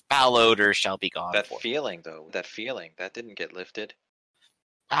its foul odor shall be gone. That feeling, that didn't get lifted.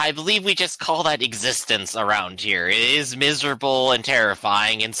 I believe we just call that existence around here. It is miserable and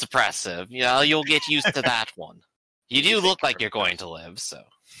terrifying and suppressive. You'll get used to that one. You do look like you're going to live, so...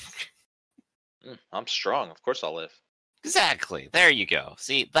 I'm strong. Of course I'll live. Exactly. There you go.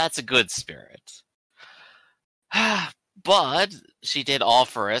 See, that's a good spirit. But she did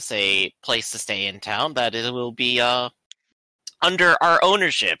offer us a place to stay in town that it will be under our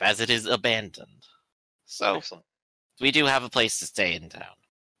ownership as it is abandoned. So, excellent. We do have a place to stay in town.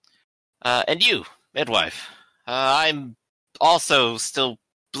 And you, midwife, I'm also still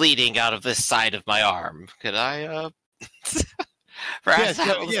bleeding out of this side of my arm. Could I, perhaps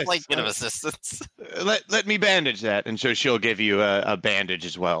have a slight bit of assistance? Let me bandage that, and so she'll give you a bandage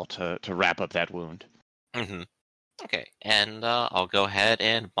as well to wrap up that wound. Mm-hmm. Okay, and I'll go ahead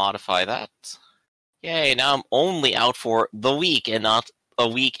and modify that. Yay, now I'm only out for the week and not a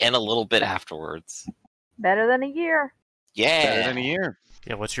week and a little bit afterwards. Better than a year. Yeah. Better than a year.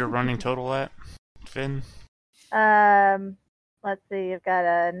 Yeah, what's your running total at, Finn? Let's see, I've got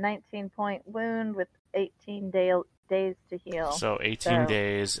a 19-point wound with 18 days to heal. So 18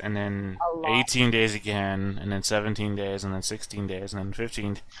 days, and then 18 days again, and then 17 days, and then 16 days, and then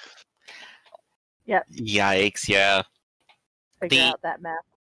 15. Yep. Yikes, yeah. Figure out that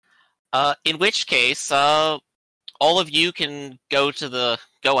math. In which case, all of you can go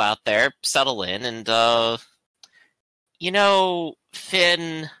out there, settle in, and,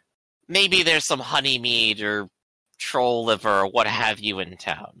 Finn, maybe there's some honey mead or troll liver or what have you in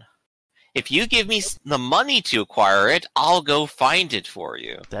town. If you give me the money to acquire it, I'll go find it for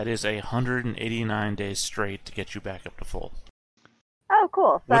you. That is 189 days straight to get you back up to full. Oh,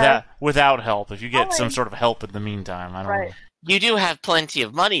 cool. So, without help. If you get some sort of help in the meantime, I don't know. You do have plenty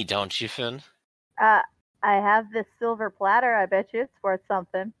of money, don't you, Finn? I have this silver platter. I bet you it's worth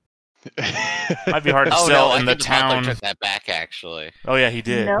something. Might be hard to sell in the town. The took that back, actually. Oh yeah, he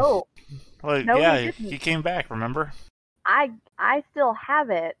did. No. Well, no, yeah, he came back. Remember? I still have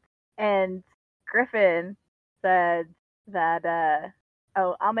it, and Griffin said that.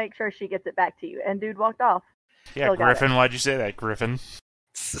 I'll make sure she gets it back to you. And dude walked off. Yeah, Griffin. Why'd you say that, Griffin?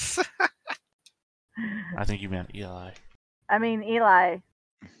 I think you meant Eli. I mean Eli.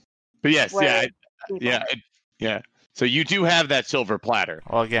 But yes, yeah. So you do have that silver platter.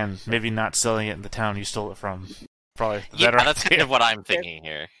 Well, again, maybe not selling it in the town you stole it from. Probably better. Yeah, that's kind of what I'm thinking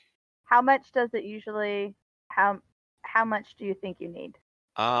here. How much does it usually? How much do you think you need?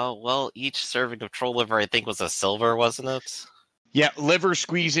 Well, each serving of troll liver, I think, was a silver, wasn't it? Yeah, liver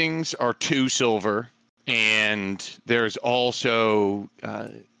squeezings are 2 silver, and there's also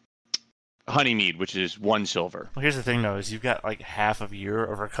honey mead, which is 1 silver. Well, here's the thing, though, is you've got like half a year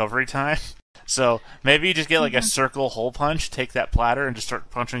of recovery time. So maybe you just get like a circle hole punch, take that platter, and just start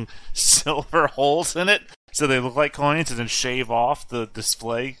punching silver holes in it so they look like coins, and then shave off the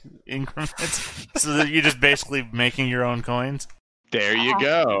display increments so that you're just basically making your own coins. There you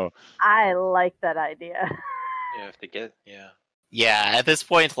go. I like that idea. Yeah, if they get, yeah. Yeah, at this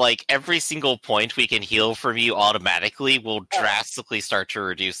point, like, every single point we can heal from you automatically will drastically start to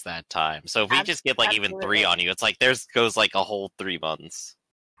reduce that time. So if we just get, like, even 3 on you, it's like, goes, like, a whole 3 months.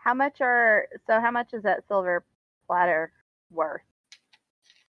 How much is that silver platter worth?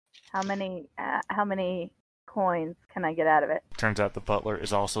 How many coins can I get out of it? Turns out the butler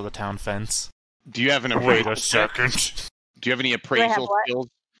is also the town fence. Do you have an Wait a second. Do you have any appraisal skills?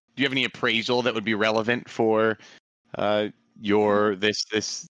 Do you have any appraisal that would be relevant for your this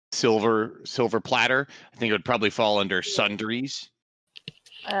silver platter? I think it would probably fall under sundries.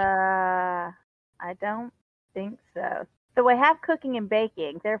 I don't think so. So I have cooking and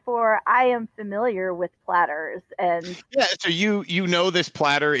baking, therefore I am familiar with platters. And yeah, so you know this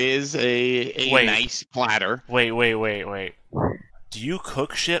platter is a nice platter. Wait. Do you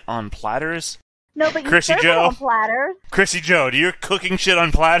cook shit on platters? No, but you serve it on platters. Chrissy Joe, do you cooking shit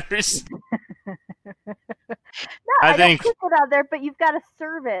on platters? No, I don't cook it out there, but you've got to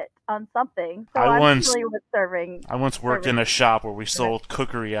serve it on something. So I'm familiar with serving. I once worked in a shop where we sold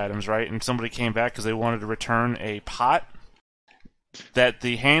cookery items, right? And somebody came back because they wanted to return a pot that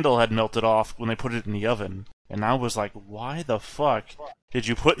the handle had melted off when they put it in the oven. And I was like, why the fuck did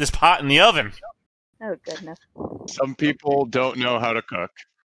you put this pot in the oven? Oh, goodness. Some people don't know how to cook.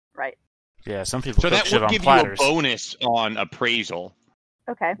 Right. Yeah, some people cook shit on platters. So that will give you a bonus on appraisal.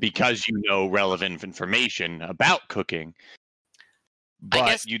 Okay. Because you know relevant information about cooking,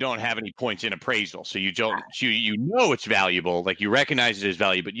 but you don't have any points in appraisal. So you don't you know it's valuable, like you recognize it as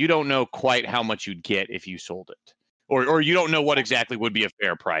value, but you don't know quite how much you'd get if you sold it, or you don't know what exactly would be a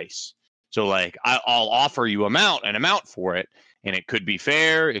fair price. So like I'll offer you an amount for it, and it could be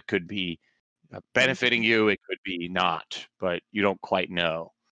fair, it could be benefiting you, it could be not, but you don't quite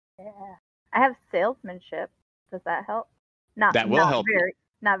know. Yeah, I have salesmanship. Does that help? That will help.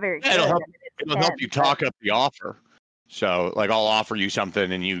 Not very good. It'll help you talk up the offer. So like I'll offer you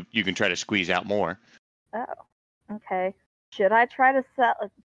something, and you can try to squeeze out more. Oh, okay. Should I try to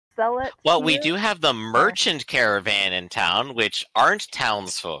sell it? Well, we do have the merchant caravan in town, which aren't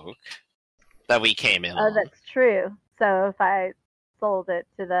townsfolk that we came in. Oh, that's true. So if I sold it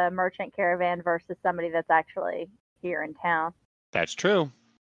to the merchant caravan versus somebody that's actually here in town. That's true.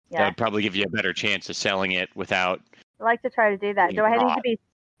 Yeah. That would probably give you a better chance of selling it without. I like to try to do that. Do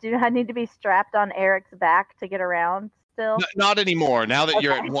I need to be strapped on Eric's back to get around still? Not anymore. Now that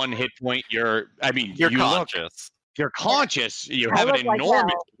you're at 1 hit point, you're conscious. You're conscious. You have an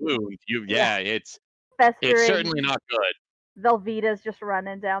enormous wound. It's certainly not good. Velveeta's just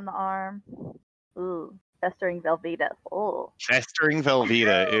running down the arm. Ooh, festering Velveeta. Ooh. Festering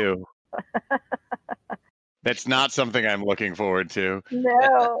Velveeta. Ew. That's not something I'm looking forward to.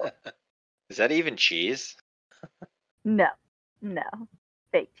 No. Is that even cheese? No.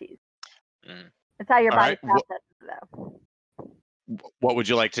 Fake cheese. That's how your body processes, though. What would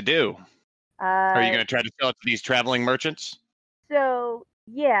you like to do? Are you going to try to sell it to these traveling merchants? So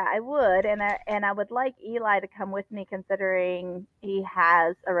yeah, I would, and I would like Eli to come with me, considering he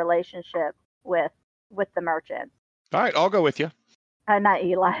has a relationship with the merchants. All right, I'll go with you. Not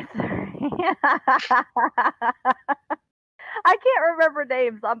Eli. Sorry. I can't remember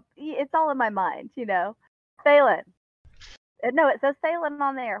names. It's all in my mind, Thalen. No, it says Thalen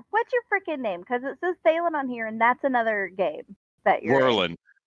on there. What's your freaking name? Because it says Thalen on here, and that's another game that you're Whirlin.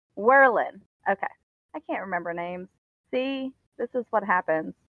 Whirlin. Okay. I can't remember names. See? This is what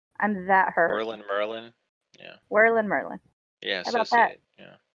happens. I'm that hurt. Whirlin Merlin? Yeah. Whirlin Merlin. Yeah, associate.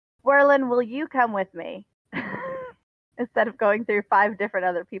 Yeah. Whirlin, will you come with me? Instead of going through 5 different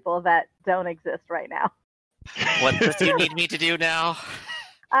other people that don't exist right now. What does you need me to do now?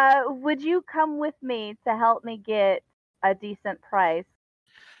 Would you come with me to help me get a decent price?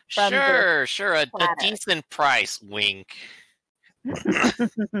 Sure. A decent price, wink.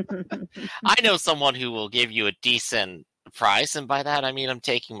 I know someone who will give you a decent price, and by that I mean I'm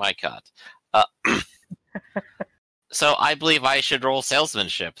taking my cut. So I believe I should roll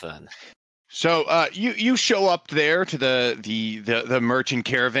salesmanship then. So you show up there to the merchant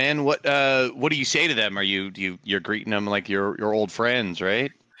caravan. What do you say to them? You're greeting them like your old friends,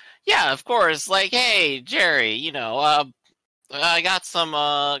 right? Yeah, of course. Like, hey, Jerry, I got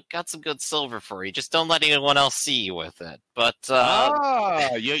some good silver for you. Just don't let anyone else see you with it. But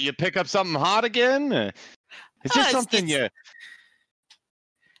you pick up something hot again? Is this something you?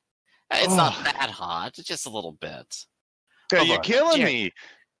 It's not that hot. It's just a little bit. You're killing me.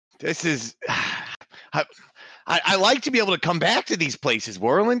 This is. I like to be able to come back to these places,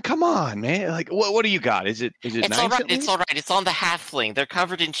 Whirlin. Come on, man. Like, what do you got? Is it it's nice? All right. It's all right. It's on the halfling. They're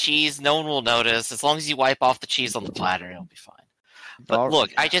covered in cheese. No one will notice as long as you wipe off the cheese on the platter. It'll be fine. But look,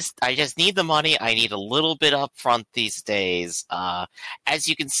 I just need the money. I need a little bit up front these days. As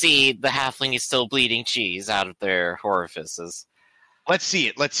you can see, the halfling is still bleeding cheese out of their orifices. Let's see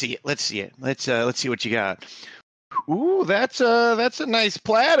it. Let's see what you got. Ooh, that's a nice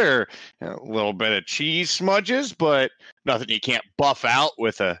platter. A little bit of cheese smudges, but nothing you can't buff out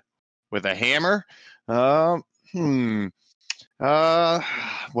with a hammer. Well,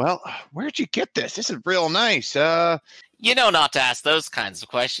 where'd you get this? This is real nice. You know not to ask those kinds of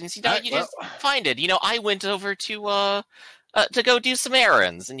questions. Just find it. I went over to go do some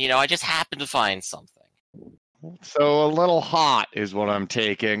errands, and I just happened to find something. So a little hot is what I'm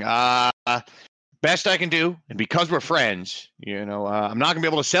taking. Best I can do, and because we're friends, I'm not gonna be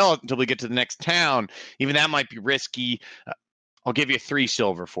able to sell it until we get to the next town. Even that might be risky. I'll give you 3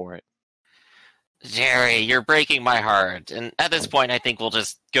 silver for it. Jerry, you're breaking my heart. And at this point, I think we'll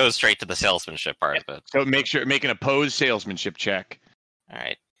just go straight to the salesmanship part of it. So make an opposed salesmanship check. All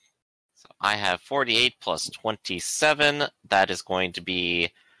right. So I have 48 plus 27. That is going to be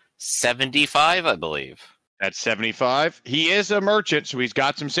 75, I believe. That's 75. He is a merchant, so he's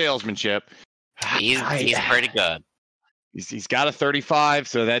got some salesmanship. He's pretty good. He's got a 35,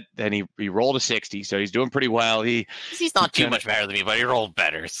 so then he rolled a 60, so he's doing pretty well. He's not too much better than me, but he rolled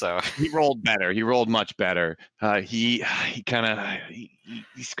better. So he rolled better. He rolled much better. He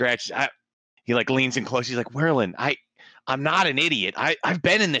scratches. He like leans in close. He's like, Whirlin, I'm not an idiot. I've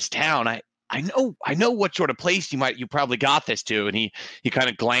been in this town. I know what sort of place you probably got this to. And he kind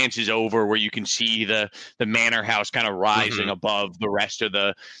of glances over where you can see the manor house kind of rising above the rest of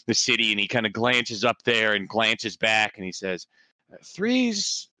the city. And he kind of glances up there and glances back and he says,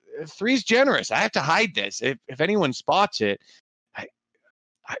 three's generous. I have to hide this. If anyone spots it,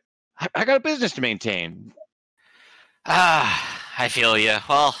 I got a business to maintain. I feel you.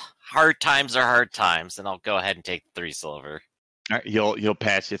 Well, hard times are hard times, and I'll go ahead and take 3 silver. All right, you'll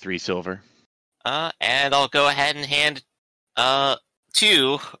pass you 3 silver. And I'll go ahead and hand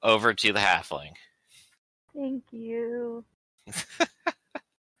 2 over to the halfling. Thank you.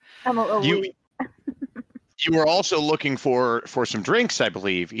 I'm a little weak. You were also looking for some drinks, I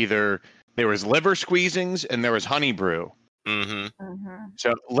believe. Either there was liver squeezings and there was honey brew.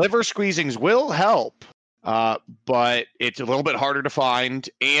 So liver squeezings will help, but it's a little bit harder to find,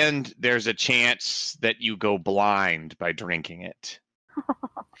 and there's a chance that you go blind by drinking it.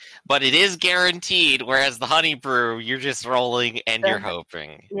 But it is guaranteed, whereas the honey brew, you're just rolling and you're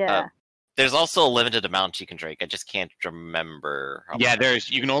hoping. Yeah. There's also a limited amount you can drink. I just can't remember.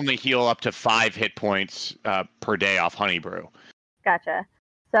 You can only heal up to 5 hit points per day off honey brew. Gotcha.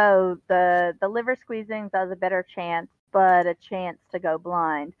 So the liver squeezings has a better chance, but a chance to go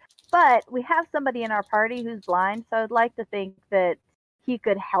blind. But we have somebody in our party who's blind, so I'd like to think that he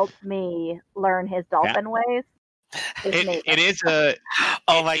could help me learn his dolphin ways. It is a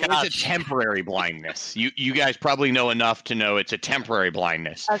God! It's a temporary blindness. You guys probably know enough to know it's a temporary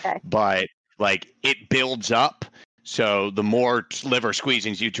blindness. Okay. But it builds up. So the more liver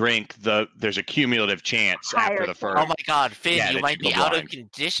squeezings you drink, there's a cumulative chance after the first. Oh my God, Finn, you might be out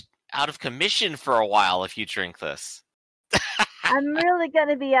of commission for a while if you drink this. I'm really going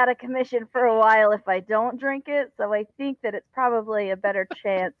to be out of commission for a while if I don't drink it, so I think that it's probably a better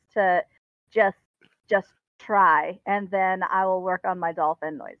chance to just try, and then I will work on my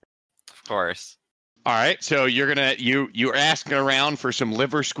dolphin noises. Of course. All right, so you're asking around for some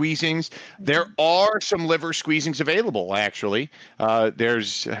liver squeezings. There are some liver squeezings available, actually.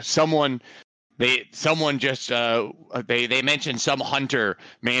 There's someone just they mentioned some hunter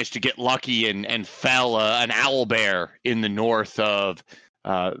managed to get lucky and fell an owl bear in the north of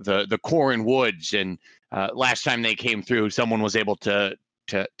the Corin Woods, and last time they came through, someone was able to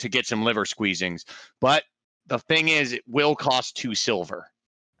get some liver squeezings. But the thing is, it will cost 2 silver.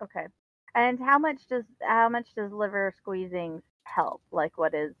 Okay. And how much does liver squeezing help? Like,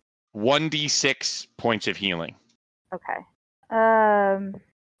 what is 1d6 points of healing? Okay. Oh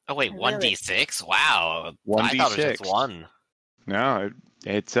wait, 1d6? Wow. 1d6. I thought it was just 1. No,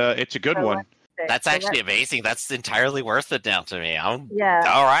 it's a good one. That's actually amazing. That's entirely worth it now to me.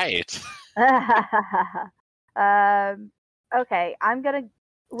 Yeah. All right. Okay,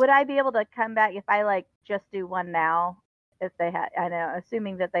 would I be able to come back if I just do one now? If they had, I know,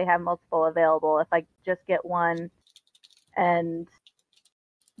 assuming that they have multiple available, if I just get one and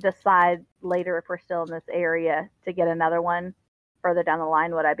decide later if we're still in this area to get another one further down the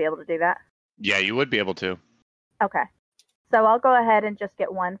line, would I be able to do that? Yeah, you would be able to. Okay. So I'll go ahead and just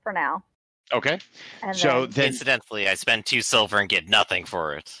get one for now. Okay. And so then incidentally, I spend 2 silver and get nothing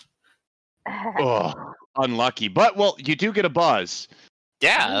for it. Oh, unlucky. But, well, you do get a buzz.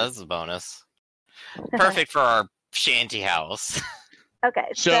 Yeah, that's a bonus. Perfect for our shanty house. Okay,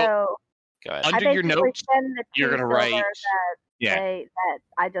 so go ahead. Under your notes, you're going to write that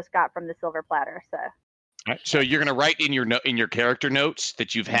I just got from the silver platter. So, right, so you're going to write in your character notes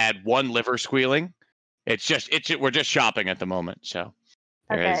that you've had 1 liver squealing. We're just shopping at the moment. So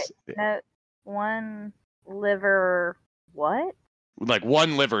okay, 1 liver what?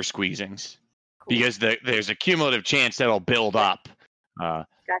 1 liver squeezings, cool. Because there's a cumulative chance that'll build up. Gotcha.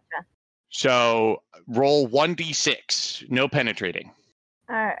 So roll 1d6, no penetrating.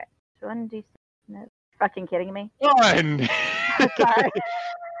 All right, 1d6. No, fucking kidding me? 1. Sorry.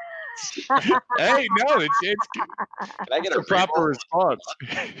 Hey, no, it's Can I get a proper response?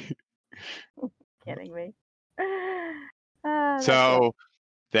 Kidding me? So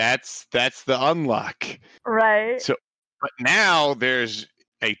that's the unlock, right? So, but now there's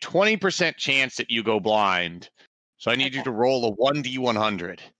a 20% chance that you go blind. So I need you to roll a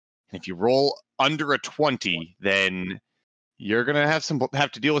 1d100. And if you roll under a 20, then you're gonna have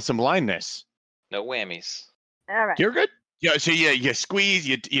to deal with some blindness. No whammies. All right. You're good. Yeah. So you squeeze.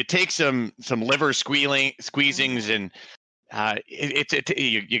 You take some liver squeezings, and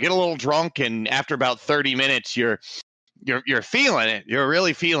you get a little drunk, and after about 30 minutes, you're feeling it. You're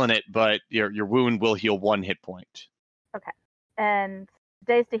really feeling it, but your wound will heal 1 hit point. Okay. And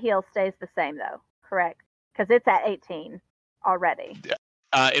days to heal stays the same though, correct? Because it's at 18 already.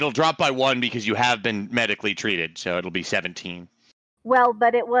 It'll drop by 1 because you have been medically treated, so it'll be 17. Well,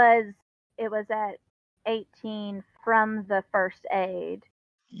 but it was at 18 from the first aid.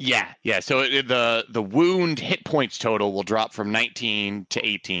 Yeah. So the wound hit points total will drop from 19 to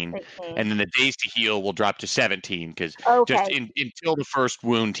 18, and then the days to heal will drop to 17 because just until the first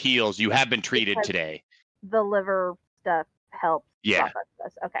wound heals, you have been treated today. The liver stuff helps. Yeah.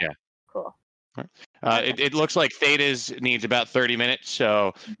 Okay. Yeah. Cool. It looks like Theta's needs about 30 minutes,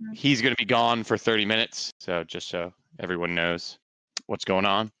 so he's going to be gone for 30 minutes. So just so everyone knows what's going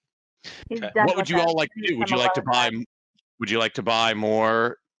on. What would you all like to do? Would you like to buy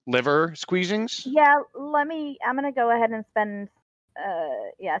more liver squeezings? Yeah, I'm gonna go ahead and spend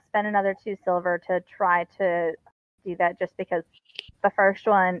another 2 silver to try to do that, just because the first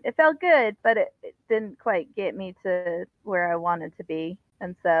one, it felt good, but it didn't quite get me to where I wanted to be.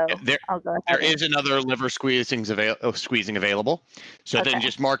 And so I'll go ahead. There is another liver squeezing available. So then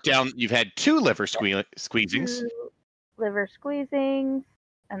just mark down you've had 2 liver squeezings. 2 liver squeezings,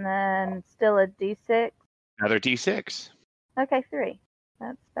 and then still a D6. Another D6. Okay, 3.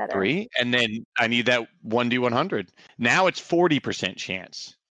 That's better. 3, and then I need that 1d100. Now it's 40%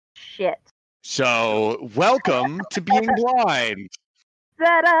 chance. Shit. So welcome to being blind.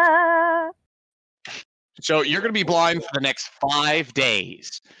 Ta-da! So you're going to be blind for the next 5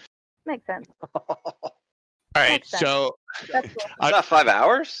 days. Makes sense. All right. So that's cool. Not 5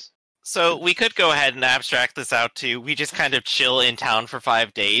 hours. So we could go ahead and abstract this out too. We just kind of chill in town for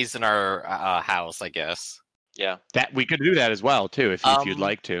 5 days in our house, I guess. Yeah, that we could do that as well too, if you'd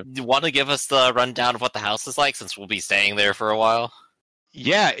like to. Do you want to give us the rundown of what the house is like, since we'll be staying there for a while?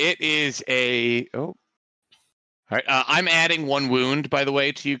 Yeah, it is a. All right, I'm adding 1 wound, by the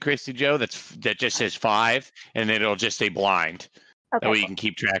way, to you, Christy Joe. That just says 5, and then it'll just say blind. Okay. That way you can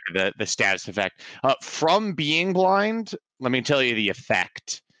keep track of the status effect. From being blind, let me tell you the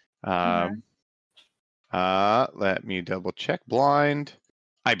effect. Let me double check. Blind.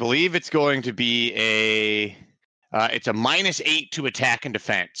 I believe it's going to be it's a -8 to attack and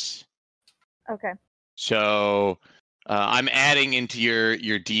defense. Okay. So I'm adding into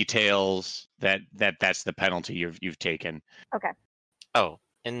your details that's the penalty you've taken. Okay. Oh,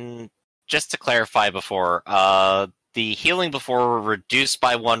 and just to clarify before, the healing before reduced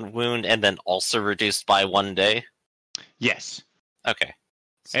by 1 wound and then also reduced by 1 day? Yes. Okay.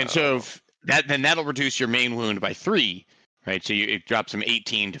 And so that'll reduce your main wound by 3. Right, so it drops from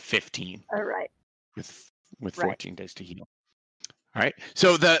 18 to 15. All right. With 14 days to heal. All right.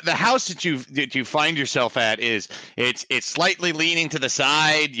 So the house that you find yourself at it's slightly leaning to the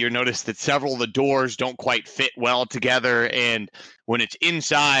side. You notice that several of the doors don't quite fit well together, and when it's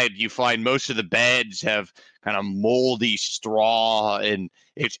inside, you find most of the beds have kind of moldy straw, and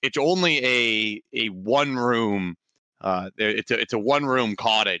it's only a 1 room. It's a 1 room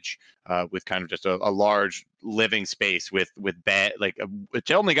cottage with kind of just a large living space with bed, it's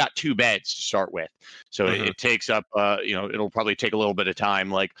only got 2 beds to start with, so it takes up it'll probably take a little bit of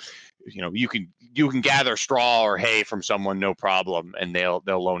time. You can gather straw or hay from someone, no problem, and they'll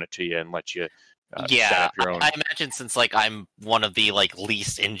loan it to you and let you set up your own. I imagine since I'm one of the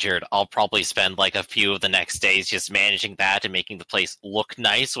least injured, I'll probably spend a few of the next days just managing that and making the place look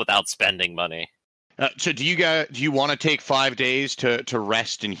nice without spending money. So do you want to take 5 days to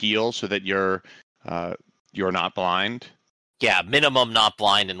rest and heal so that you're not blind? Yeah, minimum not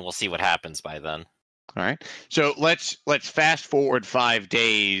blind, and we'll see what happens by then. All right. So let's fast forward 5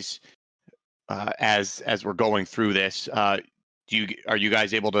 days as we're going through this. Are you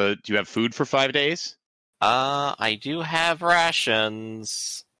guys able to? Do you have food for 5 days? I do have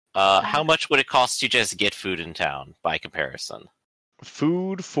rations. How much would it cost to just get food in town by comparison?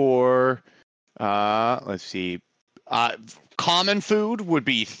 Food for let's see. Common food would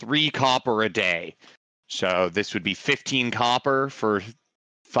be 3 copper a day. So this would be 15 copper for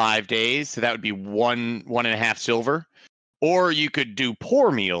 5 days. So that would be 1.5 silver. Or you could do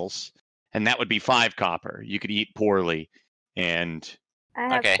poor meals, and that would be 5 copper. You could eat poorly, and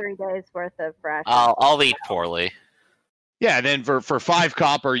I have 3 days worth of rations. I'll eat poorly. Yeah, then for 5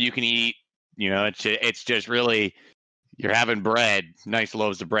 copper you can eat. It's just really you're having bread, nice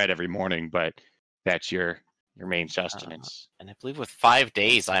loaves of bread every morning, but that's your main sustenance. And I believe with 5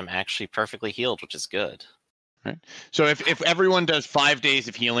 days, I'm actually perfectly healed, which is good. Right. So if everyone does 5 days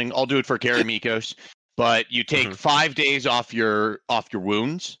of healing, I'll do it for Karamikos. But you take 5 days off your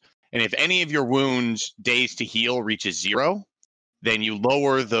wounds, and if any of your wounds days to heal reaches 0, then you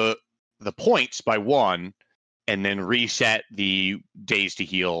lower the points by 1, and then reset the days to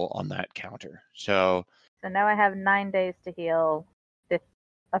heal on that counter. So now I have 9 days to heal,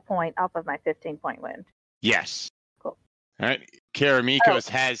 a point off of my 15-point wound. Yes. Cool. All right. Karamikos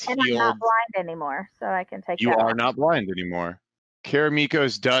has and healed. I'm not blind anymore, so I can take You that are off. not blind anymore.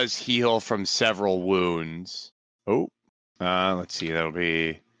 Karamikos does heal from several wounds. Oh, let's see.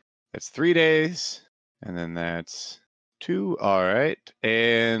 That's 3 days, and then that's 2. All right,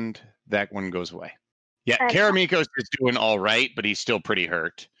 and that one goes away. Yeah, And Karamikos is doing all right, but he's still pretty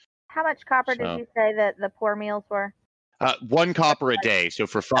hurt. how much copper did you say that the poor meals were? 1 copper a day. So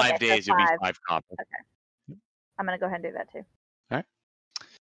for 5 days, it'd be 5 copper. Okay. I'm going to go ahead and do that too.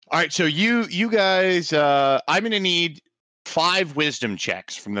 All right. So you guys, I'm going to need 5 wisdom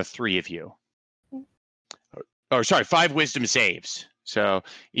checks from the 3 of you. Or sorry, 5 wisdom saves. So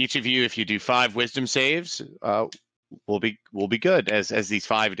each of you, if you do 5 wisdom saves, we'll be good as these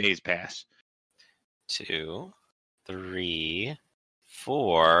 5 days pass. 2, 3,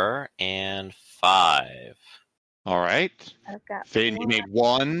 4, and 5. All right. I've got Finn, you made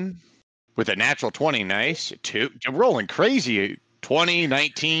 1 with a natural 20. Nice. 2. You're rolling crazy. 20,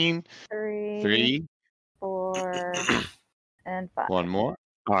 19, 3, 4, and 5. 1 more.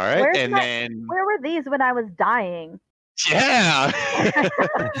 All right. Then where were these when I was dying? Yeah.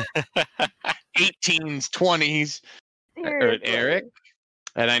 18s, 20s. Eric.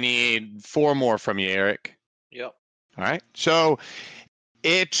 And I need 4 more from you, Eric. Yep. All right. So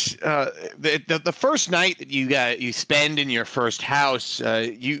it's the first night that you spend in your first house.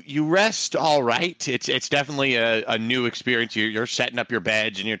 You rest all right. It's definitely a new experience. You're setting up your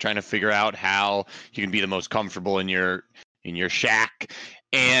beds and you're trying to figure out how you can be the most comfortable in your shack.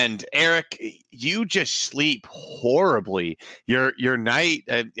 And Eric, you just sleep horribly. Your night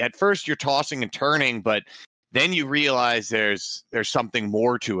at first you're tossing and turning, but then you realize there's something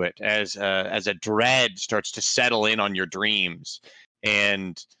more to it as a dread starts to settle in on your dreams,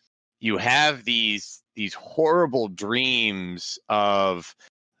 and you have these horrible dreams of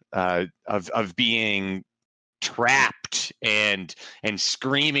being trapped and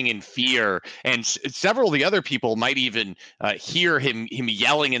screaming in fear, and several of the other people might even hear him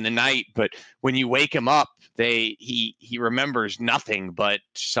yelling in the night, but when you wake him up, he remembers nothing but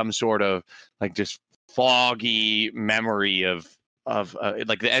some sort of like just foggy memory of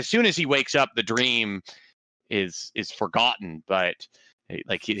like as soon as he wakes up, the dream is forgotten, but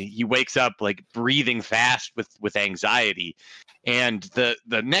like he wakes up like breathing fast with anxiety. And the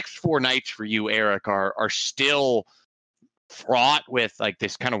next 4 nights for you, Eric, are still fraught with like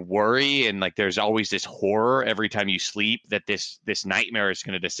this kind of worry, and like there's always this horror every time you sleep that this nightmare is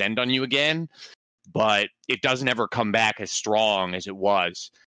going to descend on you again, but it doesn't ever come back as strong as it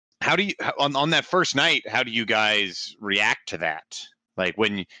was. How do you on that first night, how do you guys react to that? Like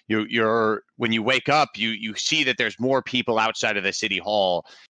when when you wake up, you see that there's more people outside of the city hall,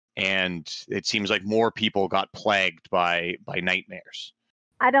 and it seems like more people got plagued by nightmares.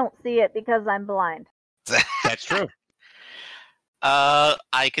 I don't see it because I'm blind. That's true.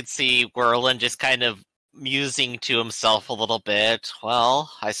 I could see Whirlin just kind of musing to himself a little bit.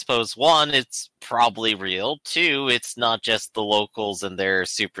 Well, I suppose 1, it's probably real. 2, it's not just the locals and their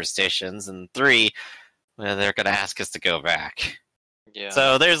superstitions. And 3, well, they're going to ask us to go back. Yeah.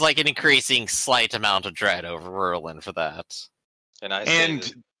 So there's like an increasing slight amount of dread over Whirlin for that. And I say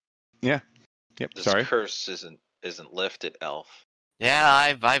yeah. Yep. This Sorry. curse isn't lifted, Elf.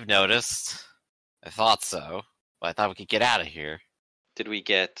 Yeah, I've noticed. I thought so, but I thought we could get out of here. Did we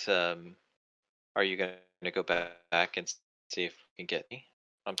get? Are you going to go back and see if we can get me?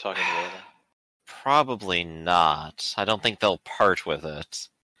 I'm talking to Whirlin. Probably not. I don't think they'll part with it.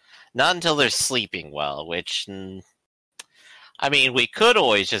 Not until they're sleeping well, which, I mean, we could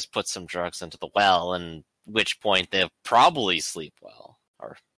always just put some drugs into the well, and at which point they'll probably sleep well,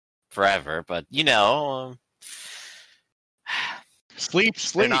 or forever, but, Sleep,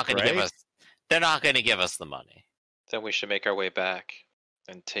 they're not going right? to give us the money. Then we should make our way back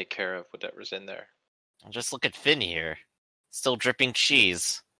and take care of whatever's in there. Just look at Finn here. Still dripping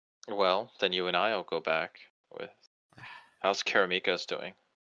cheese. Well, then you and I'll go back with... How's Karamikos doing?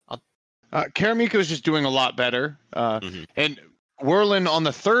 Karamiko's just doing a lot better. And Whirlin, on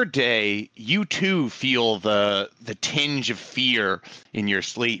the 3rd day, you too feel the tinge of fear in your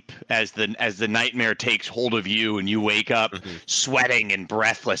sleep as the nightmare takes hold of you, and you wake up sweating and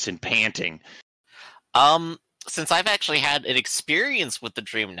breathless and panting. Since I've actually had an experience with the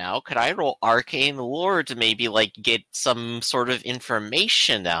dream now, could I roll arcane lore to maybe like get some sort of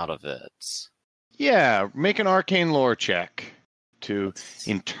information out of it? Yeah, make an arcane lore check to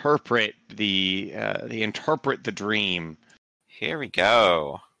interpret the dream. Here we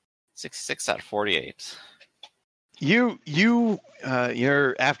go. 66 out of 48. You're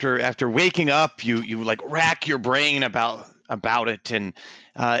after waking up, you like rack your brain about it, and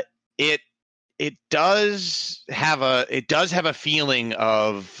it does have a feeling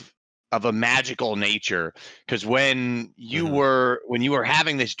of a magical nature, because when you were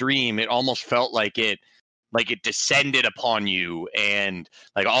having this dream, it almost felt like it descended upon you, and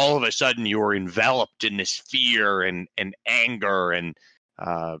like all of a sudden you were enveloped in this fear and anger and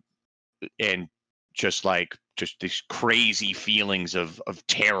just these crazy feelings of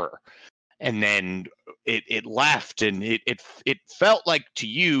terror. And then it left, and it felt like, to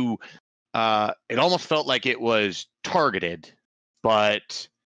you, it almost felt like it was targeted, but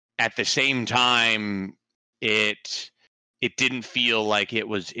at the same time, it didn't feel like it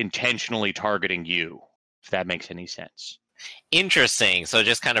was intentionally targeting you, if that makes any sense. Interesting. So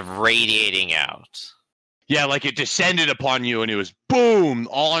just kind of radiating out. Yeah, like it descended upon you and it was boom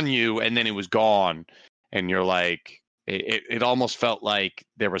on you, and then it was gone. And you're like, it almost felt like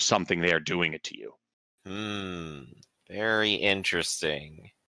there was something there doing it to you. Very interesting.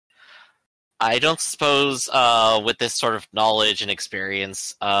 I don't suppose, with this sort of knowledge and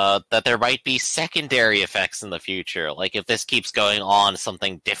experience, that there might be secondary effects in the future. Like, if this keeps going on,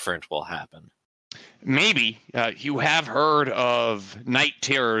 something different will happen. Maybe. You have heard of night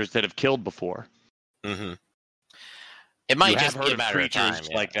terrors that have killed before. Mm-hmm. It might just be a matter of time.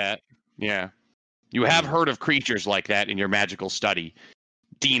 Yeah. Like that. Yeah. You have heard of creatures like that in your magical study.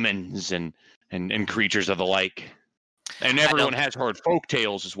 Demons and creatures of the like. And everyone has heard folk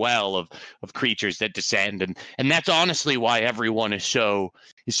tales as well of creatures that descend, and that's honestly why everyone is so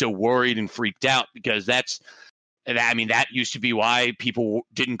worried and freaked out, because that used to be why people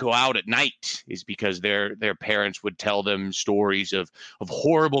didn't go out at night, is because their parents would tell them stories of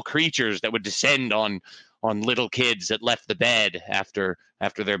horrible creatures that would descend on little kids that left the bed after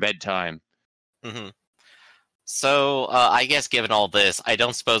their bedtime. Mm-hmm. So, I guess given all this, I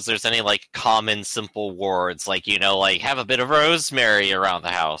don't suppose there's any, like, common simple wards, like, like, have a bit of rosemary around the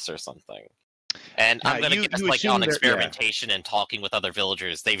house or something. And I'm going to guess, like, on experimentation and talking with other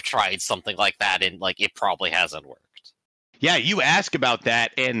villagers, they've tried something like that, and, like, it probably hasn't worked. Yeah, you ask about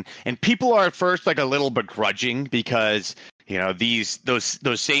that, and people are at first, like, a little begrudging, because,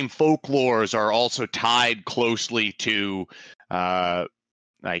 those same folklores are also tied closely to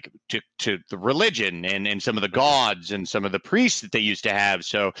to the religion and some of the gods and some of the priests that they used to have.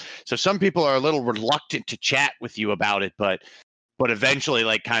 So some people are a little reluctant to chat with you about it, but eventually,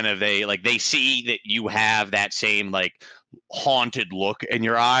 like, kind of they see that you have that same, like, haunted look in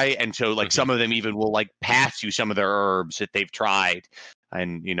your eye, and so, like, some of them even will, like, pass you some of their herbs that they've tried,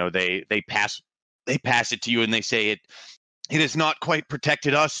 and they pass it to you, and they say it has not quite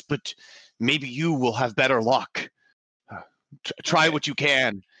protected us, but maybe you will have better luck. Try what you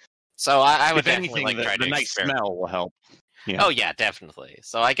can. So I would if definitely anything, try to the nice smell will help. Yeah. Oh yeah, definitely.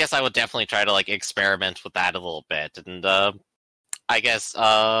 So I guess I would definitely try to, like, experiment with that a little bit, and I guess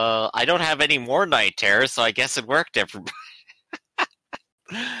I don't have any more night terrors, so I guess it worked.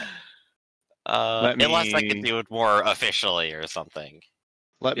 Unless I could do it more officially or something.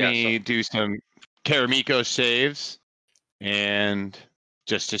 Let me do some Karamiko saves, and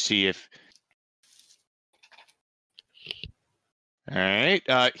just to see if. All right,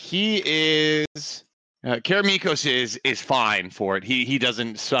 he is. Karamikos is fine for it. He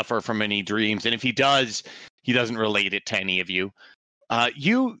doesn't suffer from any dreams, and if he does, he doesn't relate it to any of you.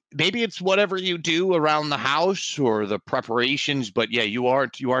 Maybe it's whatever you do around the house or the preparations, but yeah, you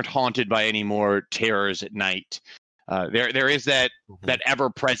aren't haunted by any more terrors at night. There is that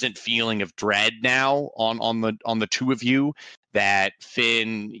ever-present feeling of dread now on the two of you that,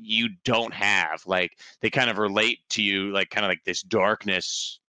 Finn, you don't have. Like, they kind of relate to you, like, kind of like this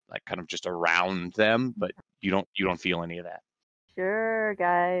darkness, like, kind of just around them, but you don't feel any of that. Sure,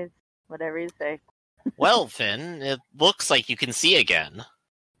 guys, whatever you say. Well, Finn, it looks like you can see again.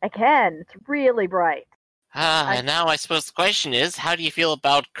 I can. It's really bright. And now I suppose the question is, how do you feel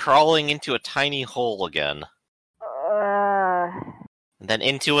about crawling into a tiny hole again? And then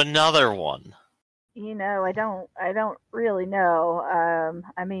into another one. I don't really know.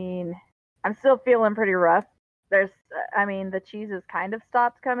 I mean, I'm still feeling pretty rough. The cheese has kind of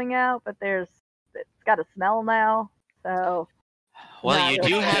stopped coming out, but it's got a smell now, so. Well, you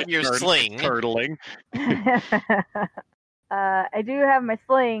do have your sling. Curdling. I do have my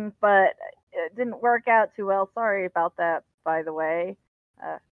sling, but it didn't work out too well. Sorry about that, by the way.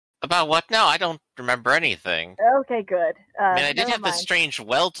 About what? No, I don't remember anything. Okay, good. I did have this strange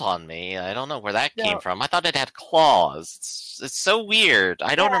welt on me. I don't know where that came from. I thought it had claws. It's so weird.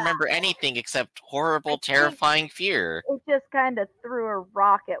 I don't remember anything except horrible, terrifying fear. It just kind of threw a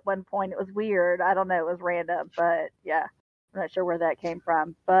rock at one point. It was weird. I don't know. It was random, but yeah. I'm not sure where that came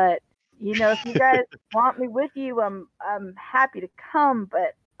from. But, if you guys want me with you, I'm happy to come,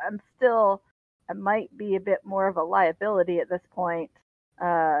 but I'm still I might be a bit more of a liability at this point.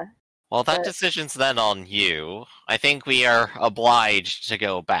 Well, that decision's then on you. I think we are obliged to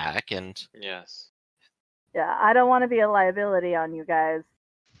go back, and... Yes. Yeah, I don't want to be a liability on you guys.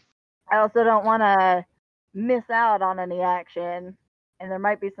 I also don't want to miss out on any action, and there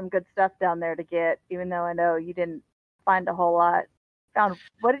might be some good stuff down there to get, even though I know you didn't find a whole lot. Found,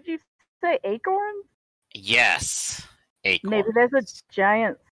 what did you say, acorns? Yes, acorns. Maybe there's a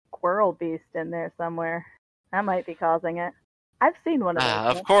giant squirrel beast in there somewhere. That might be causing it. I've seen one of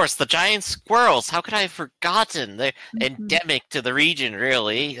those. Of course, the giant squirrels. How could I have forgotten? They're endemic to the region,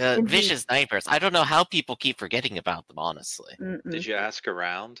 really. Vicious nightmares. I don't know how people keep forgetting about them, honestly. Did you ask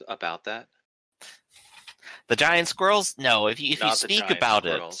around about that? The giant squirrels? No, if you speak about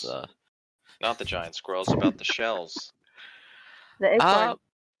squirrels. it... Not the giant squirrels, about the shells. The acorns.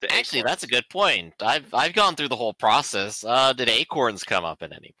 Actually, that's a good point. I've gone through the whole process. Did acorns come up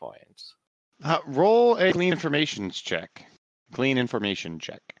at any point? Roll a clean information check. Clean information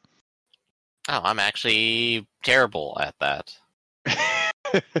check. Oh, I'm actually terrible at that.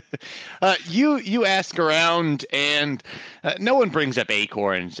 You ask around, and no one brings up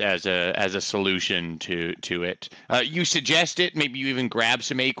acorns as a solution to it. You suggest it. Maybe you even grab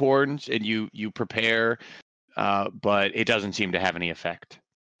some acorns and you prepare, but it doesn't seem to have any effect.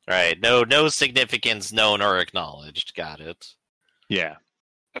 Right. No significance known or acknowledged. Got it. Yeah.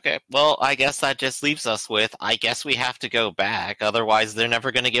 Okay, well, I guess that just leaves us with, I guess we have to go back, otherwise they're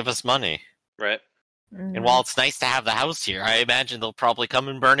never going to give us money. Right. And while it's nice to have the house here, I imagine they'll probably come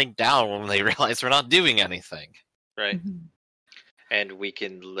and burning down when they realize we're not doing anything. Right. And we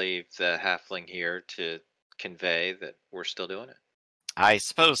can leave the halfling here to convey that we're still doing it. I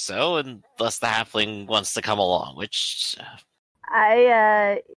suppose so, unless the halfling wants to come along, which...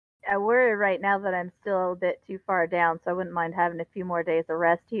 I worry right now that I'm still a bit too far down, so I wouldn't mind having a few more days of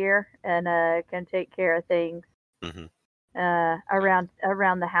rest here and can take care of things around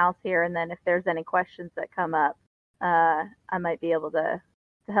the house here. And then if there's any questions that come up, I might be able to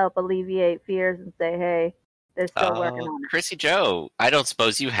help alleviate fears and say, hey, they're still working on it. Chrissy Joe, I don't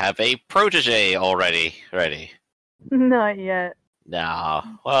suppose you have a protege already ready? Not yet. No.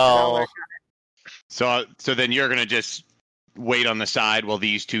 Well... So then you're going to just wait on the side while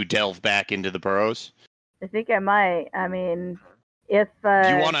these two delve back into the burrows? I think I might. I mean, if... Do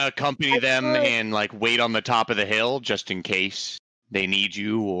you want to accompany them and, wait on the top of the hill just in case they need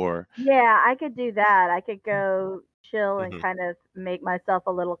you, or... Yeah, I could do that. I could go chill and kind of make myself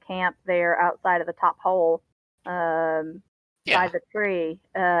a little camp there outside of the top hole by the tree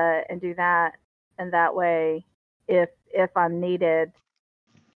and do that. And that way, if I'm needed,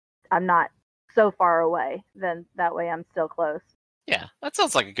 I'm not so far away, then that way I'm still close. Yeah, that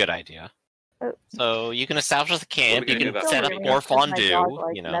sounds like a good idea. So you can establish the camp, you can set up really more fondue,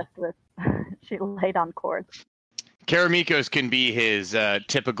 dog, you know. Messed with. She laid on cords. Karamikos can be his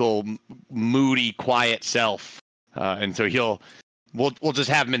typical moody, quiet self, and so we'll just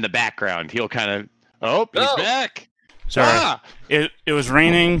have him in the background. He'll kind of, he's back. Sorry, it was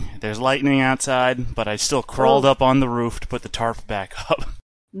raining. There's lightning outside, but I still crawled up on the roof to put the tarp back up.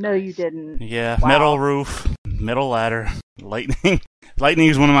 No, you didn't. Yeah, wow. Metal roof, metal ladder, lightning. Lightning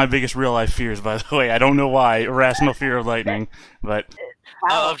is one of my biggest real-life fears, by the way. I don't know why. Irrational fear of lightning, but...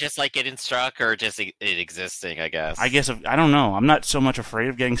 Oh, just like getting struck or just it existing, I guess. I don't know. I'm not so much afraid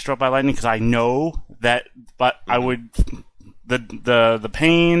of getting struck by lightning because I know that, but I would... The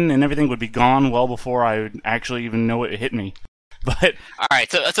pain and everything would be gone well before I would actually even know it hit me. But all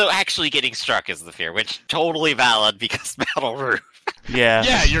right, so actually getting struck is the fear, which totally valid because metal roof. Yeah.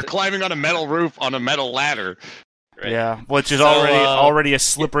 Yeah, you're climbing on a metal roof on a metal ladder. Right? Yeah, which is already a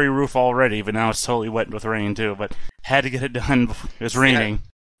slippery roof already, but now it's totally wet with rain too. But had to get it done. It was raining.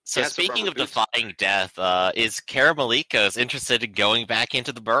 So speaking of defying death, is Karamelikos interested in going back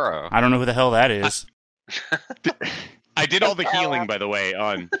into the burrow? I don't know who the hell that is. I did all the healing, by the way,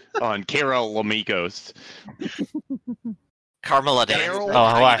 on Karamelikos. Carmela Days.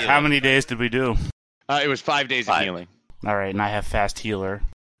 How many days did we do? It was 5 days of healing. All right, and I have fast healer.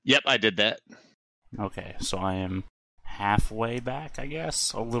 Yep, I did that. Okay, so I am halfway back, I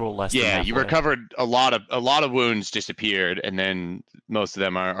guess, a little less. than halfway. You recovered a lot of wounds disappeared, and then most of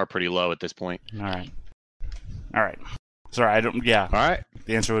them are pretty low at this point. All right. Sorry, I don't. Yeah. All right.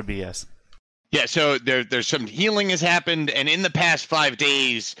 The answer would be yes. Yeah, so there's some healing has happened, and in the past 5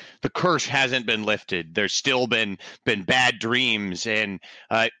 days, the curse hasn't been lifted. There's still been bad dreams, and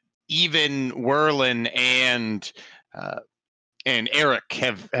even Werlin and Eric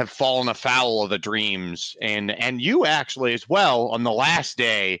have fallen afoul of the dreams, and you actually as well. On the last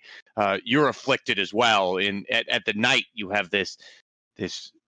day, you're afflicted as well. At the night, you have this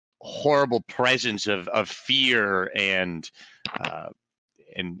horrible presence of fear and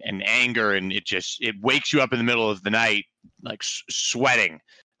anger, and it wakes you up in the middle of the night, like sweating,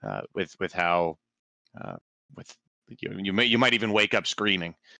 with how with you might even wake up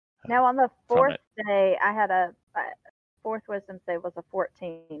screaming. Now on the fourth day, I had a fourth wisdom save was a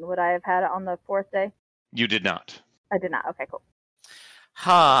 14. Would I have had it on the fourth day? You did not. I did not. Okay, cool.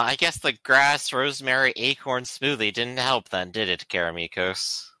 Huh, I guess the grass, rosemary, acorn smoothie didn't help then, did it,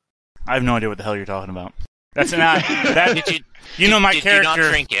 Karamikos? I have no idea what the hell you're talking about. That's not that. My character. You not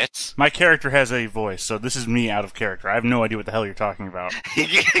drink it? My character has a voice, so this is me out of character. I have no idea what the hell you're talking about.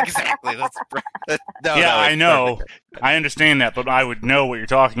 Exactly. I know. Perfect. I understand that, but I would know what you're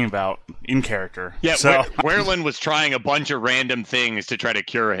talking about in character. Yeah, so Werlin was trying a bunch of random things to try to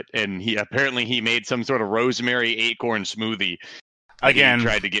cure it, and he made some sort of rosemary acorn smoothie. Again, he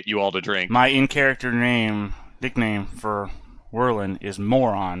tried to get you all to drink. My in-character nickname for Werlin is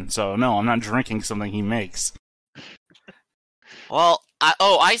Moron, so no, I'm not drinking something he makes. Well,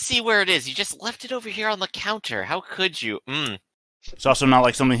 I see where it is. You just left it over here on the counter. How could you? It's also not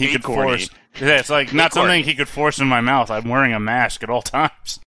like something he could force. Yeah, it's like not something he could force in my mouth. I'm wearing a mask at all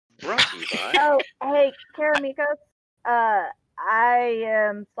times. Oh, hey, Karamikos, I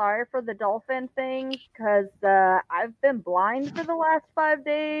am sorry for the dolphin thing, because I've been blind for the last 5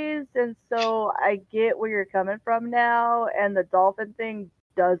 days, and so I get where you're coming from now, and the dolphin thing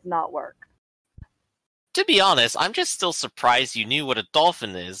does not work. To be honest, I'm just still surprised you knew what a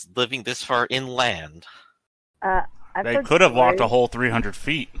dolphin is, living this far inland. They could have walked a whole 300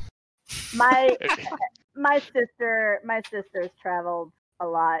 feet. My sister's traveled a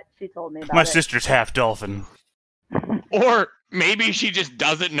lot. She told me about it. My sister's half dolphin. Or maybe she just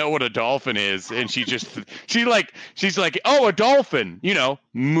doesn't know what a dolphin is, and she's like, oh, a dolphin,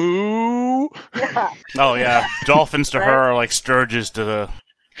 moo. Yeah. Oh yeah, dolphins to her are like sturges to the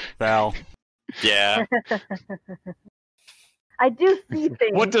Val. Yeah. I do see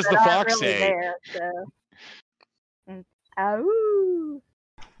things. What does the fox really say? There, so. Ow.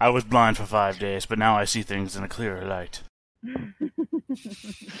 I was blind for 5 days, but now I see things in a clearer light.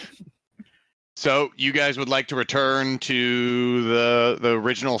 So you guys would like to return to the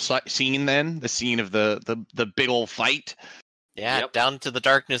original scene then? The scene of the big old fight? Yeah, down to the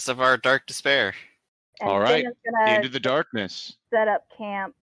darkness of our dark despair. And all right, into the darkness. Set up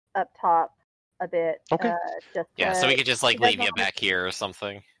camp up top a bit. Okay. So we could just leave you back here or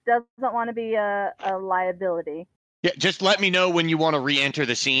something. Doesn't want to be a liability. Yeah, just let me know when you want to re-enter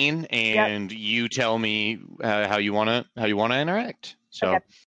the scene, and you tell me how you want to interact. So, okay.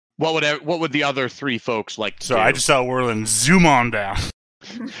 What would the other three folks like to do? I just saw Werlin zoom on down.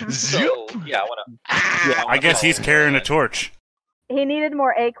 Zoop. Yeah, I guess he's carrying a torch. He needed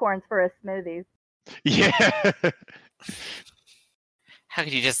more acorns for his smoothies. Yeah. How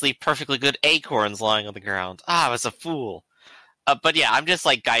could you just leave perfectly good acorns lying on the ground? I was a fool. But yeah, I'm just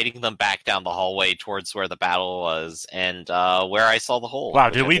guiding them back down the hallway towards where the battle was and where I saw the hole. Wow,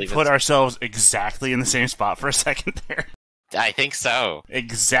 did we put ourselves exactly in the same spot for a second there? I think so.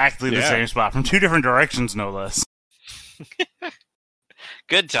 Exactly the same spot, from 2 different directions, no less.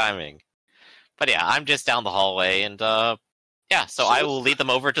 Good timing. But yeah, I'm just down the hallway, and so I will lead them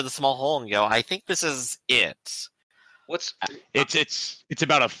over to the small hole and go, I think this is it. It's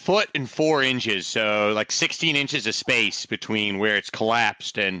about 1.4 inches, so like 16 inches of space between where it's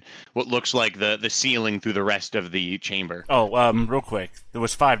collapsed and what looks like the ceiling through the rest of the chamber. Oh, real quick, there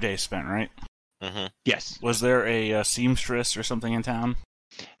was 5 days spent, right? Mm-hmm. Yes. Was there a seamstress or something in town?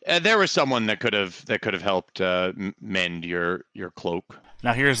 There was someone that could have helped mend your cloak.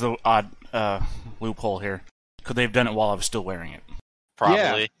 Now here's the odd loophole here. Could they have done it while I was still wearing it?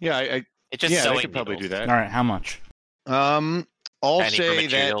 Probably. Yeah. It just they could probably do that. All right, how much? I'll penny say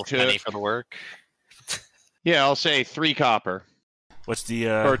that penny for the work. Yeah, I'll say 3 copper. What's the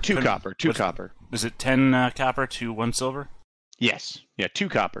or 2 copper? 2 copper. Is it 10 copper to 1 silver? Yes. Yeah, 2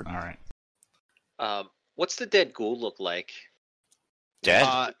 copper. All right. What's the dead ghoul look like?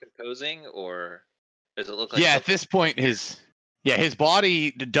 Dead? Decomposing, or does it look like? Yeah, at this point, his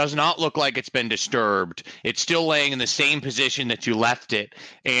body does not look like it's been disturbed. It's still laying in the same position that you left it,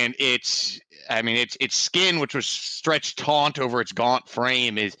 and its skin, which was stretched taut over its gaunt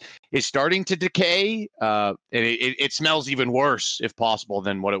frame, is starting to decay. And it smells even worse, if possible,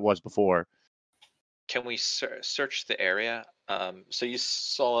 than what it was before. Can we search the area? So you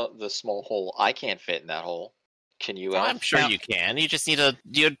saw the small hole. I can't fit in that hole. Can you? I'm sure you can. You just need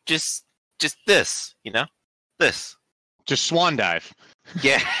just this, this. Just swan dive.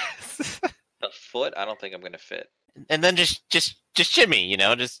 Yeah. A foot? I don't think I'm going to fit. And then just shimmy,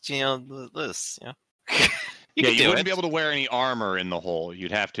 this, You wouldn't be able to wear any armor in the hole.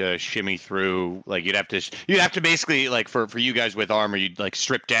 You'd have to shimmy through. Like you'd have to basically like for you guys with armor, you'd like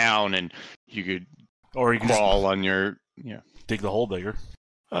strip down and you could crawl on your dig the hole bigger.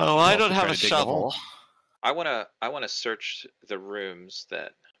 Oh, I don't have a shovel. I wanna search the rooms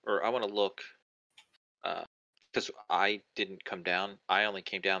I wanna look, because I didn't come down. I only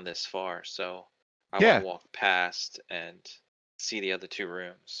came down this far, so I want to walk past and see the other two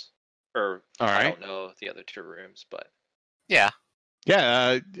rooms. Or I don't know the other two rooms, but yeah.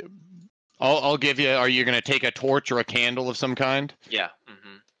 I'll give you. Are you going to take a torch or a candle of some kind? Yeah.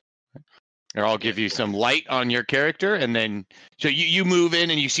 Mm-hmm. Or I'll give you some light on your character, and then so you move in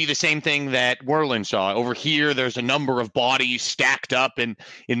and you see the same thing that Whirlin saw. Over here, there's a number of bodies stacked up in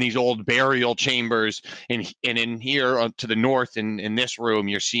these old burial chambers, and in here to the north in this room,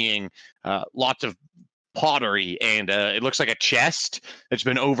 you're seeing lots of pottery, and it looks like a chest that's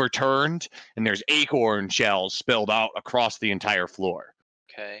been overturned, and there's acorn shells spilled out across the entire floor.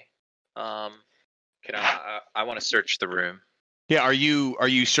 Okay. I want to search the room. Yeah, are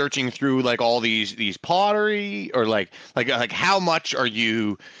you searching through like all these pottery, or like how much are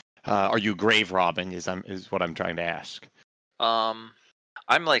you grave robbing is what I'm trying to ask. I'm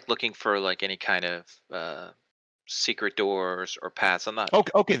like looking for like any kind of secret doors or paths. I'm not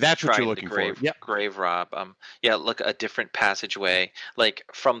okay, that's what you're looking for. Yep. Grave rob. Look, a different passageway. Like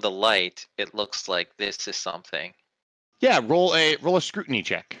from the light, it looks like this is something. Yeah, roll a scrutiny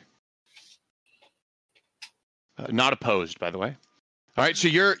check. Not opposed, by the way. All right, so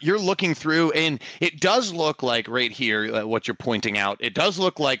you're looking through, and it does look like right here, what you're pointing out, it does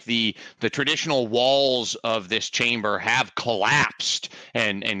look like the traditional walls of this chamber have collapsed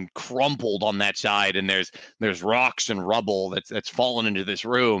and crumpled on that side, and there's rocks and rubble that's fallen into this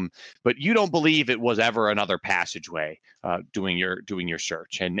room. But you don't believe it was ever another passageway. Doing your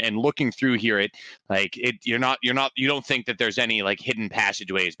search and looking through here, you don't think that there's any like hidden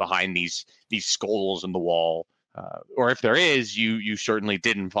passageways behind these skulls in the wall. Or if there is, you certainly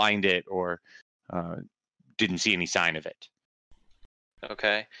didn't find it or didn't see any sign of it.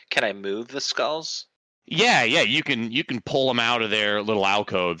 Okay. Can I move the skulls? Yeah, you can pull them out of their little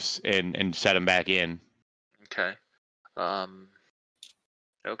alcoves and set them back in. Okay.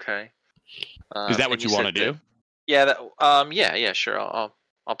 Okay. Is that what you want to do? Yeah. Yeah. Sure. I'll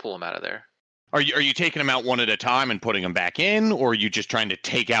pull them out of there. Are you taking them out one at a time and putting them back in, or are you just trying to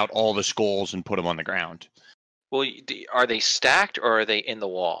take out all the skulls and put them on the ground? Well, are they stacked or are they in the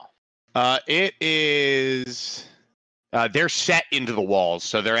wall? It is. They're set into the walls,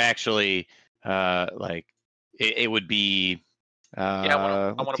 so they're actually like it would be. I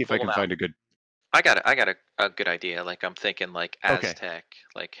want to see if I can find a good. I got a good idea. Like I'm thinking like Aztec,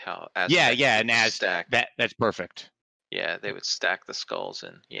 like how Aztec. Yeah, an Aztec. That's perfect. Yeah, they would stack the skulls,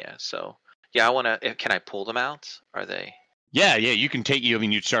 and so I want to. Can I pull them out? Are they? Yeah, you can take.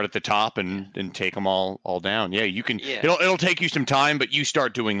 You'd start at the top and take them all down. Yeah, you can. Yeah. It'll take you some time, but you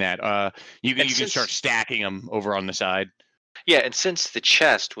start doing that. You can start stacking them over on the side. Yeah, and since the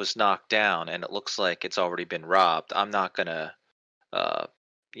chest was knocked down and it looks like it's already been robbed, I'm not gonna,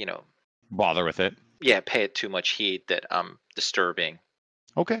 bother with it. Yeah, pay it too much heed that I'm disturbing.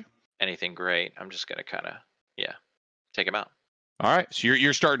 Okay. Anything great? I'm just gonna kind of take them out. All right, so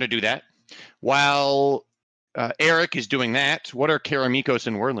you're starting to do that while. Eric is doing that. What are Karamikos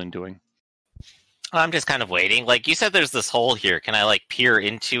and Whirlin doing? I'm just kind of waiting. Like you said, there's this hole here. Can I like peer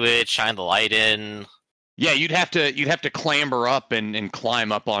into it, shine the light in? Yeah, you'd have to clamber up and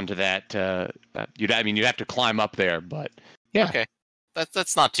climb up onto that. You'd have to climb up there, but yeah. Okay,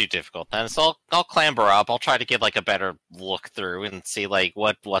 that's not too difficult then. So I'll clamber up. I'll try to get like a better look through and see like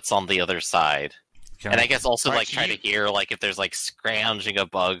what's on the other side. I guess also like try to hear like if there's like scrounging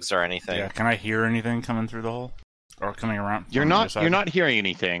of bugs or anything. Yeah, can I hear anything coming through the hole or coming around? You're not hearing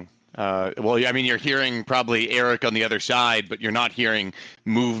anything. You're hearing probably Eric on the other side, but you're not hearing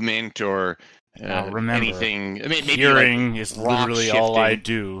movement or anything. Maybe hearing is literally all I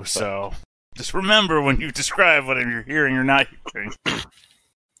do. So just remember when you describe what you're hearing, you're not hearing.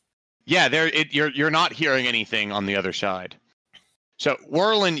 Yeah, you're not hearing anything on the other side. So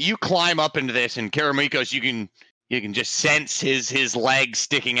Whirlin, you climb up into this, and Karamikos, you can just sense his legs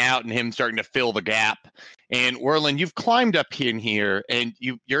sticking out and him starting to fill the gap. And Whirlin, you've climbed up in here, and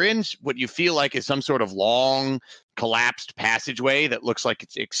you're in what you feel like is some sort of long, collapsed passageway that looks like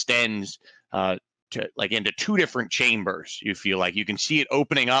it extends into two different chambers. You feel like you can see it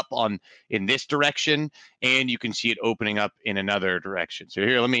opening up in this direction, and you can see it opening up in another direction. So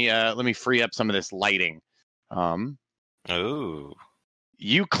here, let me free up some of this lighting. Oh.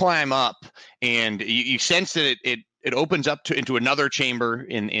 You climb up, and you sense that it opens up into another chamber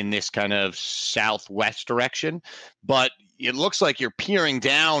in this kind of southwest direction, but it looks like you're peering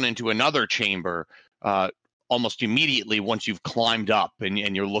down into another chamber almost immediately once you've climbed up and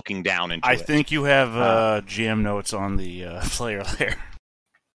you're looking down into it. I think you have GM notes on the player layer.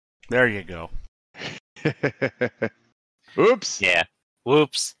 There you go. Oops. Yeah.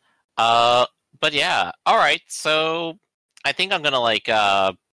 Whoops. But yeah. All right. So I think I'm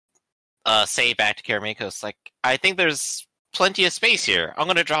gonna say back to Karamikos, I think there's plenty of space here. I'm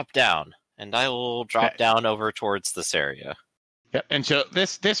gonna drop down, and I will drop down over towards this area. Yep. And so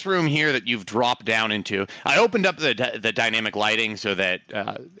this room here that you've dropped down into, I opened up the dynamic lighting so that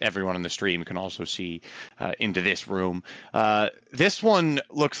everyone on the stream can also see into this room. This one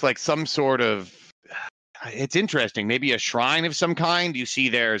looks like some sort of, it's interesting, maybe a shrine of some kind. You see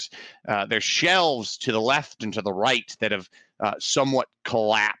there's shelves to the left and to the right that have somewhat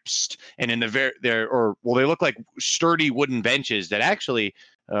collapsed, and in the they look like sturdy wooden benches that actually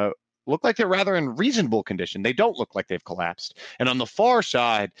look like they're rather in reasonable condition. They don't look like they've collapsed. And on the far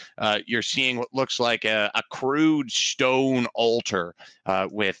side, you're seeing what looks like a crude stone altar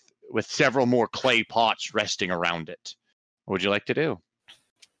with several more clay pots resting around it. What would you like to do?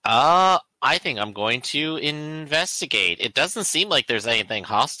 I think I'm going to investigate. It doesn't seem like there's anything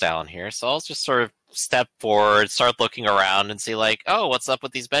hostile in here, so I'll just sort of step forward, start looking around, and see oh, what's up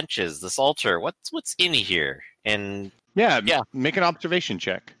with these benches, this altar? What's in here? And yeah, make an observation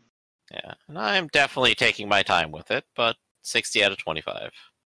check. Yeah, and I'm definitely taking my time with it, but 60 out of 25.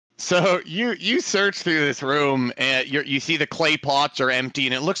 So you search through this room, and you see the clay pots are empty,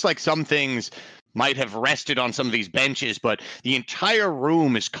 and it looks like some things might have rested on some of these benches, but the entire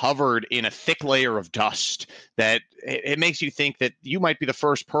room is covered in a thick layer of dust that it makes you think that you might be the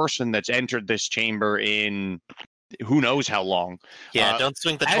first person that's entered this chamber in who knows how long. Yeah, don't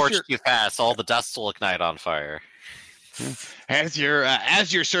swing the torch too fast. All the dust will ignite on fire. As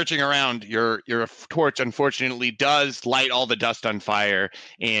you're searching around, your torch unfortunately does light all the dust on fire,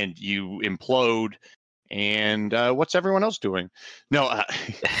 and you implode. And what's everyone else doing? No,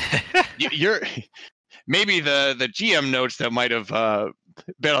 you're maybe the GM notes that might have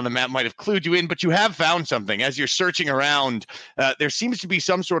been on the map might have clued you in, but you have found something. As you're searching around, there seems to be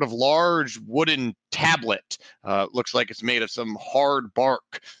some sort of large wooden tablet. Looks like it's made of some hard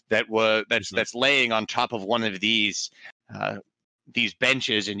bark that's laying on top of one of these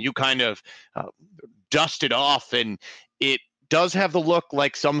benches, and you kind of dust it off, and it does have the look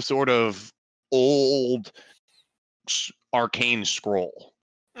like some sort of old arcane scroll.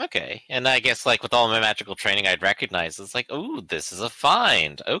 Okay, and I guess with all my magical training, I'd recognize it's ooh, this is a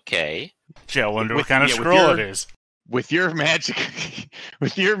find. Okay. Gee, I wonder what kind of scroll it is. With your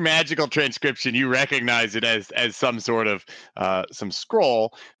magical transcription, you recognize it as some sort of some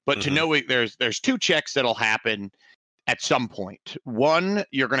scroll. But to know it, there's two checks that'll happen at some point. One,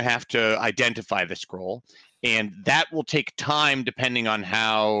 you're going to have to identify the scroll, and that will take time depending on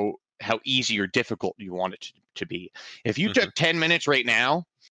how easy or difficult you want it to be. If you took 10 minutes right now,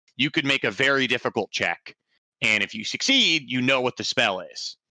 you could make a very difficult check. And if you succeed, you know what the spell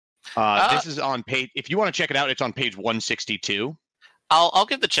is. This is on page, if you want to check it out, it's on page 162. I'll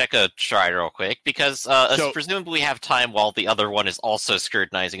give the check a try real quick, because presumably we have time while the other one is also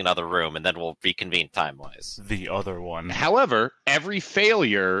scrutinizing another room, and then we'll reconvene time-wise. The other one. However, every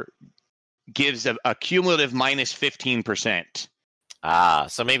failure gives a cumulative minus 15%.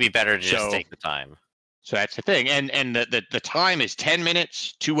 So maybe better to just take the time. So that's the thing. And the time is 10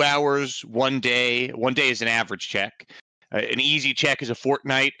 minutes, 2 hours, 1 day. 1 day is an average check. An easy check is a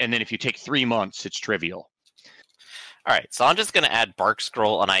fortnight, and then if you take 3 months, it's trivial. All right, so I'm just going to add Bark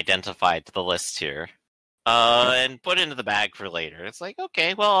Scroll Unidentified to the list here, and put it into the bag for later. It's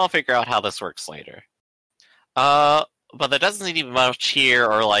okay, well, I'll figure out how this works later. But there doesn't seem to be much here,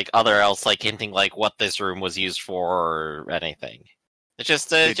 or other else hinting what this room was used for or anything. It's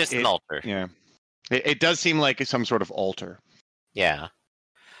just an altar. Yeah. It does seem like some sort of altar. Yeah.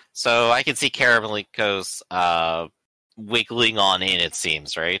 So I can see Karamikos wiggling on in, it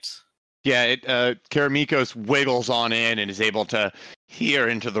seems, right? Yeah, Karamikos wiggles on in and is able to hear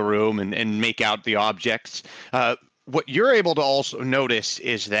into the room and make out the objects. What you're able to also notice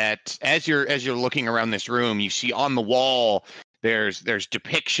is that as you're looking around this room, you see on the wall there's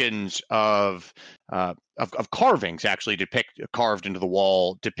depictions of carvings actually carved into the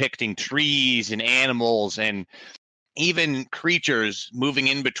wall, depicting trees and animals and even creatures moving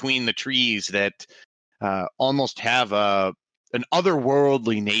in between the trees that almost have an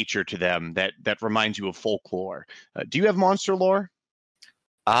otherworldly nature to them that reminds you of folklore. Do you have monster lore?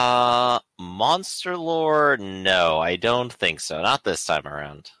 Monster lore? No, I don't think so. Not this time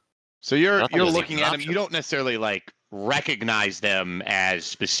around. So you're looking at them. You don't necessarily like recognize them as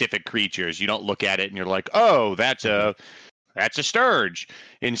specific creatures. You don't look at it and you're like, oh, that's a sturge.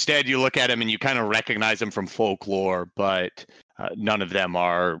 Instead, you look at them and you kind of recognize them from folklore, but none of them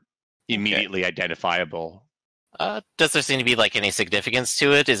are immediately identifiable. Does there seem to be like any significance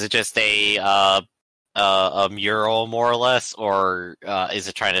to it? Is it just a mural, more or less, or is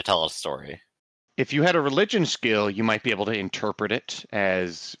it trying to tell a story? If you had a religion skill, you might be able to interpret it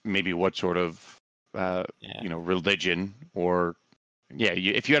as maybe what sort of religion, or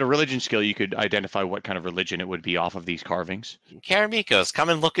if you had a religion skill, you could identify what kind of religion it would be off of these carvings. Karamikos, come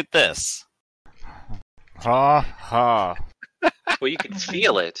and look at this. Ha ha. Well, you could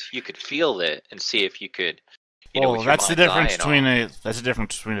feel it. You could feel it and see if you could. That's the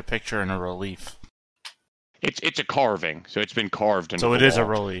difference between a picture and a relief. It's a carving, so it's been carved into so it is a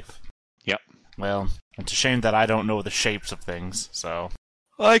relief. Yep. Well, it's a shame that I don't know the shapes of things, so...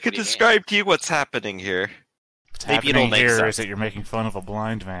 I could describe to you what's happening here. What's happening here is that you're making fun of a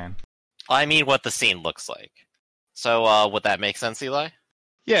blind man. I mean what the scene looks like. So, would that make sense, Eli?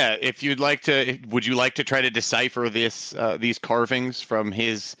 Yeah, if you'd like to... Would you like to try to decipher these carvings from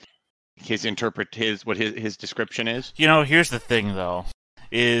his description is? Here's the thing, though.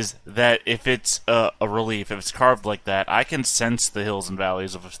 Is that if it's a relief, if it's carved like that, I can sense the hills and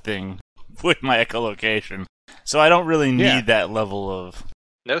valleys of a thing with my echolocation. So I don't really need that level of...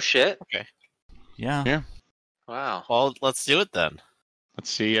 No shit? Okay. Yeah. Wow. Well, let's do it then. Let's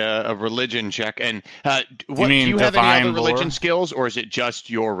see a religion check. And do you have any other lore? religion skills, or is it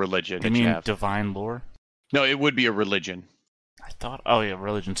just your religion? You mean divine lore? No, it would be a religion. I thought... Oh, yeah,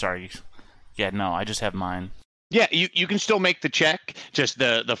 religion, sorry. Yeah, no, I just have mine. Yeah, you can still make the check. Just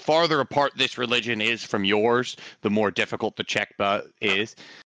the farther apart this religion is from yours, the more difficult the check is.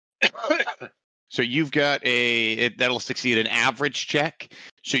 So you've got that'll succeed an average check.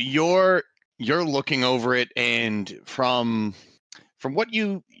 So you're looking over it, and from what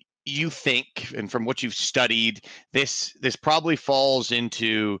you think and from what you've studied, this probably falls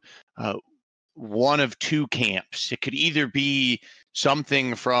into one of two camps. It could either be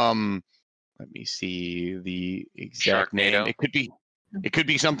something from... Let me see the exact name. It could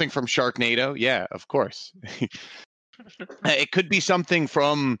be something from Sharknado. Yeah, of course. It could be something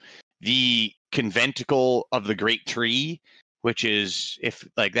from the conventicle of the Great Tree, which is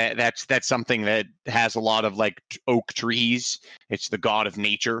that's something that has a lot of like oak trees. It's the god of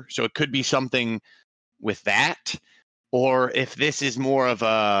nature, so it could be something with that. Or if this is more of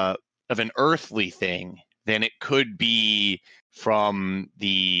an earthly thing, then it could be from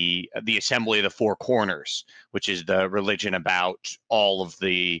the Assembly of the Four Corners, which is the religion about all of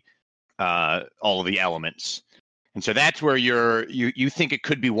the elements. And so that's where you think it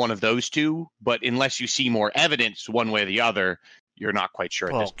could be one of those two, but unless you see more evidence one way or the other, you're not quite sure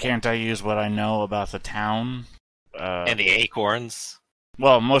at this point. Can't I use what I know about the town? And the acorns?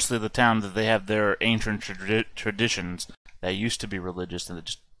 Well, mostly the town, that they have their ancient traditions that used to be religious and that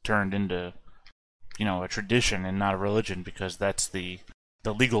just turned into... a tradition and not a religion, because that's the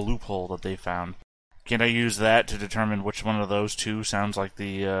legal loophole that they found. Can I use that to determine which one of those two sounds like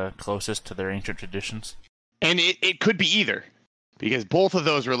the closest to their ancient traditions? And it could be either, because both of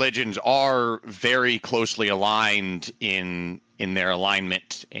those religions are very closely aligned in their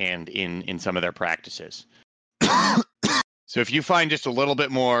alignment and in some of their practices. So if you find just a little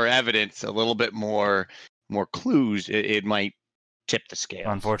bit more evidence, a little bit more clues, it might tip the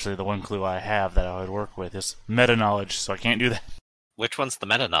scale. Unfortunately, the one clue I have that I would work with is meta-knowledge, so I can't do that. Which one's the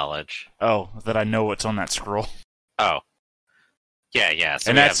meta-knowledge? Oh, that I know what's on that scroll. Oh. Yeah.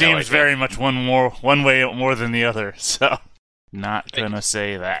 So and that seems very much one way more than the other, so not gonna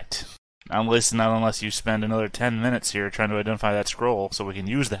say that. Not unless you spend another 10 minutes here trying to identify that scroll so we can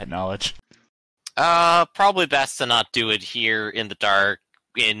use that knowledge. Probably best to not do it here in the dark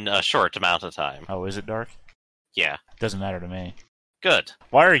in a short amount of time. Oh, is it dark? Yeah. Doesn't matter to me. Good.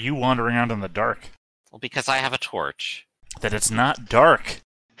 Why are you wandering around in the dark? Well, because I have a torch. That it's not dark.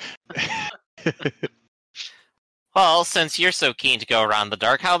 Well, since you're so keen to go around the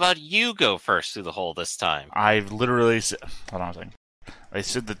dark, how about you go first through the hole this time? I've literally said... Hold on a second. I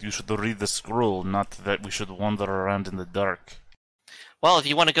said that you should read the scroll, not that we should wander around in the dark. Well, if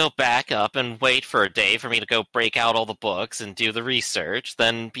you want to go back up and wait for a day for me to go break out all the books and do the research,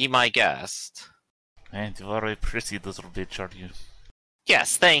 then be my guest. And very pretty, little bitch, are you?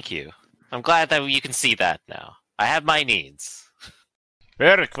 Yes, thank you. I'm glad that you can see that now. I have my needs.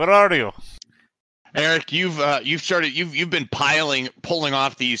 Eric, where are you? Eric, you've been pulling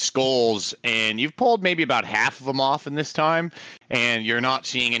off these skulls, and you've pulled maybe about half of them off in this time, and you're not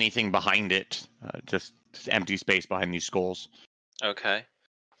seeing anything behind it. Just empty space behind these skulls. Okay.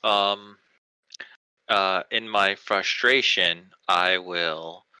 In my frustration, I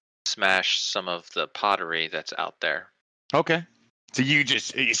will smash some of the pottery that's out there. Okay. So you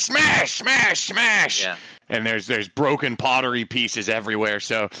smash, smash, smash. Yeah. And there's broken pottery pieces everywhere.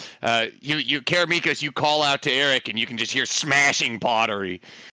 So you Karamikas, you call out to Eric, and you can just hear smashing pottery.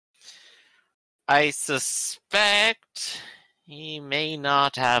 I suspect he may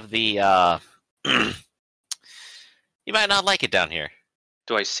not have the he might not like it down here.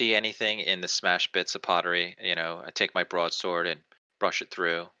 Do I see anything in the smashed bits of pottery? I take my broadsword and brush it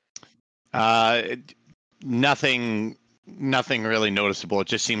through. Nothing really noticeable. It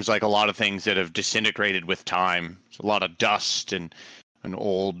just seems like a lot of things that have disintegrated with time. There's a lot of dust and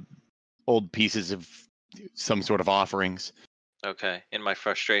old pieces of some sort of offerings. Okay. In my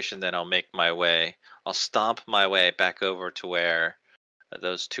frustration, then I'll stomp my way back over to where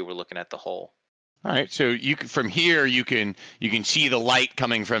those two were looking at the hole. All right. So from here you can see the light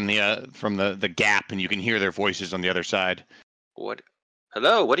coming from the gap, and you can hear their voices on the other side. What?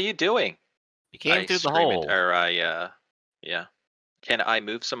 Hello. What are you doing? You came through the hole. Yeah. Can I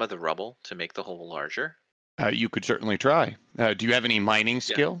move some of the rubble to make the hole larger? You could certainly try. Do you have any mining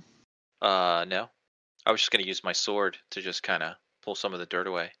skill? No. I was just going to use my sword to just kind of pull some of the dirt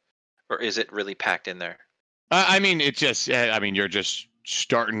away. Or is it really packed in there? It's just. You're just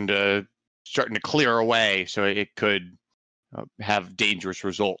starting to clear away, so it could have dangerous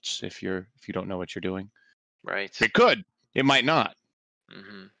results if you don't know what you're doing. Right. It could. It might not.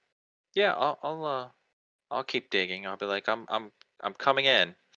 Mm-hmm. Yeah, I'll keep digging. I'll be like, I'm coming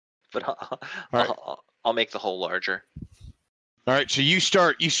in, but I'll make the hole larger. All right. So you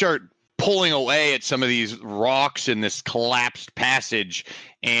start pulling away at some of these rocks in this collapsed passage,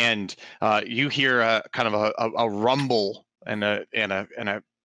 and you hear a kind of a rumble and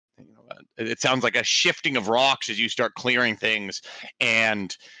it sounds like a shifting of rocks as you start clearing things,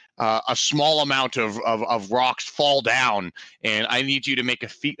 and a small amount of rocks fall down, and I need you to make a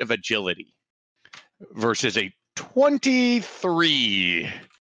feat of agility versus a 23.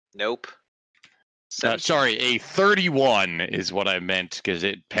 Nope. Sorry, a 31 is what I meant, because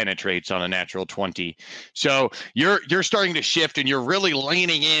it penetrates on a natural 20. So you're starting to shift, and you're really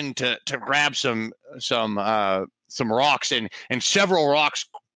leaning in to grab some rocks, and several rocks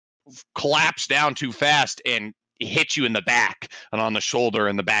collapse down too fast and hit you in the back and on the shoulder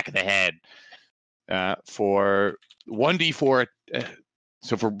and the back of the head. For 1d4,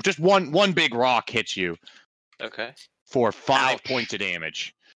 so for just one big rock hits you. Okay. For 5 points of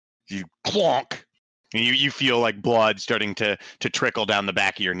damage. You clonk. And you feel like blood starting to trickle down the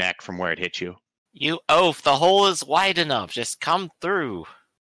back of your neck from where it hit you. You oaf, the hole is wide enough. Just come through.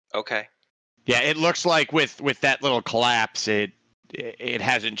 Okay. Yeah, it looks like with that little collapse, it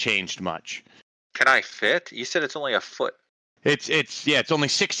hasn't changed much. Can I fit? You said it's only a foot. It's only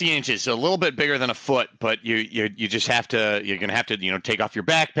 60 inches, so a little bit bigger than a foot, but you're gonna have to take off your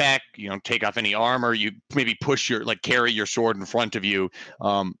backpack, take off any armor, you maybe carry your sword in front of you,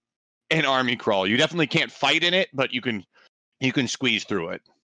 and army crawl. You definitely can't fight in it, but you can squeeze through it.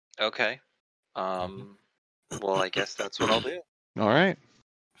 Okay. Well, I guess that's what I'll do. All right.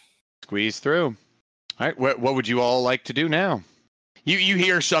 Squeeze through. All right. What would you all like to do now? You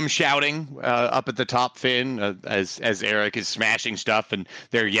hear some shouting up at the top, Finn, as Eric is smashing stuff, and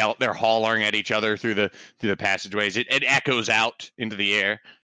they're hollering at each other through the passageways. It echoes out into the air.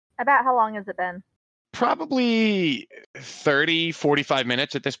 About how long has it been? Probably 30, 45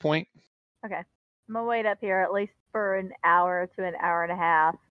 minutes at this point. Okay. I'm going to wait up here at least for an hour to an hour and a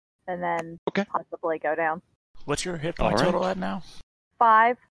half, and then possibly go down. What's your hit point total at now?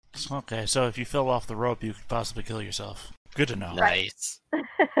 5. Okay, so if you fell off the rope, you could possibly kill yourself. Good to know. Nice.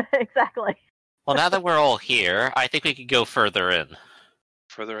 Exactly. Well, now that we're all here, I think we could go further in.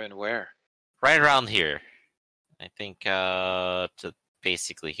 Further in where? Right around here. I think to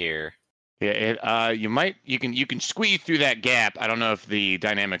basically here. Yeah, you can squeeze through that gap. I don't know if the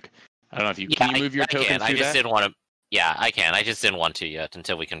dynamic. I don't know if you can you move your tokens through I just that? didn't want to. Yeah, I can. I just didn't want to yet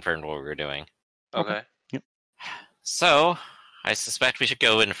until we confirmed what we were doing. Okay. Yep. So, I suspect we should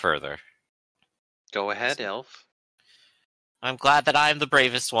go in further. Go ahead, Elf. I'm glad that I'm the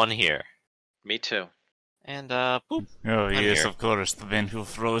bravest one here. Me too. And, boop. Oh, I'm yes, here. of course. The man who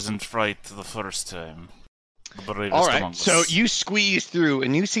froze in fright the first time. The bravest All among right, us. so you squeeze through,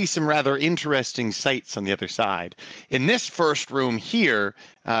 and you see some rather interesting sights on the other side. In this first room here,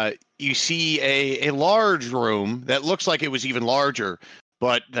 you see a large room that looks like it was even larger,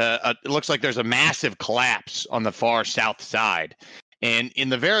 but it looks like there's a massive collapse on the far south side. And in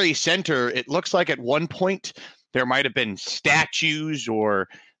the very center, it looks like at one point there might have been statues or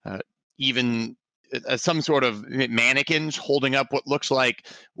even some sort of mannequins holding up what looks like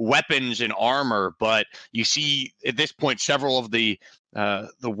weapons and armor, but you see at this point several of the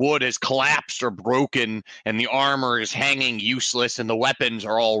wood has collapsed or broken, and the armor is hanging useless, and the weapons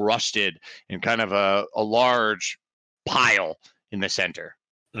are all rusted in kind of a large pile in the center.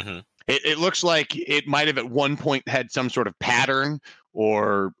 Mm-hmm. It looks like it might have at one point had some sort of pattern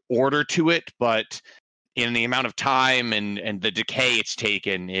or order to it, but in the amount of time and the decay it's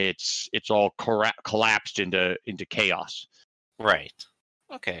taken, it's all collapsed into chaos. Right.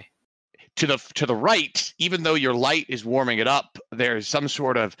 Okay. To the right, even though your light is warming it up, there's some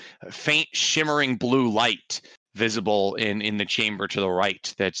sort of faint shimmering blue light visible in the chamber to the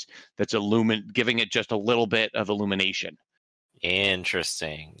right that's giving it just a little bit of illumination.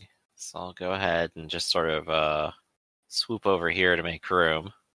 Interesting. So I'll go ahead and just sort of swoop over here to make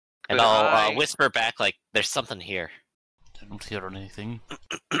room. And I'll whisper back, like, there's something here. I don't hear anything.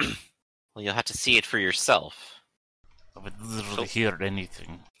 Well, you'll have to see it for yourself. I would literally hear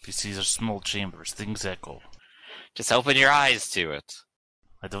anything. These are small chambers. Things echo. Just open your eyes to it.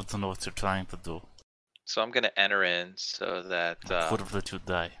 I don't know what you're trying to do. So I'm going to enter in so that I would have let you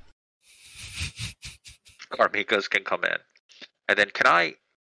die. Carmicos can come in. And then can I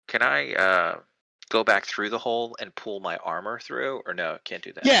go back through the hole and pull my armor through, or no, can't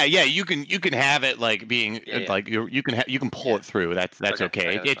do that? Yeah, you can have it like being like you can pull it through. That's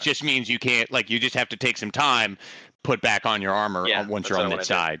okay. It just means you can't, like, you just have to take some time, put back on your armor once you're on the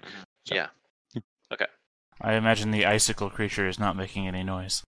side. So. Yeah. Okay. I imagine the icicle creature is not making any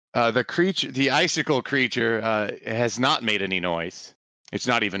noise. The icicle creature has not made any noise. It's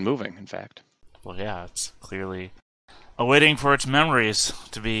not even moving, in fact. Well, yeah, it's clearly awaiting for its memories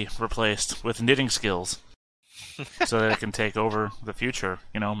to be replaced with knitting skills so that it can take over the future.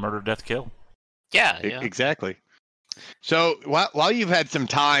 Murder, death, kill. Yeah. Exactly. So while you've had some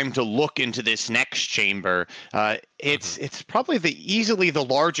time to look into this next chamber, it's probably easily the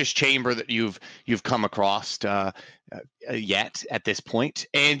largest chamber that you've come across yet at this point.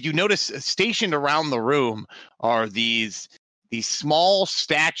 And you notice stationed around the room are these small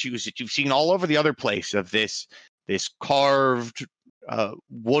statues that you've seen all over the other place of this carved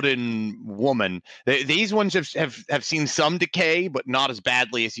wooden woman. These ones have seen some decay, but not as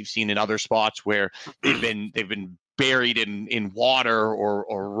badly as you've seen in other spots where they've been buried in water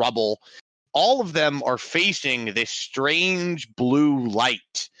or rubble. All of them are facing this strange blue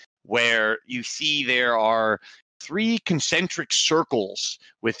light where you see there are 3 concentric circles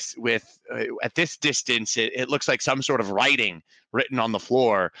with at this distance it looks like some sort of writing written on the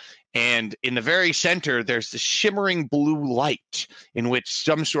floor, and in the very center there's this shimmering blue light in which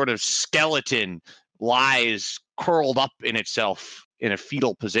some sort of skeleton lies curled up in itself in a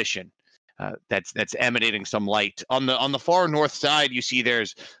fetal position. That's emanating some light. On the far north side, you see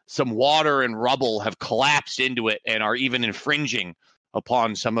there's some water and rubble have collapsed into it and are even infringing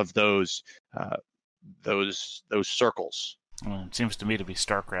upon some of those circles. Well, it seems to me to be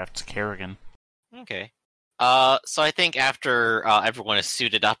StarCraft's Kerrigan. Okay. So I think after everyone is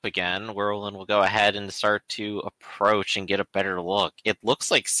suited up again, Whirlwind will go ahead and start to approach and get a better look. It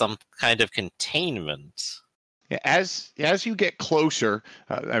looks like some kind of containment. As you get closer,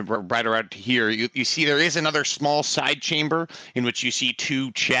 right around here, you see there is another small side chamber in which you see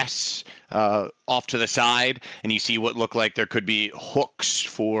 2 chests off to the side, and you see what look like there could be hooks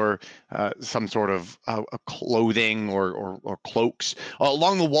for some sort of clothing or cloaks.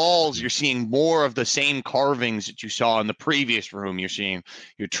 Along the walls, you're seeing more of the same carvings that you saw in the previous room. You're seeing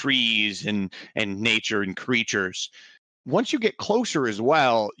your trees and nature and creatures. Once you get closer as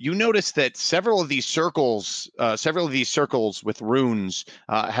well, you notice that several of these circles with runes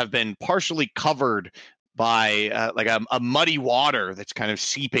have been partially covered by like a muddy water that's kind of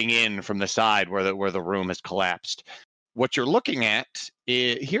seeping in from the side where the room has collapsed. What you're looking at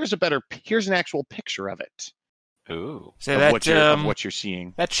here's an actual picture of it. Ooh, what you're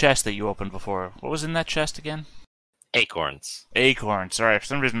seeing. That chest that you opened before. What was in that chest again? Acorns. Acorns. Sorry, for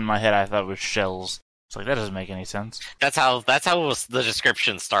some reason in my head I thought it was shells. It's like, that doesn't make any sense. That's how the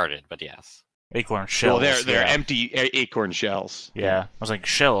description started, but yes. Acorn shells. Well, they're empty acorn shells. Yeah. I was like,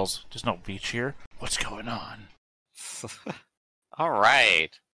 shells? There's no beach here. What's going on? All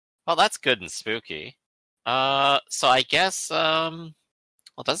right. Well, that's good and spooky. So I guess, well,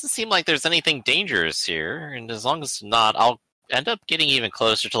 it doesn't seem like there's anything dangerous here, and as long as not, I'll end up getting even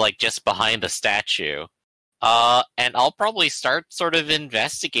closer to, like, just behind the statue. And I'll probably start sort of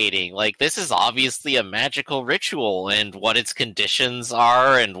investigating. Like, this is obviously a magical ritual, and what its conditions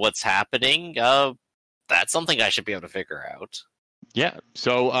are and what's happening, that's something I should be able to figure out. Yeah.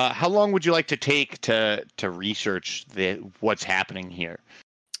 So, how long would you like to take to research what's happening here?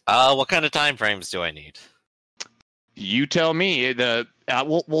 What kind of time frames do I need? You tell me.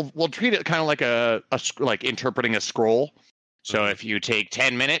 We'll treat it kind of like like interpreting a scroll. So if you take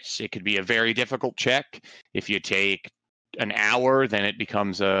 10 minutes, it could be a very difficult check. If you take an hour, then it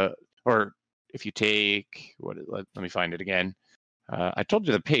becomes or if you take let me find it again. I told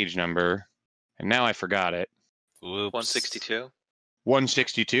you the page number, and now I forgot it. Oops. 162.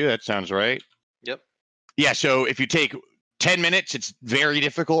 162. That sounds right. Yep. Yeah. So if you take 10 minutes, it's very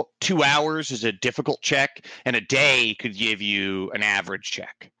difficult. 2 hours is a difficult check, and a day could give you an average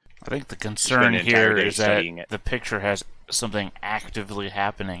check. I think the concern here is that the picture has something actively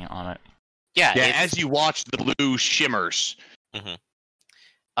happening on it. Yeah, as you watch the blue shimmers. Mm-hmm.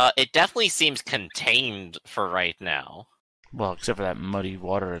 It definitely seems contained for right now. Well, except for that muddy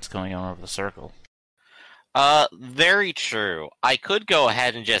water that's coming on over the circle. Very true. I could go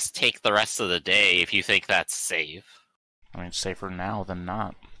ahead and just take the rest of the day if you think that's safe. I mean, safer now than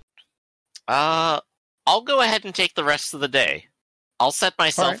not. I'll go ahead and take the rest of the day. I'll set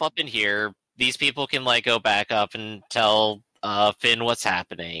myself up in here. These people can, go back up and tell Finn what's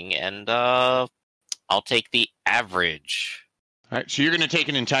happening, and I'll take the average. All right, so you're going to take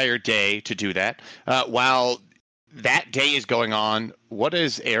an entire day to do that. While that day is going on, what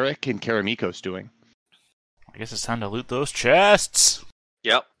is Eric and Karamikos doing? I guess it's time to loot those chests.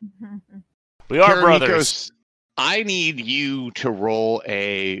 Yep. We are brothers. I need you to roll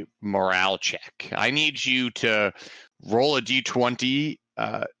a morale check. I need you to roll a d20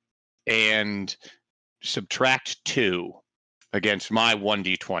 and subtract 2 against my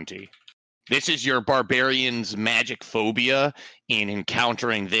 1d20. This is your barbarian's magic phobia in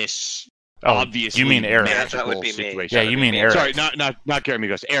encountering this obviously you mean Eric. That would be situation. me. Yeah, you mean Eric. Sorry, not Gary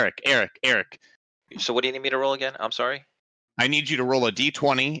Migos. Eric. So what do you need me to roll again? I'm sorry? I need you to roll a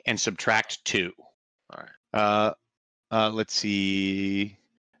d20 and subtract 2. All right. Let's see.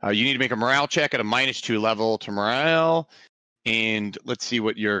 You need to make a morale check at a -2 level to morale, and let's see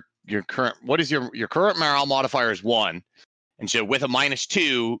what your current. What is your current morale modifier is 1, and so with a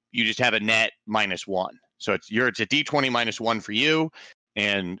 -2, you just have a net -1. So it's a d20 -1 for you,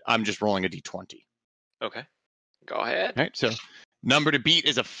 and I'm just rolling a d20. Okay. Go ahead. All right. So number to beat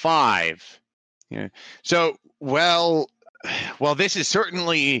is a 5. Yeah. So well, this is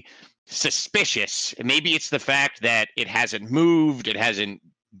certainly suspicious. Maybe it's the fact that it hasn't moved, it hasn't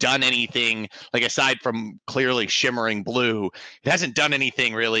done anything, aside from clearly shimmering blue, it hasn't done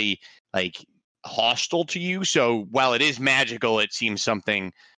anything really hostile to you. So while it is magical, it seems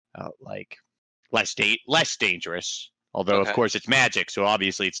something less dangerous. Although of course it's magic, so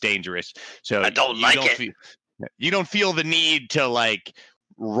obviously it's dangerous. So I don't like it. You don't feel the need to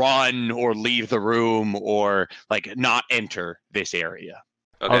run or leave the room or not enter this area.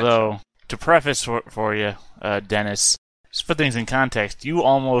 Okay. Although, to preface for you, Dennis, just put things in context, you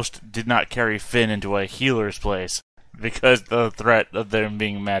almost did not carry Finn into a healer's place because the threat of them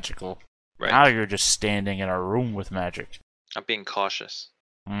being magical. Right. Now you're just standing in a room with magic. I'm being cautious.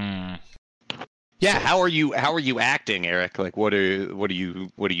 Yeah, how are you acting, Eric? What are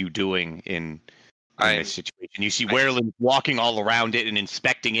you doing in this situation? You see Werlin walking all around it and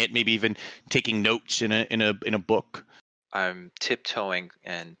inspecting it, maybe even taking notes in a book. I'm tiptoeing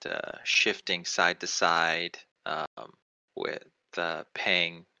and shifting side to side with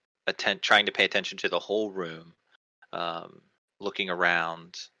trying to pay attention to the whole room, looking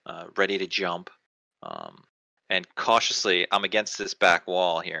around, ready to jump, and cautiously, I'm against this back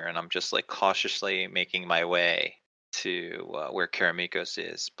wall here, and I'm just cautiously making my way to where Karamikos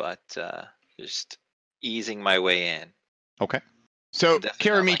is, but just easing my way in. Okay. So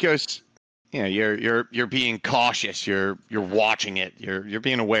Karamikos, you're being cautious. You're watching it. You're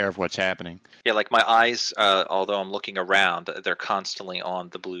being aware of what's happening. Yeah, my eyes, although I'm looking around, they're constantly on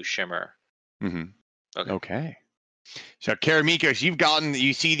the blue shimmer. Mm-hmm. Okay. So Karamikos,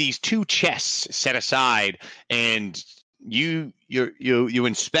 you see these 2 chests set aside, and you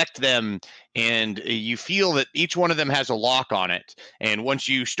inspect them, and you feel that each one of them has a lock on it. And once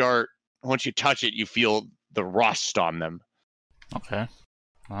you touch it, you feel the rust on them. Okay.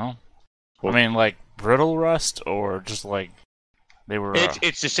 Well, I mean, brittle rust, or just they were.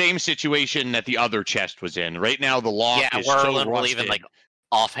 It's the same situation that the other chest was in. Right now, the lock is so rusted. Will even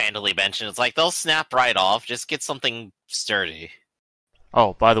offhandedly mention it's they'll snap right off. Just get something sturdy.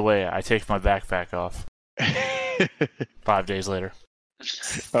 Oh, by the way, I take my backpack off. 5 days later.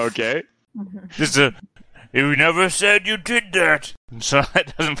 Okay. You never said you did that, so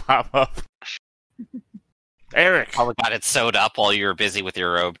that doesn't pop up. Eric. Probably got it sewed up while you were busy with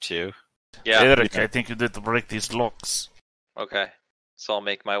your robe too. Yeah. Eric, I think you need to break these locks. Okay. So I'll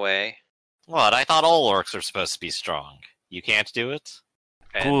make my way. What? I thought all orcs are supposed to be strong. You can't do it?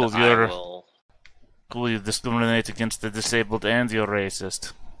 And Cool, I will... Cool, you discriminate against the disabled and you're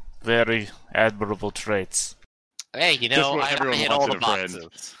racist. Very admirable traits. Hey, you know, I hit all the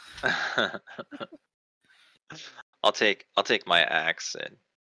boxes. I'll take my axe and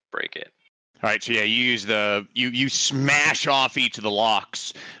break it. All right, so yeah, you use you smash off each of the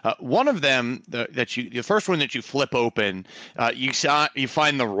locks. One of them the first one that you flip open, you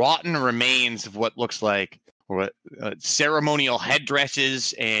find the rotten remains of what looks like ceremonial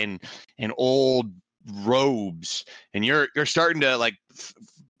headdresses and old robes, and you're starting to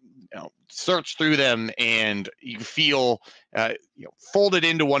search through them, and you feel folded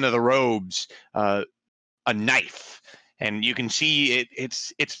into one of the robes a knife. And you can see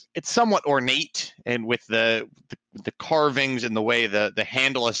it's somewhat ornate, and with the carvings and the way the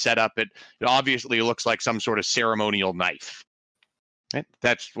handle is set up, it obviously looks like some sort of ceremonial knife. Right?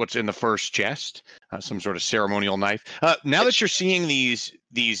 That's what's in the first chest, some sort of ceremonial knife. Now that you're seeing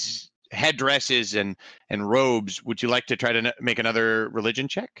these headdresses and robes, would you like to try to make another religion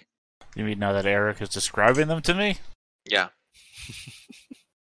check? You mean now that Eric is describing them to me? Yeah.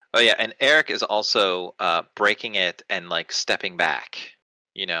 Oh yeah, and Eric is also breaking it and stepping back,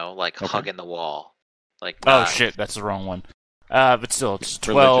 hugging the wall. Oh shit, that's the wrong one. But still, it's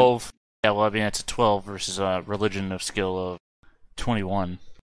 12. Religion. Yeah, well, I mean, it's a 12 versus a religion of skill of 21.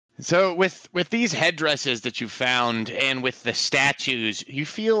 So with these headdresses that you found and with the statues, you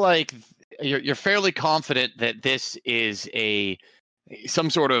feel like you're fairly confident that this is some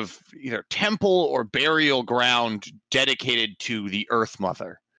sort of either temple or burial ground dedicated to the Earth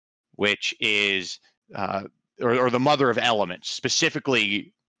Mother, which is or the mother of elements,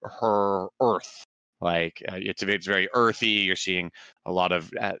 specifically her earth. It's very earthy. You're seeing a lot of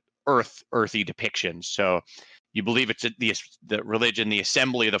earthy depictions. So you believe it's the religion, the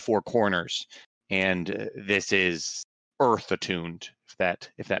assembly of the four corners, and this is earth attuned.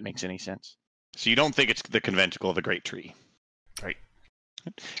 If that makes any sense. So you don't think it's the conventicle of the Great Tree, right?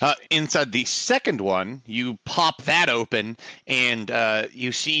 Inside the second one, you pop that open, and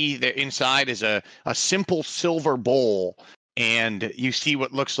you see that inside is a simple silver bowl, and you see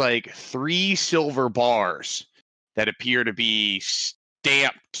what looks like 3 silver bars that appear to be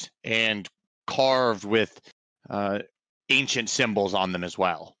stamped and carved with ancient symbols on them as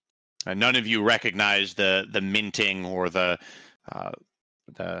well. None of you recognize the minting or the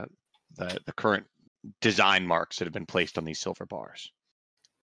current design marks that have been placed on these silver bars.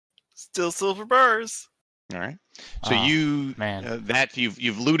 Still silver bars. All right. So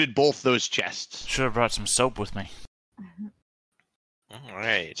you've looted both those chests. Should have brought some soap with me. All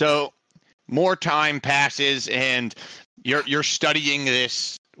right. So more time passes, and you're studying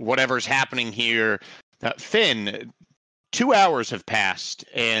this, whatever's happening here. Finn, 2 hours have passed,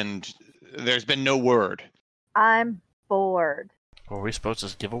 and there's been no word. I'm bored. Were we supposed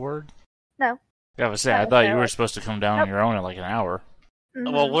to give a word? No. Yeah, I thought you were supposed to come down on your own in an hour.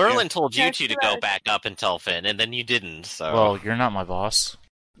 Mm-hmm. Well, Whirlin told you two to go back up and tell Finn, and then you didn't, so... Well, you're not my boss.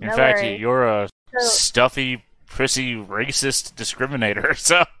 In no fact, worries. You're a stuffy, prissy, racist discriminator,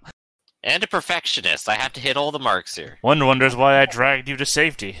 so... And a perfectionist. I have to hit all the marks here. One wonders why I dragged you to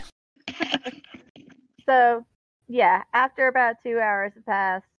safety. So, yeah, after about 2 hours have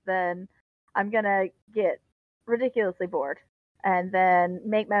passed, then I'm gonna get ridiculously bored, and then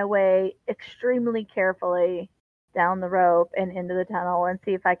make my way extremely carefully down the rope and into the tunnel and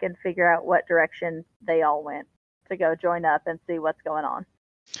see if I can figure out what direction they all went to go join up and see what's going on.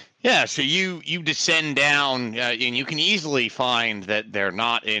 Yeah, so you descend down, and you can easily find that they're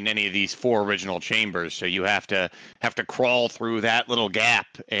not in any of these 4 original chambers. So you have to crawl through that little gap,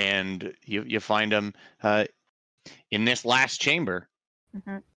 and you find them in this last chamber.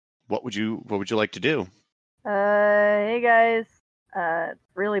 Mm-hmm. What would you like to do? Hey guys, it's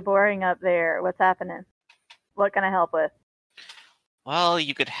really boring up there. What's happening? What can I help with? Well,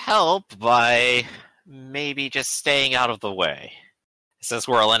 you could help by maybe just staying out of the way. Says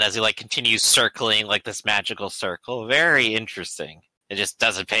Whirlin as he continues circling this magical circle. Very interesting. It just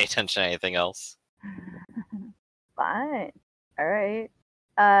doesn't pay attention to anything else. Fine. All right.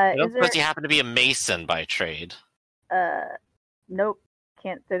 I don't suppose you happen to be a mason by trade. Nope.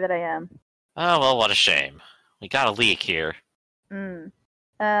 Can't say that I am. Oh, well, what a shame. We got a leak here. Let's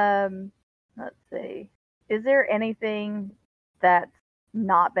see. Is there anything that's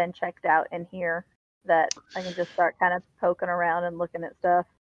not been checked out in here that I can just start kind of poking around and looking at stuff?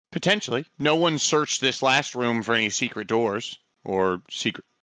 Potentially. No one searched this last room for any secret doors or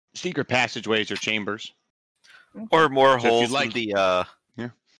secret passageways or chambers. Or more holes in the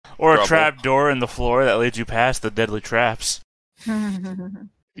or a trap door in the floor that leads you past the deadly traps.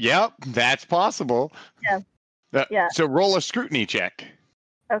 Yep, that's possible. Yeah. So roll a scrutiny check.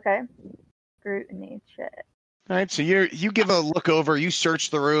 Okay. Scrutiny check. All right, so you give a look over, you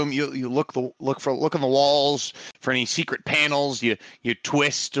search the room, you look on the walls for any secret panels, you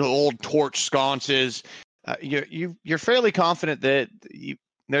twist old torch sconces. You're fairly confident that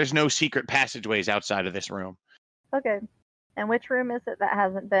there's no secret passageways outside of this room. Okay. And which room is it that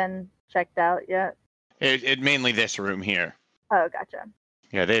hasn't been checked out yet? It mainly this room here. Oh, gotcha.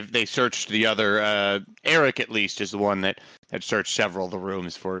 Yeah, they searched the other. Eric, at least, is the one that had searched several of the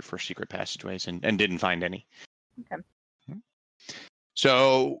rooms for secret passageways and didn't find any. Okay.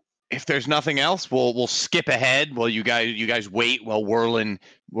 So if there's nothing else, we'll skip ahead while you guys wait while Whirlin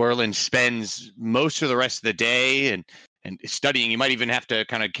spends most of the rest of the day and studying. You might even have to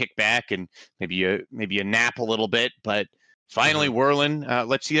kind of kick back and maybe you nap a little bit. But finally, Whirlin,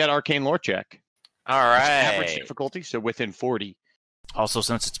 let's see that arcane lore check. All right. Average difficulty, so within 40. Also,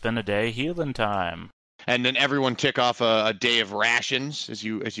 since it's been a day, healing time. And then everyone tick off a day of rations as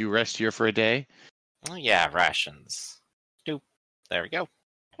you rest here for a day. Oh, yeah, rations. Doop. There we go.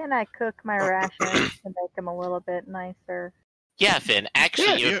 Can I cook my rations to make them a little bit nicer? Yeah, Finn.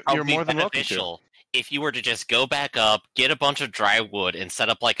 Actually, it would probably you're more be than welcome beneficial if you were to just go back up, get a bunch of dry wood, and set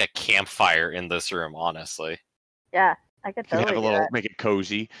up like a campfire in this room. Honestly. Yeah, I could totally do that. Make it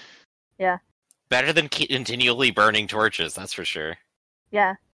cozy. Yeah. Better than continually burning torches, that's for sure.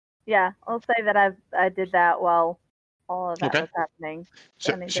 Yeah. I'll say that I did that while all of that was happening.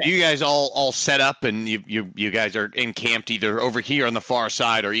 So you guys all set up, and you guys are encamped either over here on the far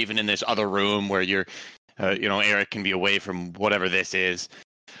side or even in this other room where you're, Eric can be away from whatever this is.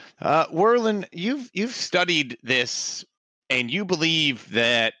 Whirlin, you've studied this, and you believe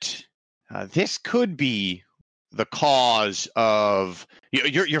that this could be the cause of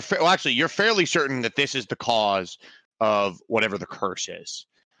you're fairly certain that this is the cause of whatever the curse is,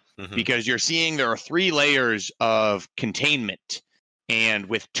 because you're seeing there are 3 layers of containment, and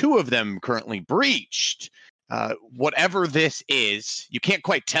with 2 of them currently breached, whatever this is, you can't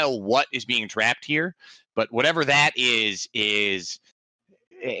quite tell what is being trapped here, but whatever that is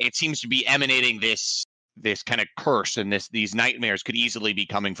it seems to be emanating this kind of curse, and these nightmares could easily be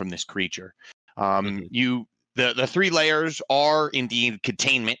coming from this creature. The 3 layers are indeed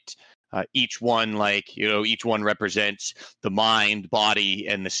containment. Each one represents the mind, body,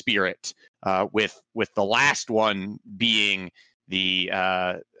 and the spirit. With the last one being the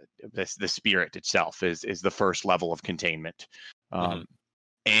spirit itself is the first level of containment.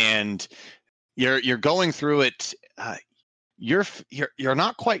 And you're going through it. You're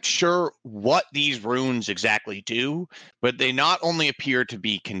not quite sure what these runes exactly do, but they not only appear to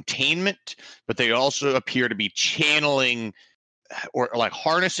be containment, but they also appear to be channeling or like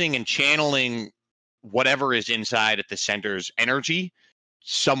harnessing and channeling whatever is inside at the center's energy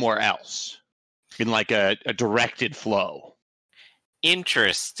somewhere else in like a directed flow.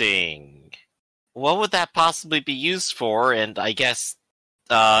 Interesting. What would that possibly be used for? And I guess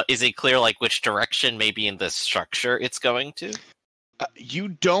is it clear like which direction maybe in the structure it's going to?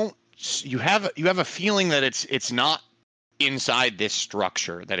 You have a feeling that it's not inside this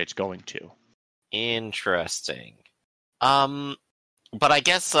structure that it's going to. Interesting. But I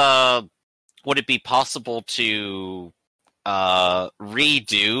guess would it be possible to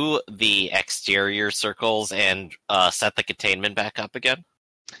redo the exterior circles and set the containment back up again?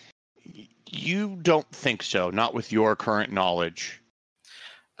 You don't think so, not with your current knowledge.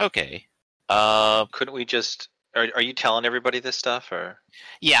 Okay. Couldn't we just... Are you telling everybody this stuff, or...?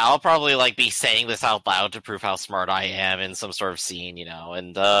 Yeah, I'll probably be saying this out loud to prove how smart I am in some sort of scene,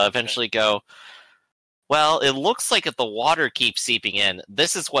 and eventually go, well, it looks like if the water keeps seeping in,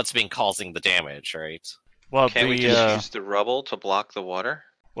 this is what's been causing the damage, right? Well, can we just use the rubble to block the water?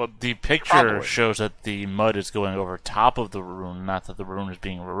 Well, the picture shows that the mud is going over top of the rune, not that the rune is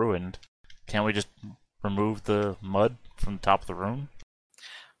being ruined. Can't we just remove the mud from the top of the rune?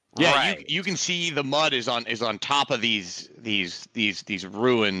 Yeah, right. you can see the mud is on top of these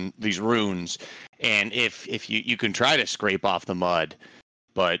runes, and if you can try to scrape off the mud,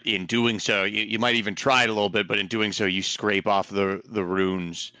 but in doing so, you might even try it a little bit, but in doing so, you scrape off the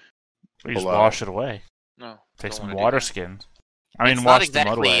runes. We just wash it away. No, take some water skins. It's not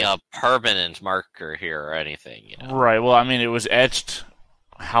exactly a permanent marker here or anything, Right. Well, it was etched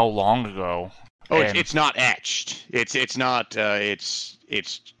how long ago? Oh, it's not etched. It's not.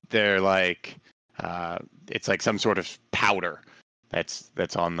 They're like it's like some sort of powder that's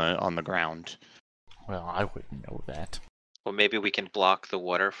on the ground. Well, I wouldn't know that. Well, maybe we can block the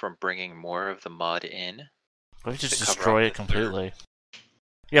water from bringing more of the mud in. Let's just destroy it completely.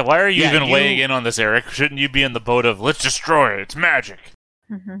 Yeah, why are you even weighing in on this, Eric? Shouldn't you be in the boat of let's destroy it? It's magic.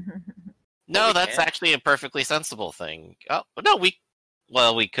 No, that's actually a perfectly sensible thing. Oh no, we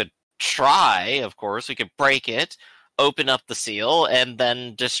well, we could try, of course. We could break it, open up the seal, and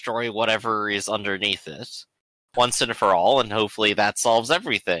then destroy whatever is underneath it once and for all, and hopefully that solves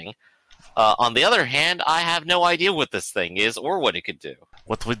everything. On the other hand, I have no idea what this thing is or what it could do.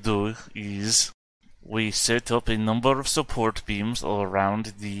 What we do is we set up a number of support beams all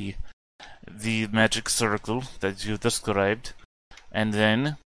around the magic circle that you described, and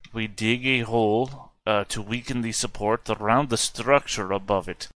then we dig a hole to weaken the support around the structure above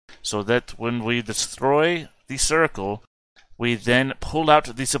it, so that when we destroy the circle, we then pull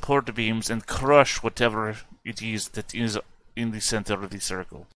out the support beams and crush whatever it is that is in the center of the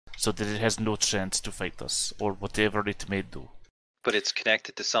circle, so that it has no chance to fight us, or whatever it may do. But it's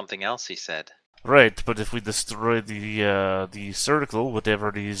connected to something else, he said. Right, but if we destroy the circle, whatever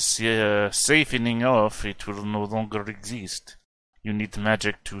it is siphoning off, it will no longer exist. You need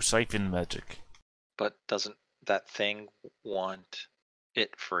magic to siphon magic. But doesn't that thing want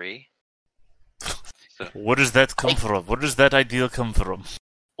it free? Where does that come from? Where does that ideal come from?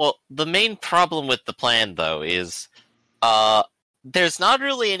 Well, the main problem with the plan, though, is there's not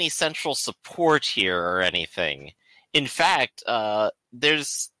really any central support here or anything. In fact,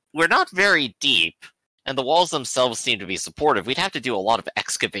 we're not very deep, and the walls themselves seem to be supportive. We'd have to do a lot of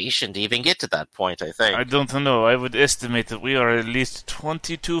excavation to even get to that point, I think. I don't know. I would estimate that we are at least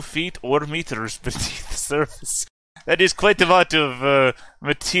 22 feet or meters beneath the surface. That is quite a lot of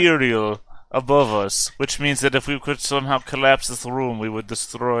material above us, which means that if we could somehow collapse this room, we would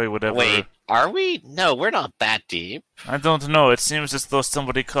destroy whatever... Wait, are we? No, we're not that deep. I don't know. It seems as though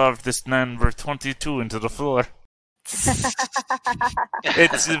somebody carved this number 22 into the floor.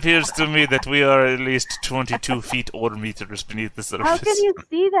 It appears to me that we are at least 22 feet or meters beneath the surface. How can you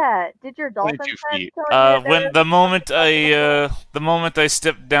see that? Did your dolphin 22 friend feet. tell you When the moment I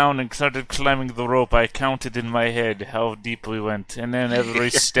stepped down and started climbing the rope, I counted in my head how deep we went, and then every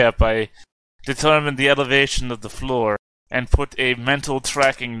step I determined the elevation of the floor and put a mental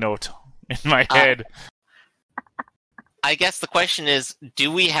tracking note in my head. I guess the question is,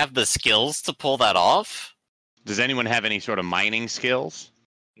 do we have the skills to pull that off? Does anyone have any sort of mining skills?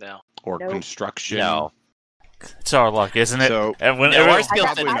 No. Or Nope. construction? No. It's our luck, isn't it? So, And when, No, our I skill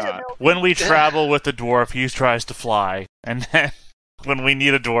got set- Probably I don't not. know. when we travel with the dwarf, he tries to fly, and then when we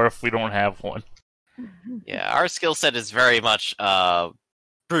need a dwarf, we don't have one. Yeah, our skill set is very much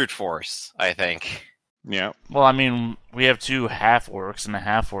brute force, I think. yeah. Well, I mean, we have 2 half-orcs, and the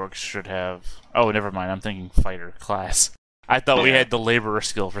half-orcs should have... Oh, never mind, I'm thinking fighter class. I thought we Yeah. had the laborer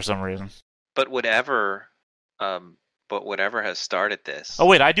skill for some reason. But whatever has started this. Oh,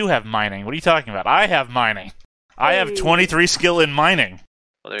 wait, I do have mining. What are you talking about? I have mining. I have Hey. 23 skill in mining.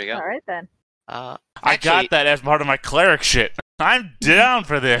 Well, there you go. All right then. I Actually, got that as part of my cleric shit. I'm down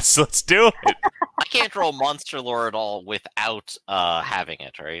for this. Let's do it. I can't roll monster lore at all without having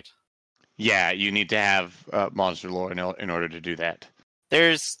it, right? Yeah, you need to have monster lore in order to do that.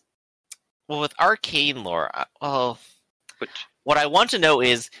 With arcane lore, But what I want to know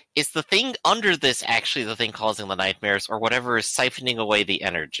is the thing under this actually the thing causing the nightmares, or whatever is siphoning away the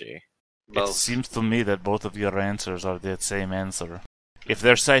energy? It both. seems to me that both of your answers are the same answer. If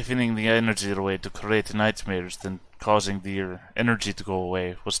they're siphoning the energy away to create nightmares, then causing their energy to go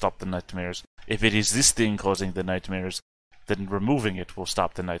away will stop the nightmares. If it is this thing causing the nightmares, then removing it will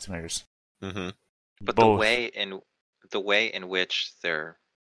stop the nightmares. Mm-hmm. But Both. the way in which they're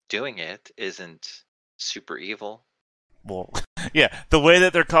doing it isn't super evil. Well, yeah, the way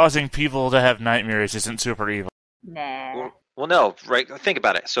that they're causing people to have nightmares isn't super evil. Nah. Well, no, right? Think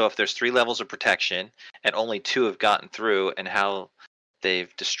about it. So if there's 3 levels of protection and only 2 have gotten through, and how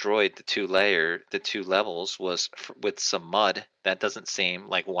they've destroyed the 2 levels was with some mud. That doesn't seem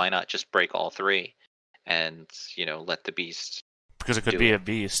like, why not just break all 3 and let the beast. Because it could Do be it. a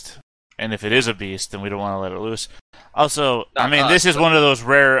beast. And if it is a beast, then we don't want to let it loose. Also, I Not mean, us, this is but- one of those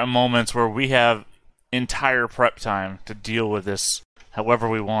rare moments where we have entire prep time to deal with this however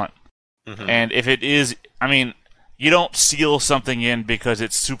we want. Mm-hmm. And if it is, I mean, you don't seal something in because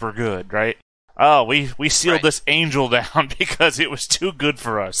it's super good, right? Oh, we sealed Right. this angel down because it was too good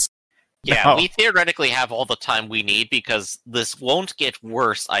for us. Yeah, No. we theoretically have all the time we need because this won't get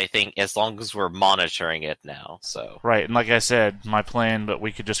worse, I think, as long as we're monitoring it now. So Right, and like I said, my plan that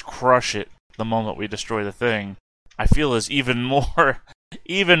we could just crush it the moment we destroy the thing, I feel is even more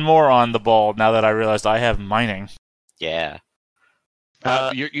on the ball now that I realized I have mining. yeah.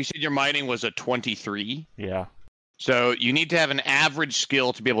 You said your mining was a 23. Yeah. So you need to have an average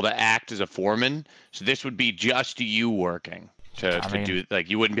skill to be able to act as a foreman. So this would be just you working do, like,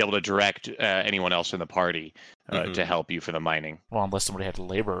 you wouldn't be able to direct anyone else in the party to help you for the mining. Well, unless somebody had a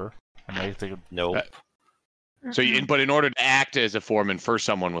laborer. And they could... Nope. So, but in order to act as a foreman for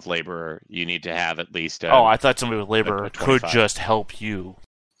someone with laborer, you need to have at least. I thought somebody with laborer could just help you.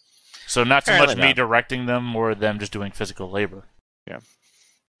 So not so much me directing them, more them just doing physical labor. Yeah.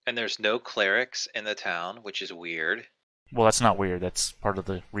 And there's no clerics in the town, which is weird. Well, that's not weird. That's part of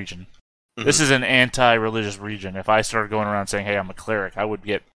the region. Mm-hmm. This is an anti-religious region. If I started going around saying, "Hey, I'm a cleric," I would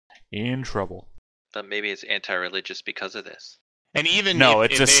get in trouble. But maybe it's anti-religious because of this. And even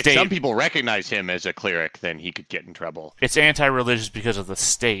if some people recognize him as a cleric, then he could get in trouble. It's anti-religious because of the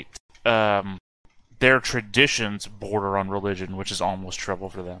state. Their traditions border on religion, which is almost trouble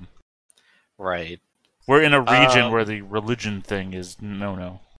for them. Right. We're in a region where the religion thing is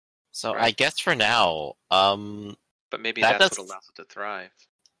no. So right. I guess for now, but maybe that's what allows it to thrive.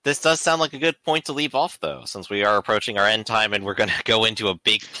 This does sound like a good point to leave off, though, since we are approaching our end time and we're going to go into a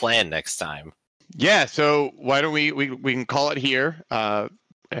big plan next time. Yeah, so why don't we can call it here.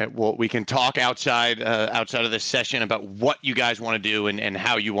 We can talk outside of this session about what you guys want to do and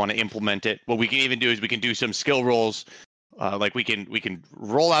how you want to implement it. What we can even do is we can do some skill rolls. Like we can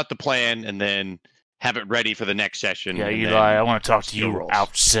roll out the plan and then have it ready for the next session. Yeah, Eli, I want to talk to you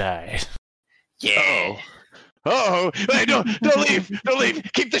outside. Yeah. Uh-oh. Hey, don't leave. Don't leave.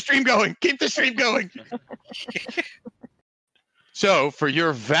 Keep the stream going. So, for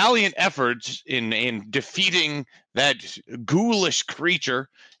your valiant efforts in defeating that ghoulish creature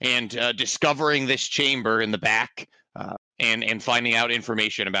and discovering this chamber in the back and finding out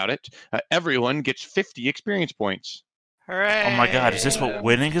information about it, everyone gets 50 experience points. Hooray! Oh my god, is this what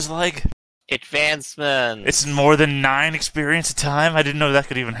winning is like? Advancement! It's more than 9 experience a time? I didn't know that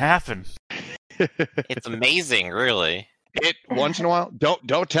could even happen. It's amazing, really. Once in a while,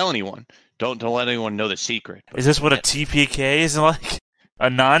 don't tell anyone. Don't let anyone know the secret. Is this what a TPK is like? A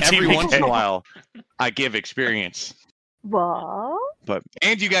non-TPK? Every once in a while, I give experience. What?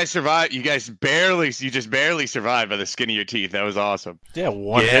 And you guys survived. You just barely survived by the skin of your teeth. That was awesome. Yeah,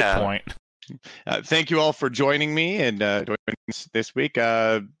 one hit point. Thank you all for joining me and joining us this week.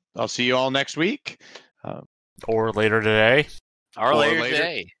 I'll see you all next week. Or later today. Or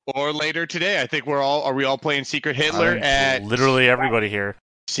later today. I think are we all playing Secret Hitler at literally everybody here.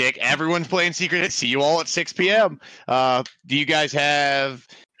 Sick. Everyone's playing Secret. See you all at 6 p.m. Do you guys have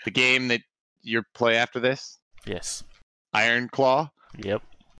the game that you play after this? Yes. Iron Claw? Yep.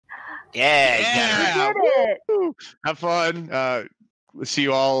 Yeah. You did it. Have fun. See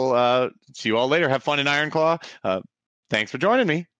you all later. Have fun in Iron Claw. Thanks for joining me.